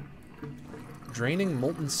 Draining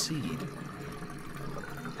molten seed.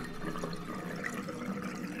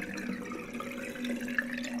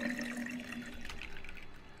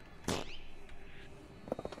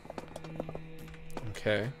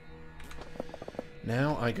 Okay.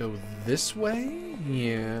 Now I go this way?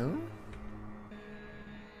 Yeah.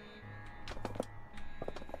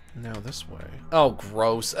 Now this way. Oh,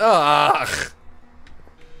 gross. Ugh!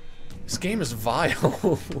 This game is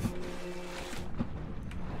vile.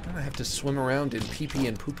 I have to swim around in pee-pee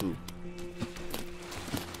and poo-poo.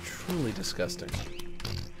 Truly disgusting.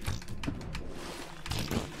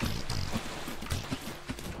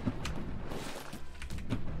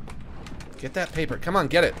 Get that paper. Come on,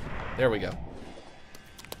 get it. There we go.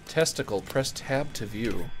 Testicle. Press tab to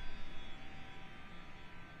view.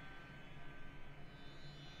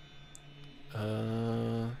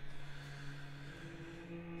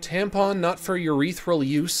 Tampon not for urethral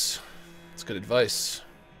use. That's good advice.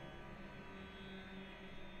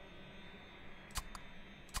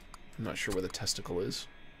 I'm not sure where the testicle is.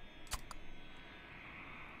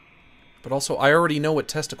 But also, I already know what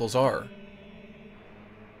testicles are.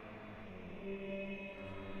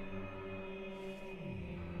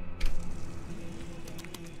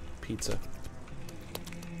 Pizza.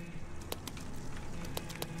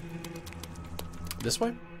 This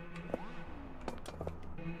way?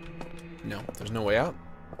 No, there's no way out.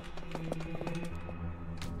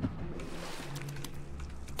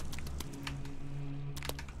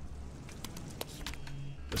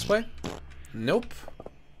 This way? Nope.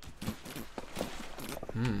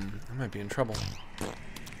 I might be in trouble.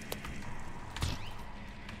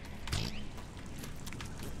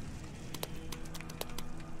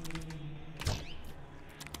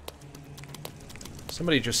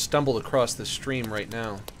 Somebody just stumbled across this stream right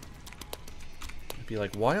now. I'd be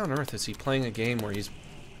like, why on earth is he playing a game where he's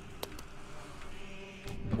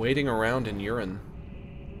waiting around in urine?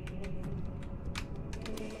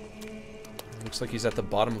 Looks like he's at the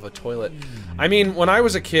bottom of a toilet. I mean, when I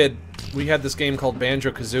was a kid, we had this game called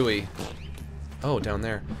Banjo-Kazooie. Oh, down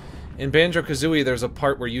there. In Banjo-Kazooie, there's a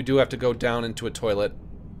part where you do have to go down into a toilet.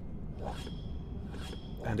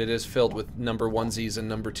 And it is filled with number onesies and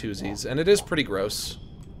number twosies. And it is pretty gross.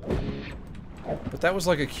 But that was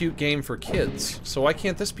like a cute game for kids. So why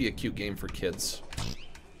can't this be a cute game for kids?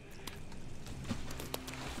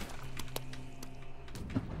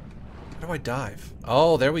 How do I dive?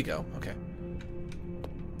 Oh, there we go. Okay.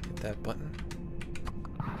 Hit that button.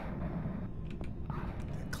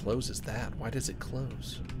 It closes that. Why does it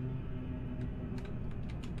close?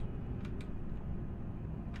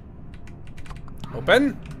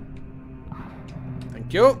 Open.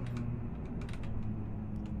 Thank you.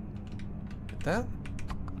 Get that.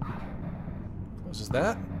 Closes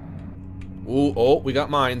that. Ooh, oh, we got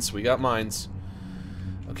mines. We got mines.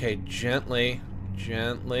 Okay, gently.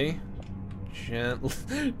 Gently.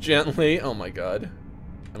 Gently. Gently. Oh my god.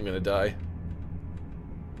 I'm gonna die.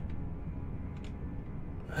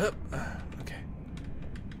 Okay.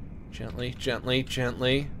 Gently, gently,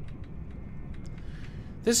 gently.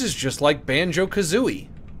 This is just like Banjo-Kazooie.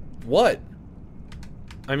 What?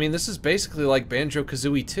 I mean, this is basically like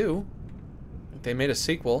Banjo-Kazooie 2. They made a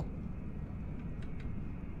sequel.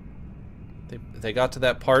 They got to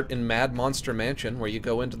that part in Mad Monster Mansion where you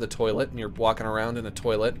go into the toilet and you're walking around in a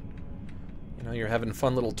toilet. You know, you're having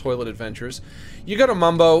fun little toilet adventures. You go to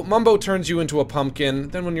Mumbo. Mumbo turns you into a pumpkin.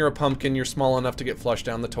 Then when you're a pumpkin, you're small enough to get flushed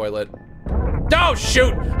down the toilet. Oh,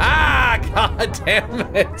 shoot! Ah, god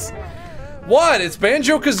damn it! What? It's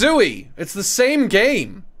Banjo-Kazooie! It's the same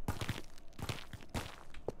game!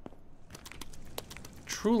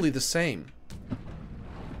 Truly the same.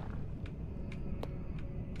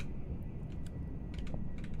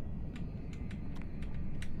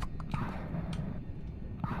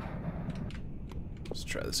 Let's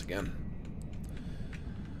try this again.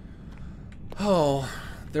 Oh,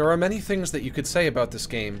 there are many things that you could say about this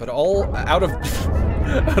game, but all out of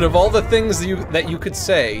out of all the things that you could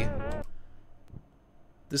say,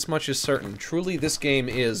 this much is certain. Truly, this game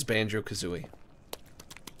is Banjo-Kazooie.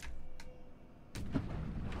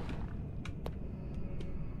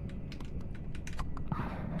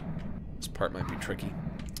 This part might be tricky.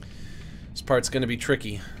 This part's gonna be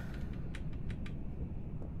tricky.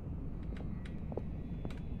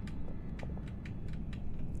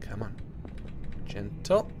 Come on.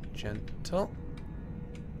 Gentle, gentle.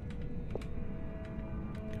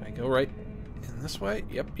 Can I go right in this way?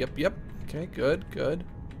 Yep, yep, yep. Okay, good, good.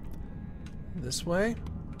 This way?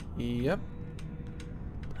 Yep.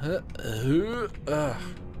 Okay,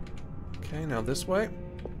 now this way.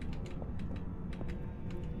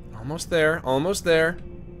 Almost there, almost there.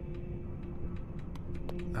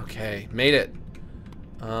 Okay, made it.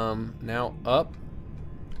 Now up.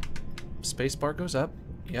 Spacebar goes up.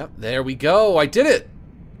 Yep, there we go. I did it.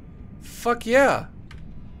 Fuck yeah.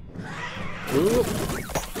 Ooh.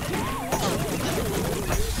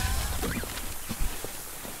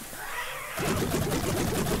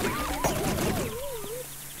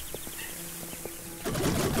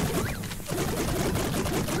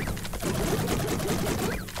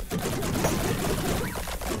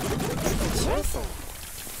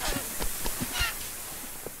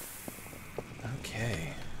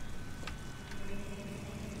 Okay.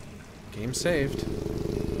 Game saved.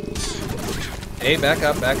 Hey, back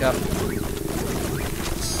up, back up.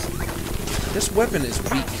 This weapon is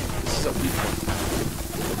weak. This is a weak one.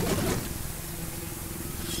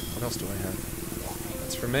 What else do I have?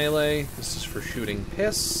 That's for melee. This is for shooting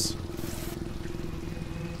piss.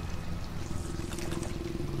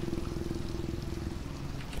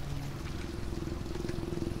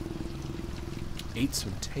 Ate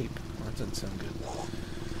some tape. Well, that doesn't sound good.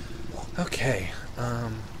 Okay.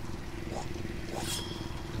 I'm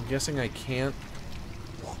guessing I can't.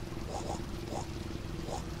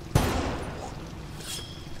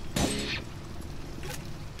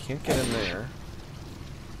 Can't get in there.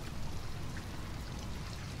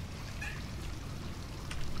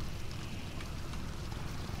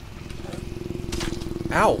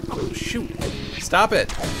 Ow. Shoot. Stop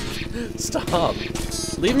it. Stop.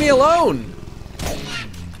 Leave me alone.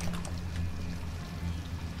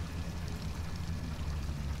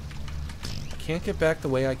 Can't get back the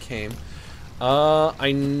way I came.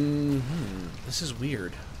 This is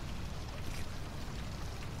weird.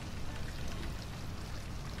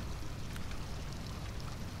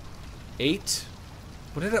 Eight.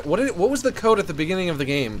 What was the code at the beginning of the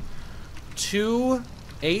game?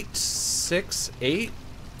 2868?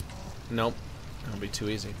 Nope. That'll be too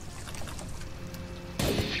easy.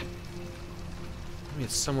 Maybe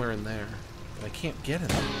it's somewhere in there, but I can't get in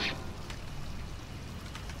there.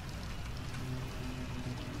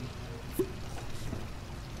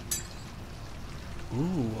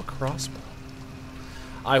 Ooh, a crossbow.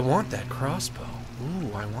 I want that crossbow.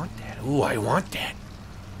 Ooh, I want that. Ooh, I want that.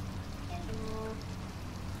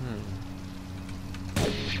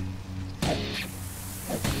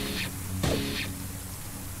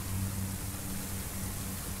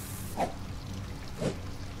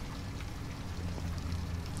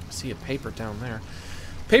 See a paper down there.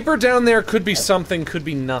 Paper down there could be something, could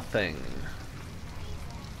be nothing.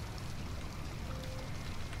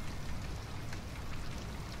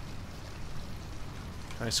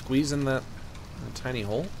 Can I squeeze in that tiny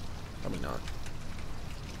hole? Probably not.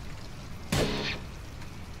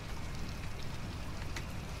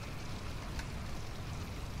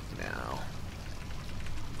 Now.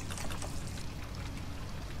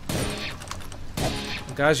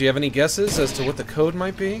 Guys, you have any guesses as to what the code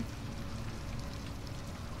might be?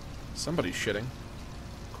 Somebody's shitting,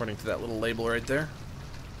 according to that little label right there.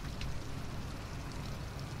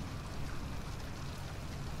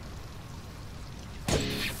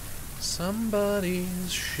 Somebody's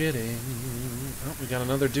shitting. Oh, we got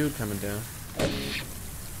another dude coming down.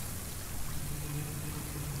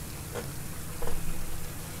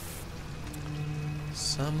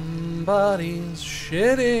 Somebody's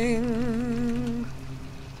shitting.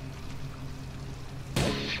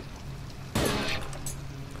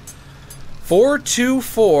 Four, 2,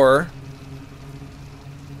 4,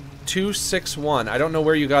 2, 6, 1. I don't know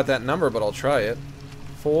where you got that number, but I'll try it.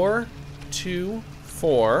 4, 2,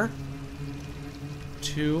 4,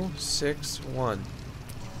 2, 6, 1.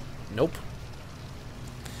 Nope.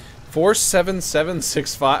 4, 7, 7,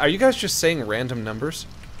 6, 5. Are you guys just saying random numbers?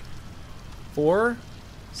 4,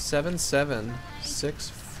 7, 7, 6,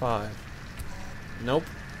 5. Nope.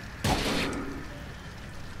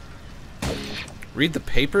 Read the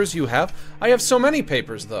papers you have? I have so many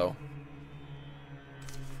papers, though.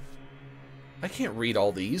 I can't read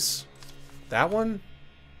all these. That one?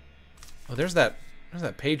 Oh, there's that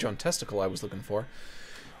page on testicle I was looking for.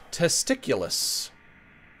 Testiculus.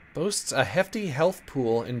 Boasts a hefty health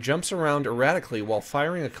pool and jumps around erratically while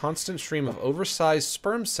firing a constant stream of oversized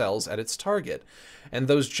sperm cells at its target. And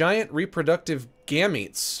those giant reproductive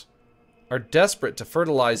gametes are desperate to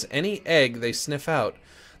fertilize any egg they sniff out.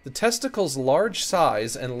 The testicle's large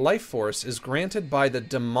size and life force is granted by the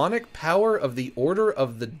demonic power of the Order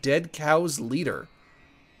of the Dead Cow's leader.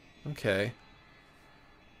 Okay.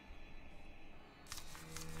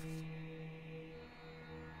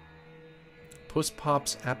 Puss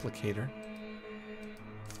Pop's applicator.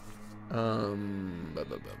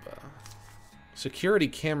 Security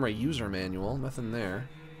camera user manual. Nothing there.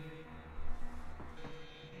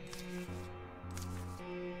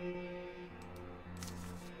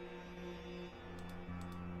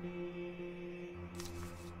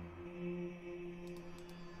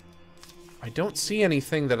 I don't see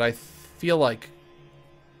anything that I feel like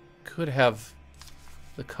could have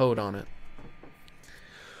the code on it.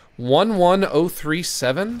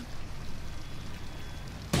 11037?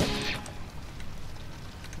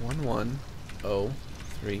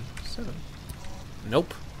 11037.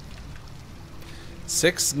 Nope.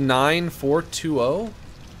 69420?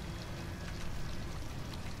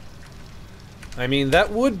 I mean,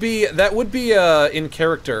 that would be in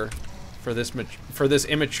character for this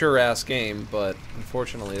immature ass game, but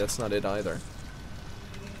unfortunately that's not it either.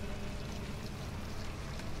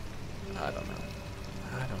 I don't know.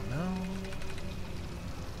 I don't know.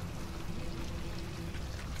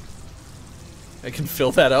 I can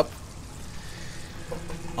fill that up.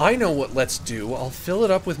 I know what let's do. I'll fill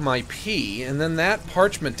it up with my pee, and then that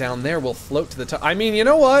parchment down there will float to the top. I mean, you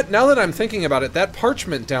know what? Now that I'm thinking about it, that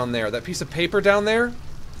parchment down there, that piece of paper down there,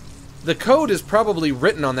 the code is probably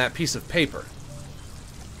written on that piece of paper.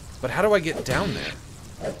 But how do I get down there?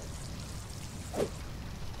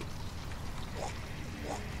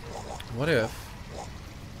 What if...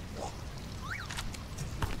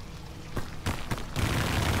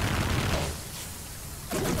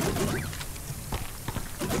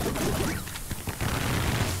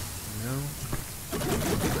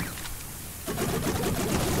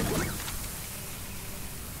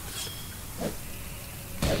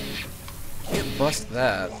 bust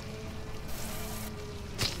that.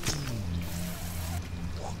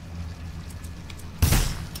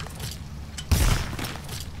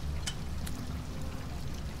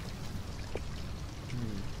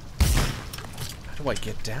 How do I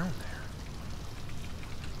get down there?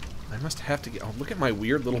 I must have to get... Oh, look at my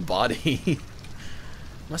weird little body.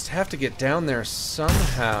 Must have to get down there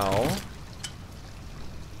somehow.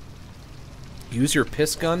 Use your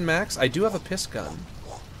piss gun, Max? I do have a piss gun.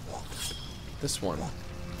 This one.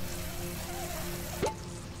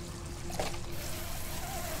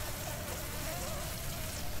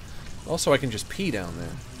 Also, I can just pee down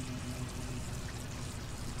there.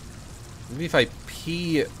 Maybe if I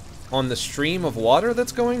pee on the stream of water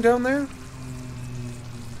that's going down there?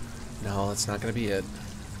 No, that's not gonna be it.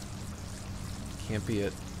 Can't be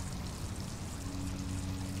it.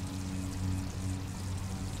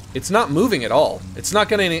 It's not moving at all. It's not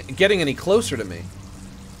getting any closer to me.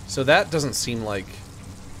 So that doesn't seem like...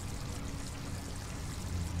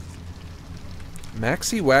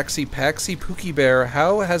 Maxi, Waxy, Paxi, Pookie Bear,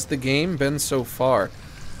 how has the game been so far?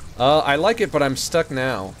 I like it, but I'm stuck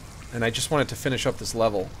now. And I just wanted to finish up this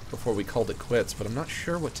level before we called it quits, but I'm not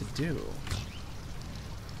sure what to do.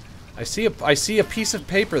 I see a piece of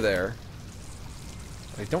paper there.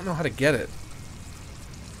 I don't know how to get it.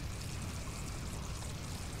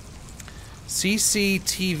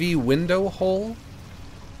 CCTV window hole.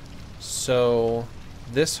 So,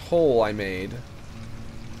 this hole I made.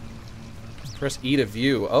 Press E to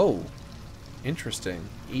view. Oh, interesting.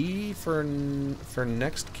 E for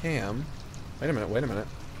next cam. Wait a minute. Wait a minute.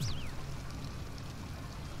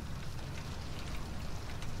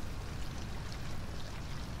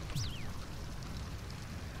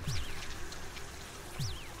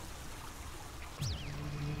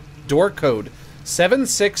 Door code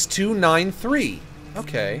 76293.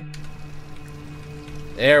 Okay.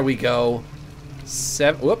 There we go.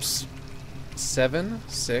 Whoops.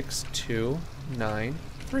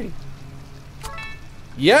 76293.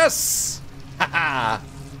 Yes! Haha!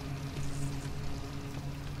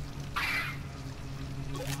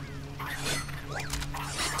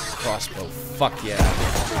 Crossbow. Fuck yeah.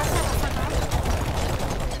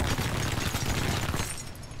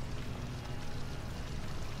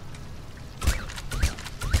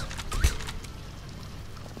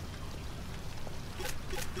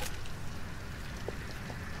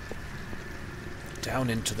 Down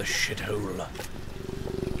into the shithole.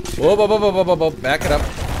 Whoa, whoa, whoa, whoa, whoa, whoa, whoa. Back it up.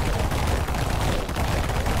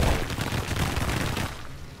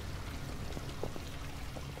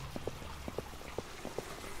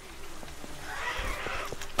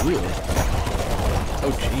 Ooh.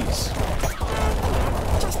 Oh, jeez.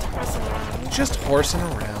 Just horsing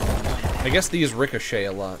around. I guess these ricochet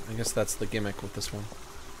a lot. I guess that's the gimmick with this one.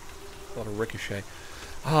 A lot of ricochet.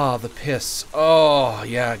 Ah, the piss. Oh,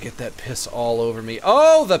 yeah, get that piss all over me.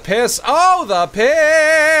 Oh, the piss! Oh, the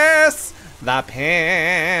piss! The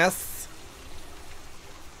piss!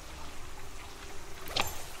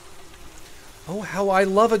 Oh, how I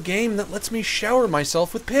love a game that lets me shower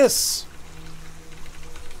myself with piss.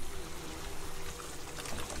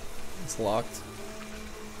 It's locked.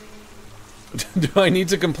 Do I need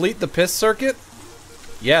to complete the piss circuit?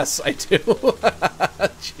 Yes, I do.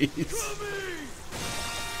 Jeez.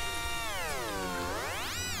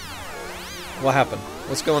 What happened?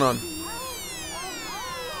 What's going on?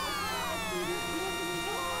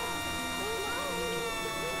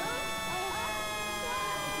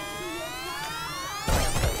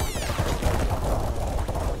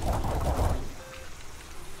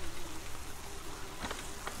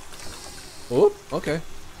 Oh, okay.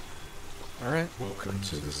 Alright. Welcome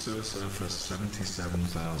to the sewer surface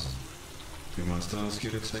 77,000. We must ask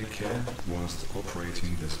you to take care whilst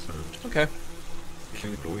operating this boat. Okay.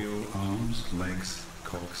 Keep all your arms, legs,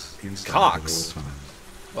 cocks inside Cocks? at all times.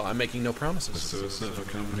 Well, I'm making no The promises. sewer surfer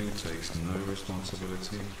company takes no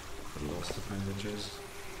responsibility for lost appendages,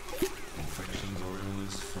 infections or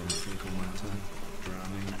illness from fecal matter,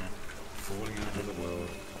 drowning, falling out of the world,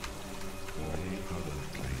 or any other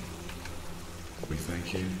claim. We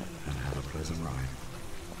thank you and have a pleasant ride.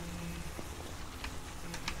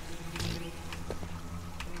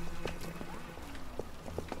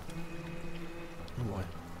 Oh boy.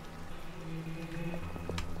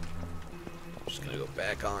 Just gonna go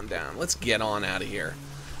back on down. Let's get on out of here.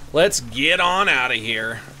 Let's get on out of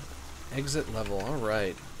here. Exit level,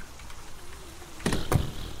 alright.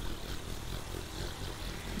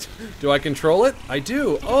 Do I control it? I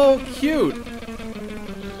do. Oh, cute.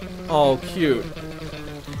 Oh, cute.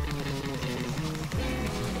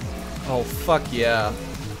 Oh, fuck yeah.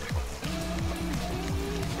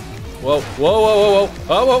 Whoa, whoa, whoa,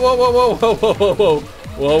 whoa, whoa, whoa, whoa, whoa, whoa, whoa, whoa, whoa, whoa,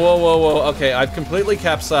 whoa, whoa, whoa, whoa. Okay, I've completely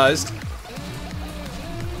capsized.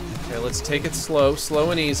 Okay, let's take it slow, slow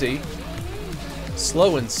and easy.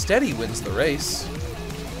 Slow and steady wins the race.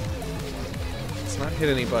 Let's not hit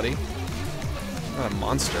anybody. I'm not a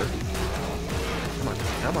monster. Come on,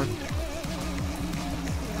 come on.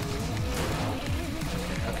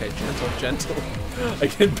 Okay, gentle, gentle. I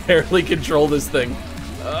can barely control this thing.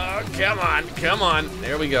 Oh, come on, come on.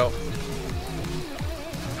 There we go.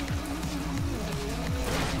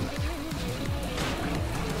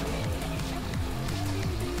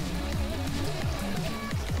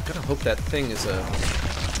 I'm gonna hope that thing is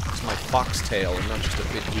my foxtail and not just a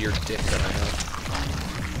big weird dick that I have.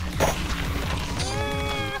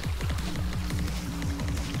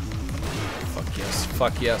 Fuck yes,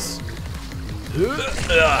 fuck yes. Let's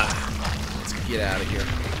get out of here.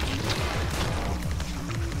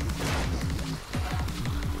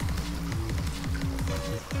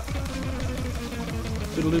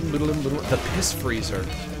 The piss freezer.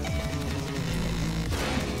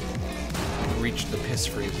 Reached the piss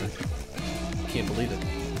freezer. Can't believe it.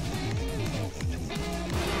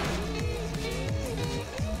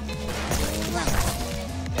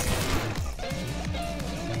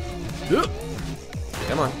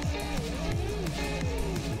 Come on.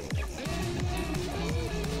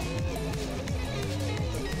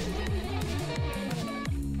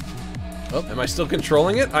 Oh, am I still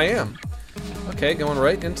controlling it? I am. Okay, going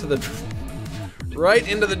right into the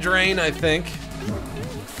drain, I think.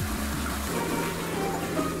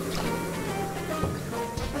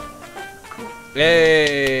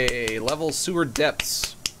 Hey, level sewer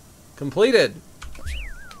depths completed.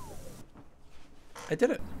 I did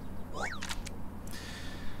it.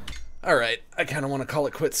 All right, I kind of want to call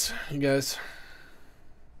it quits, you guys.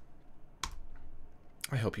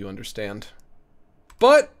 I hope you understand.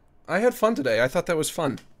 But I had fun today. I thought that was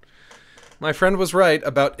fun. My friend was right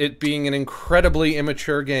about it being an incredibly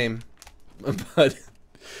immature game. But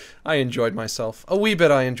I enjoyed myself. A wee bit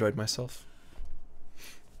I enjoyed myself.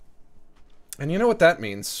 And you know what that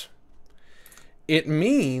means? It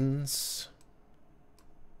means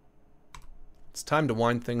it's time to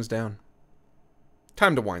wind things down.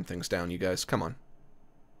 Time to wind things down, you guys. Come on.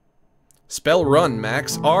 Spell run,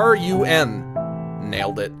 Max. R-U-N.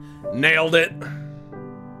 Nailed it. Nailed it.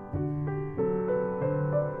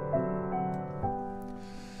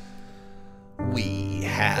 We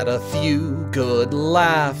had a few good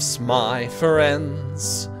laughs, my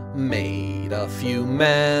friends. Made a few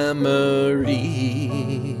memories.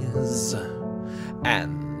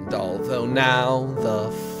 And although now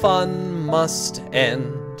the fun must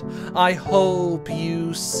end, I hope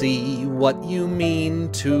you see what you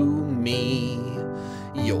mean to me.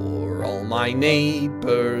 You're all my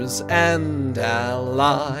neighbors and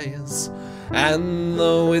allies, and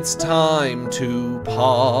though it's time to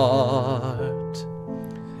part,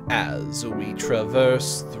 as we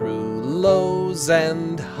traverse through lows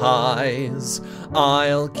and highs,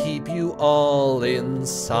 I'll keep you all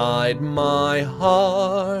inside my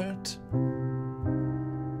heart.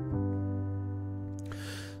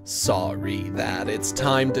 Sorry that it's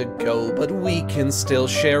time to go, but we can still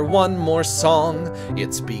share one more song.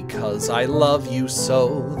 It's because I love you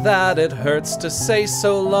so that it hurts to say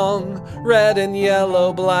so long. Red and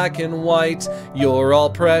yellow, black and white, you're all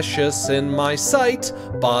precious in my sight,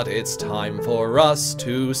 but it's time for us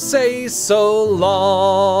to say so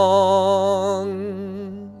long.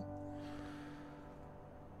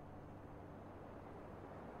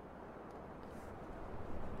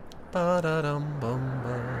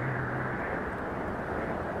 Ba-da-dum-bum-bum.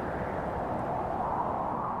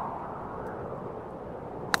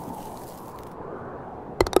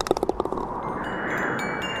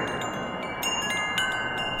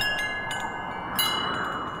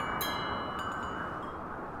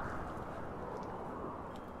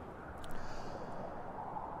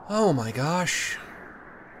 Oh my gosh.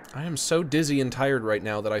 I am so dizzy and tired right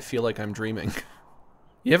now that I feel like I'm dreaming.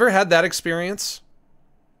 You ever had that experience?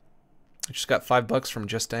 I just got $5 from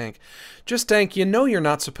Just Dank. Just Dank, you know you're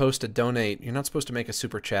not supposed to donate. You're not supposed to make a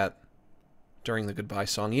super chat during the goodbye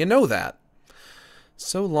song. You know that.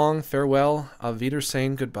 So long, farewell, auf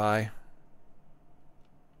Wiedersehen, goodbye.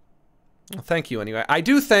 Well, thank you anyway. I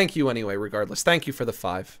do thank you anyway, regardless. Thank you for the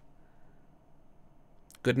 5.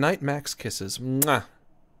 Good night, Max. Kisses. Mwah.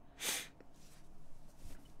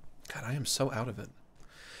 God, I am so out of it.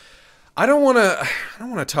 I don't want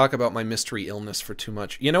to talk about my mystery illness for too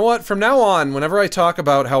much. You know what? From now on, whenever I talk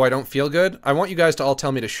about how I don't feel good, I want you guys to all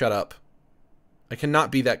tell me to shut up. I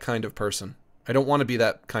cannot be that kind of person. I don't want to be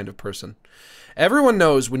that kind of person. Everyone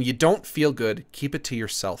knows when you don't feel good, keep it to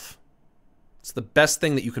yourself. It's the best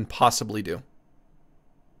thing that you can possibly do.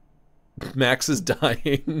 Max is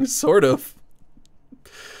dying, sort of.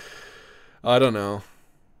 I don't know.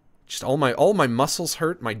 Just all my muscles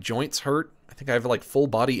hurt, my joints hurt. I think I have like full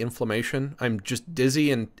body inflammation. I'm just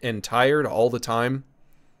dizzy and tired all the time.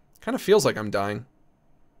 Kind of feels like I'm dying.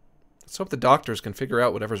 Let's hope the doctors can figure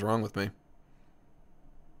out whatever's wrong with me.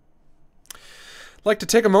 I'd like to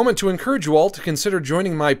take a moment to encourage you all to consider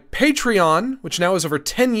joining my Patreon, which now has over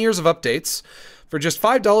 10 years of updates. For just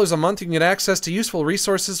 $5 a month, you can get access to useful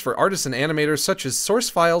resources for artists and animators, such as source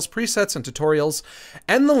files, presets, and tutorials,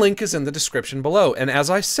 and the link is in the description below. And as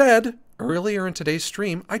I said earlier in today's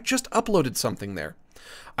stream, I just uploaded something there.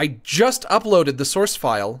 I just uploaded the source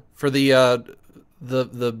file for the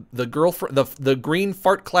girlfriend, the green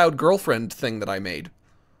fart cloud girlfriend thing that I made.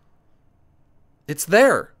 It's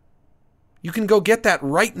there. You can go get that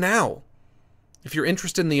right now if you're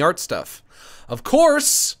interested in the art stuff. Of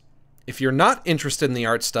course, if you're not interested in the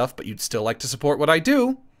art stuff, but you'd still like to support what I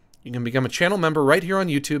do, you can become a channel member right here on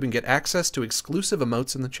YouTube and get access to exclusive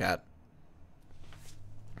emotes in the chat.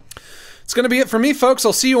 It's going to be it for me, folks.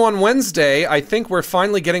 I'll see you on Wednesday. I think we're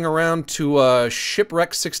finally getting around to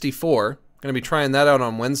Shipwreck 64. Going to be trying that out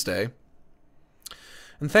on Wednesday.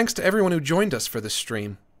 And thanks to everyone who joined us for this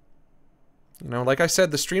stream. You know, like I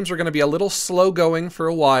said, the streams are going to be a little slow going for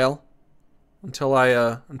a while until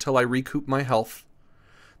I recoup my health.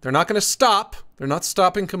 They're not going to stop. They're not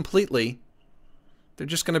stopping completely. They're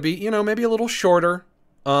just going to be, you know, maybe a little shorter.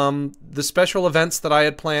 The special events that I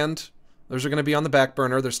had planned, those are going to be on the back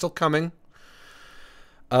burner. They're still coming.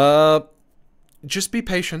 Just be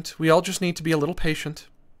patient. We all just need to be a little patient.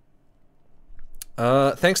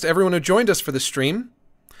 Thanks to everyone who joined us for this stream.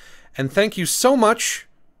 And thank you so much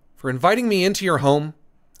for inviting me into your home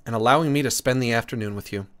and allowing me to spend the afternoon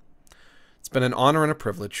with you. It's been an honor and a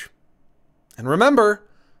privilege. And remember,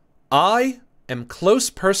 I am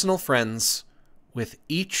close personal friends with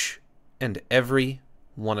each and every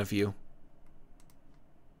one of you.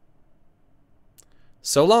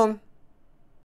 So long.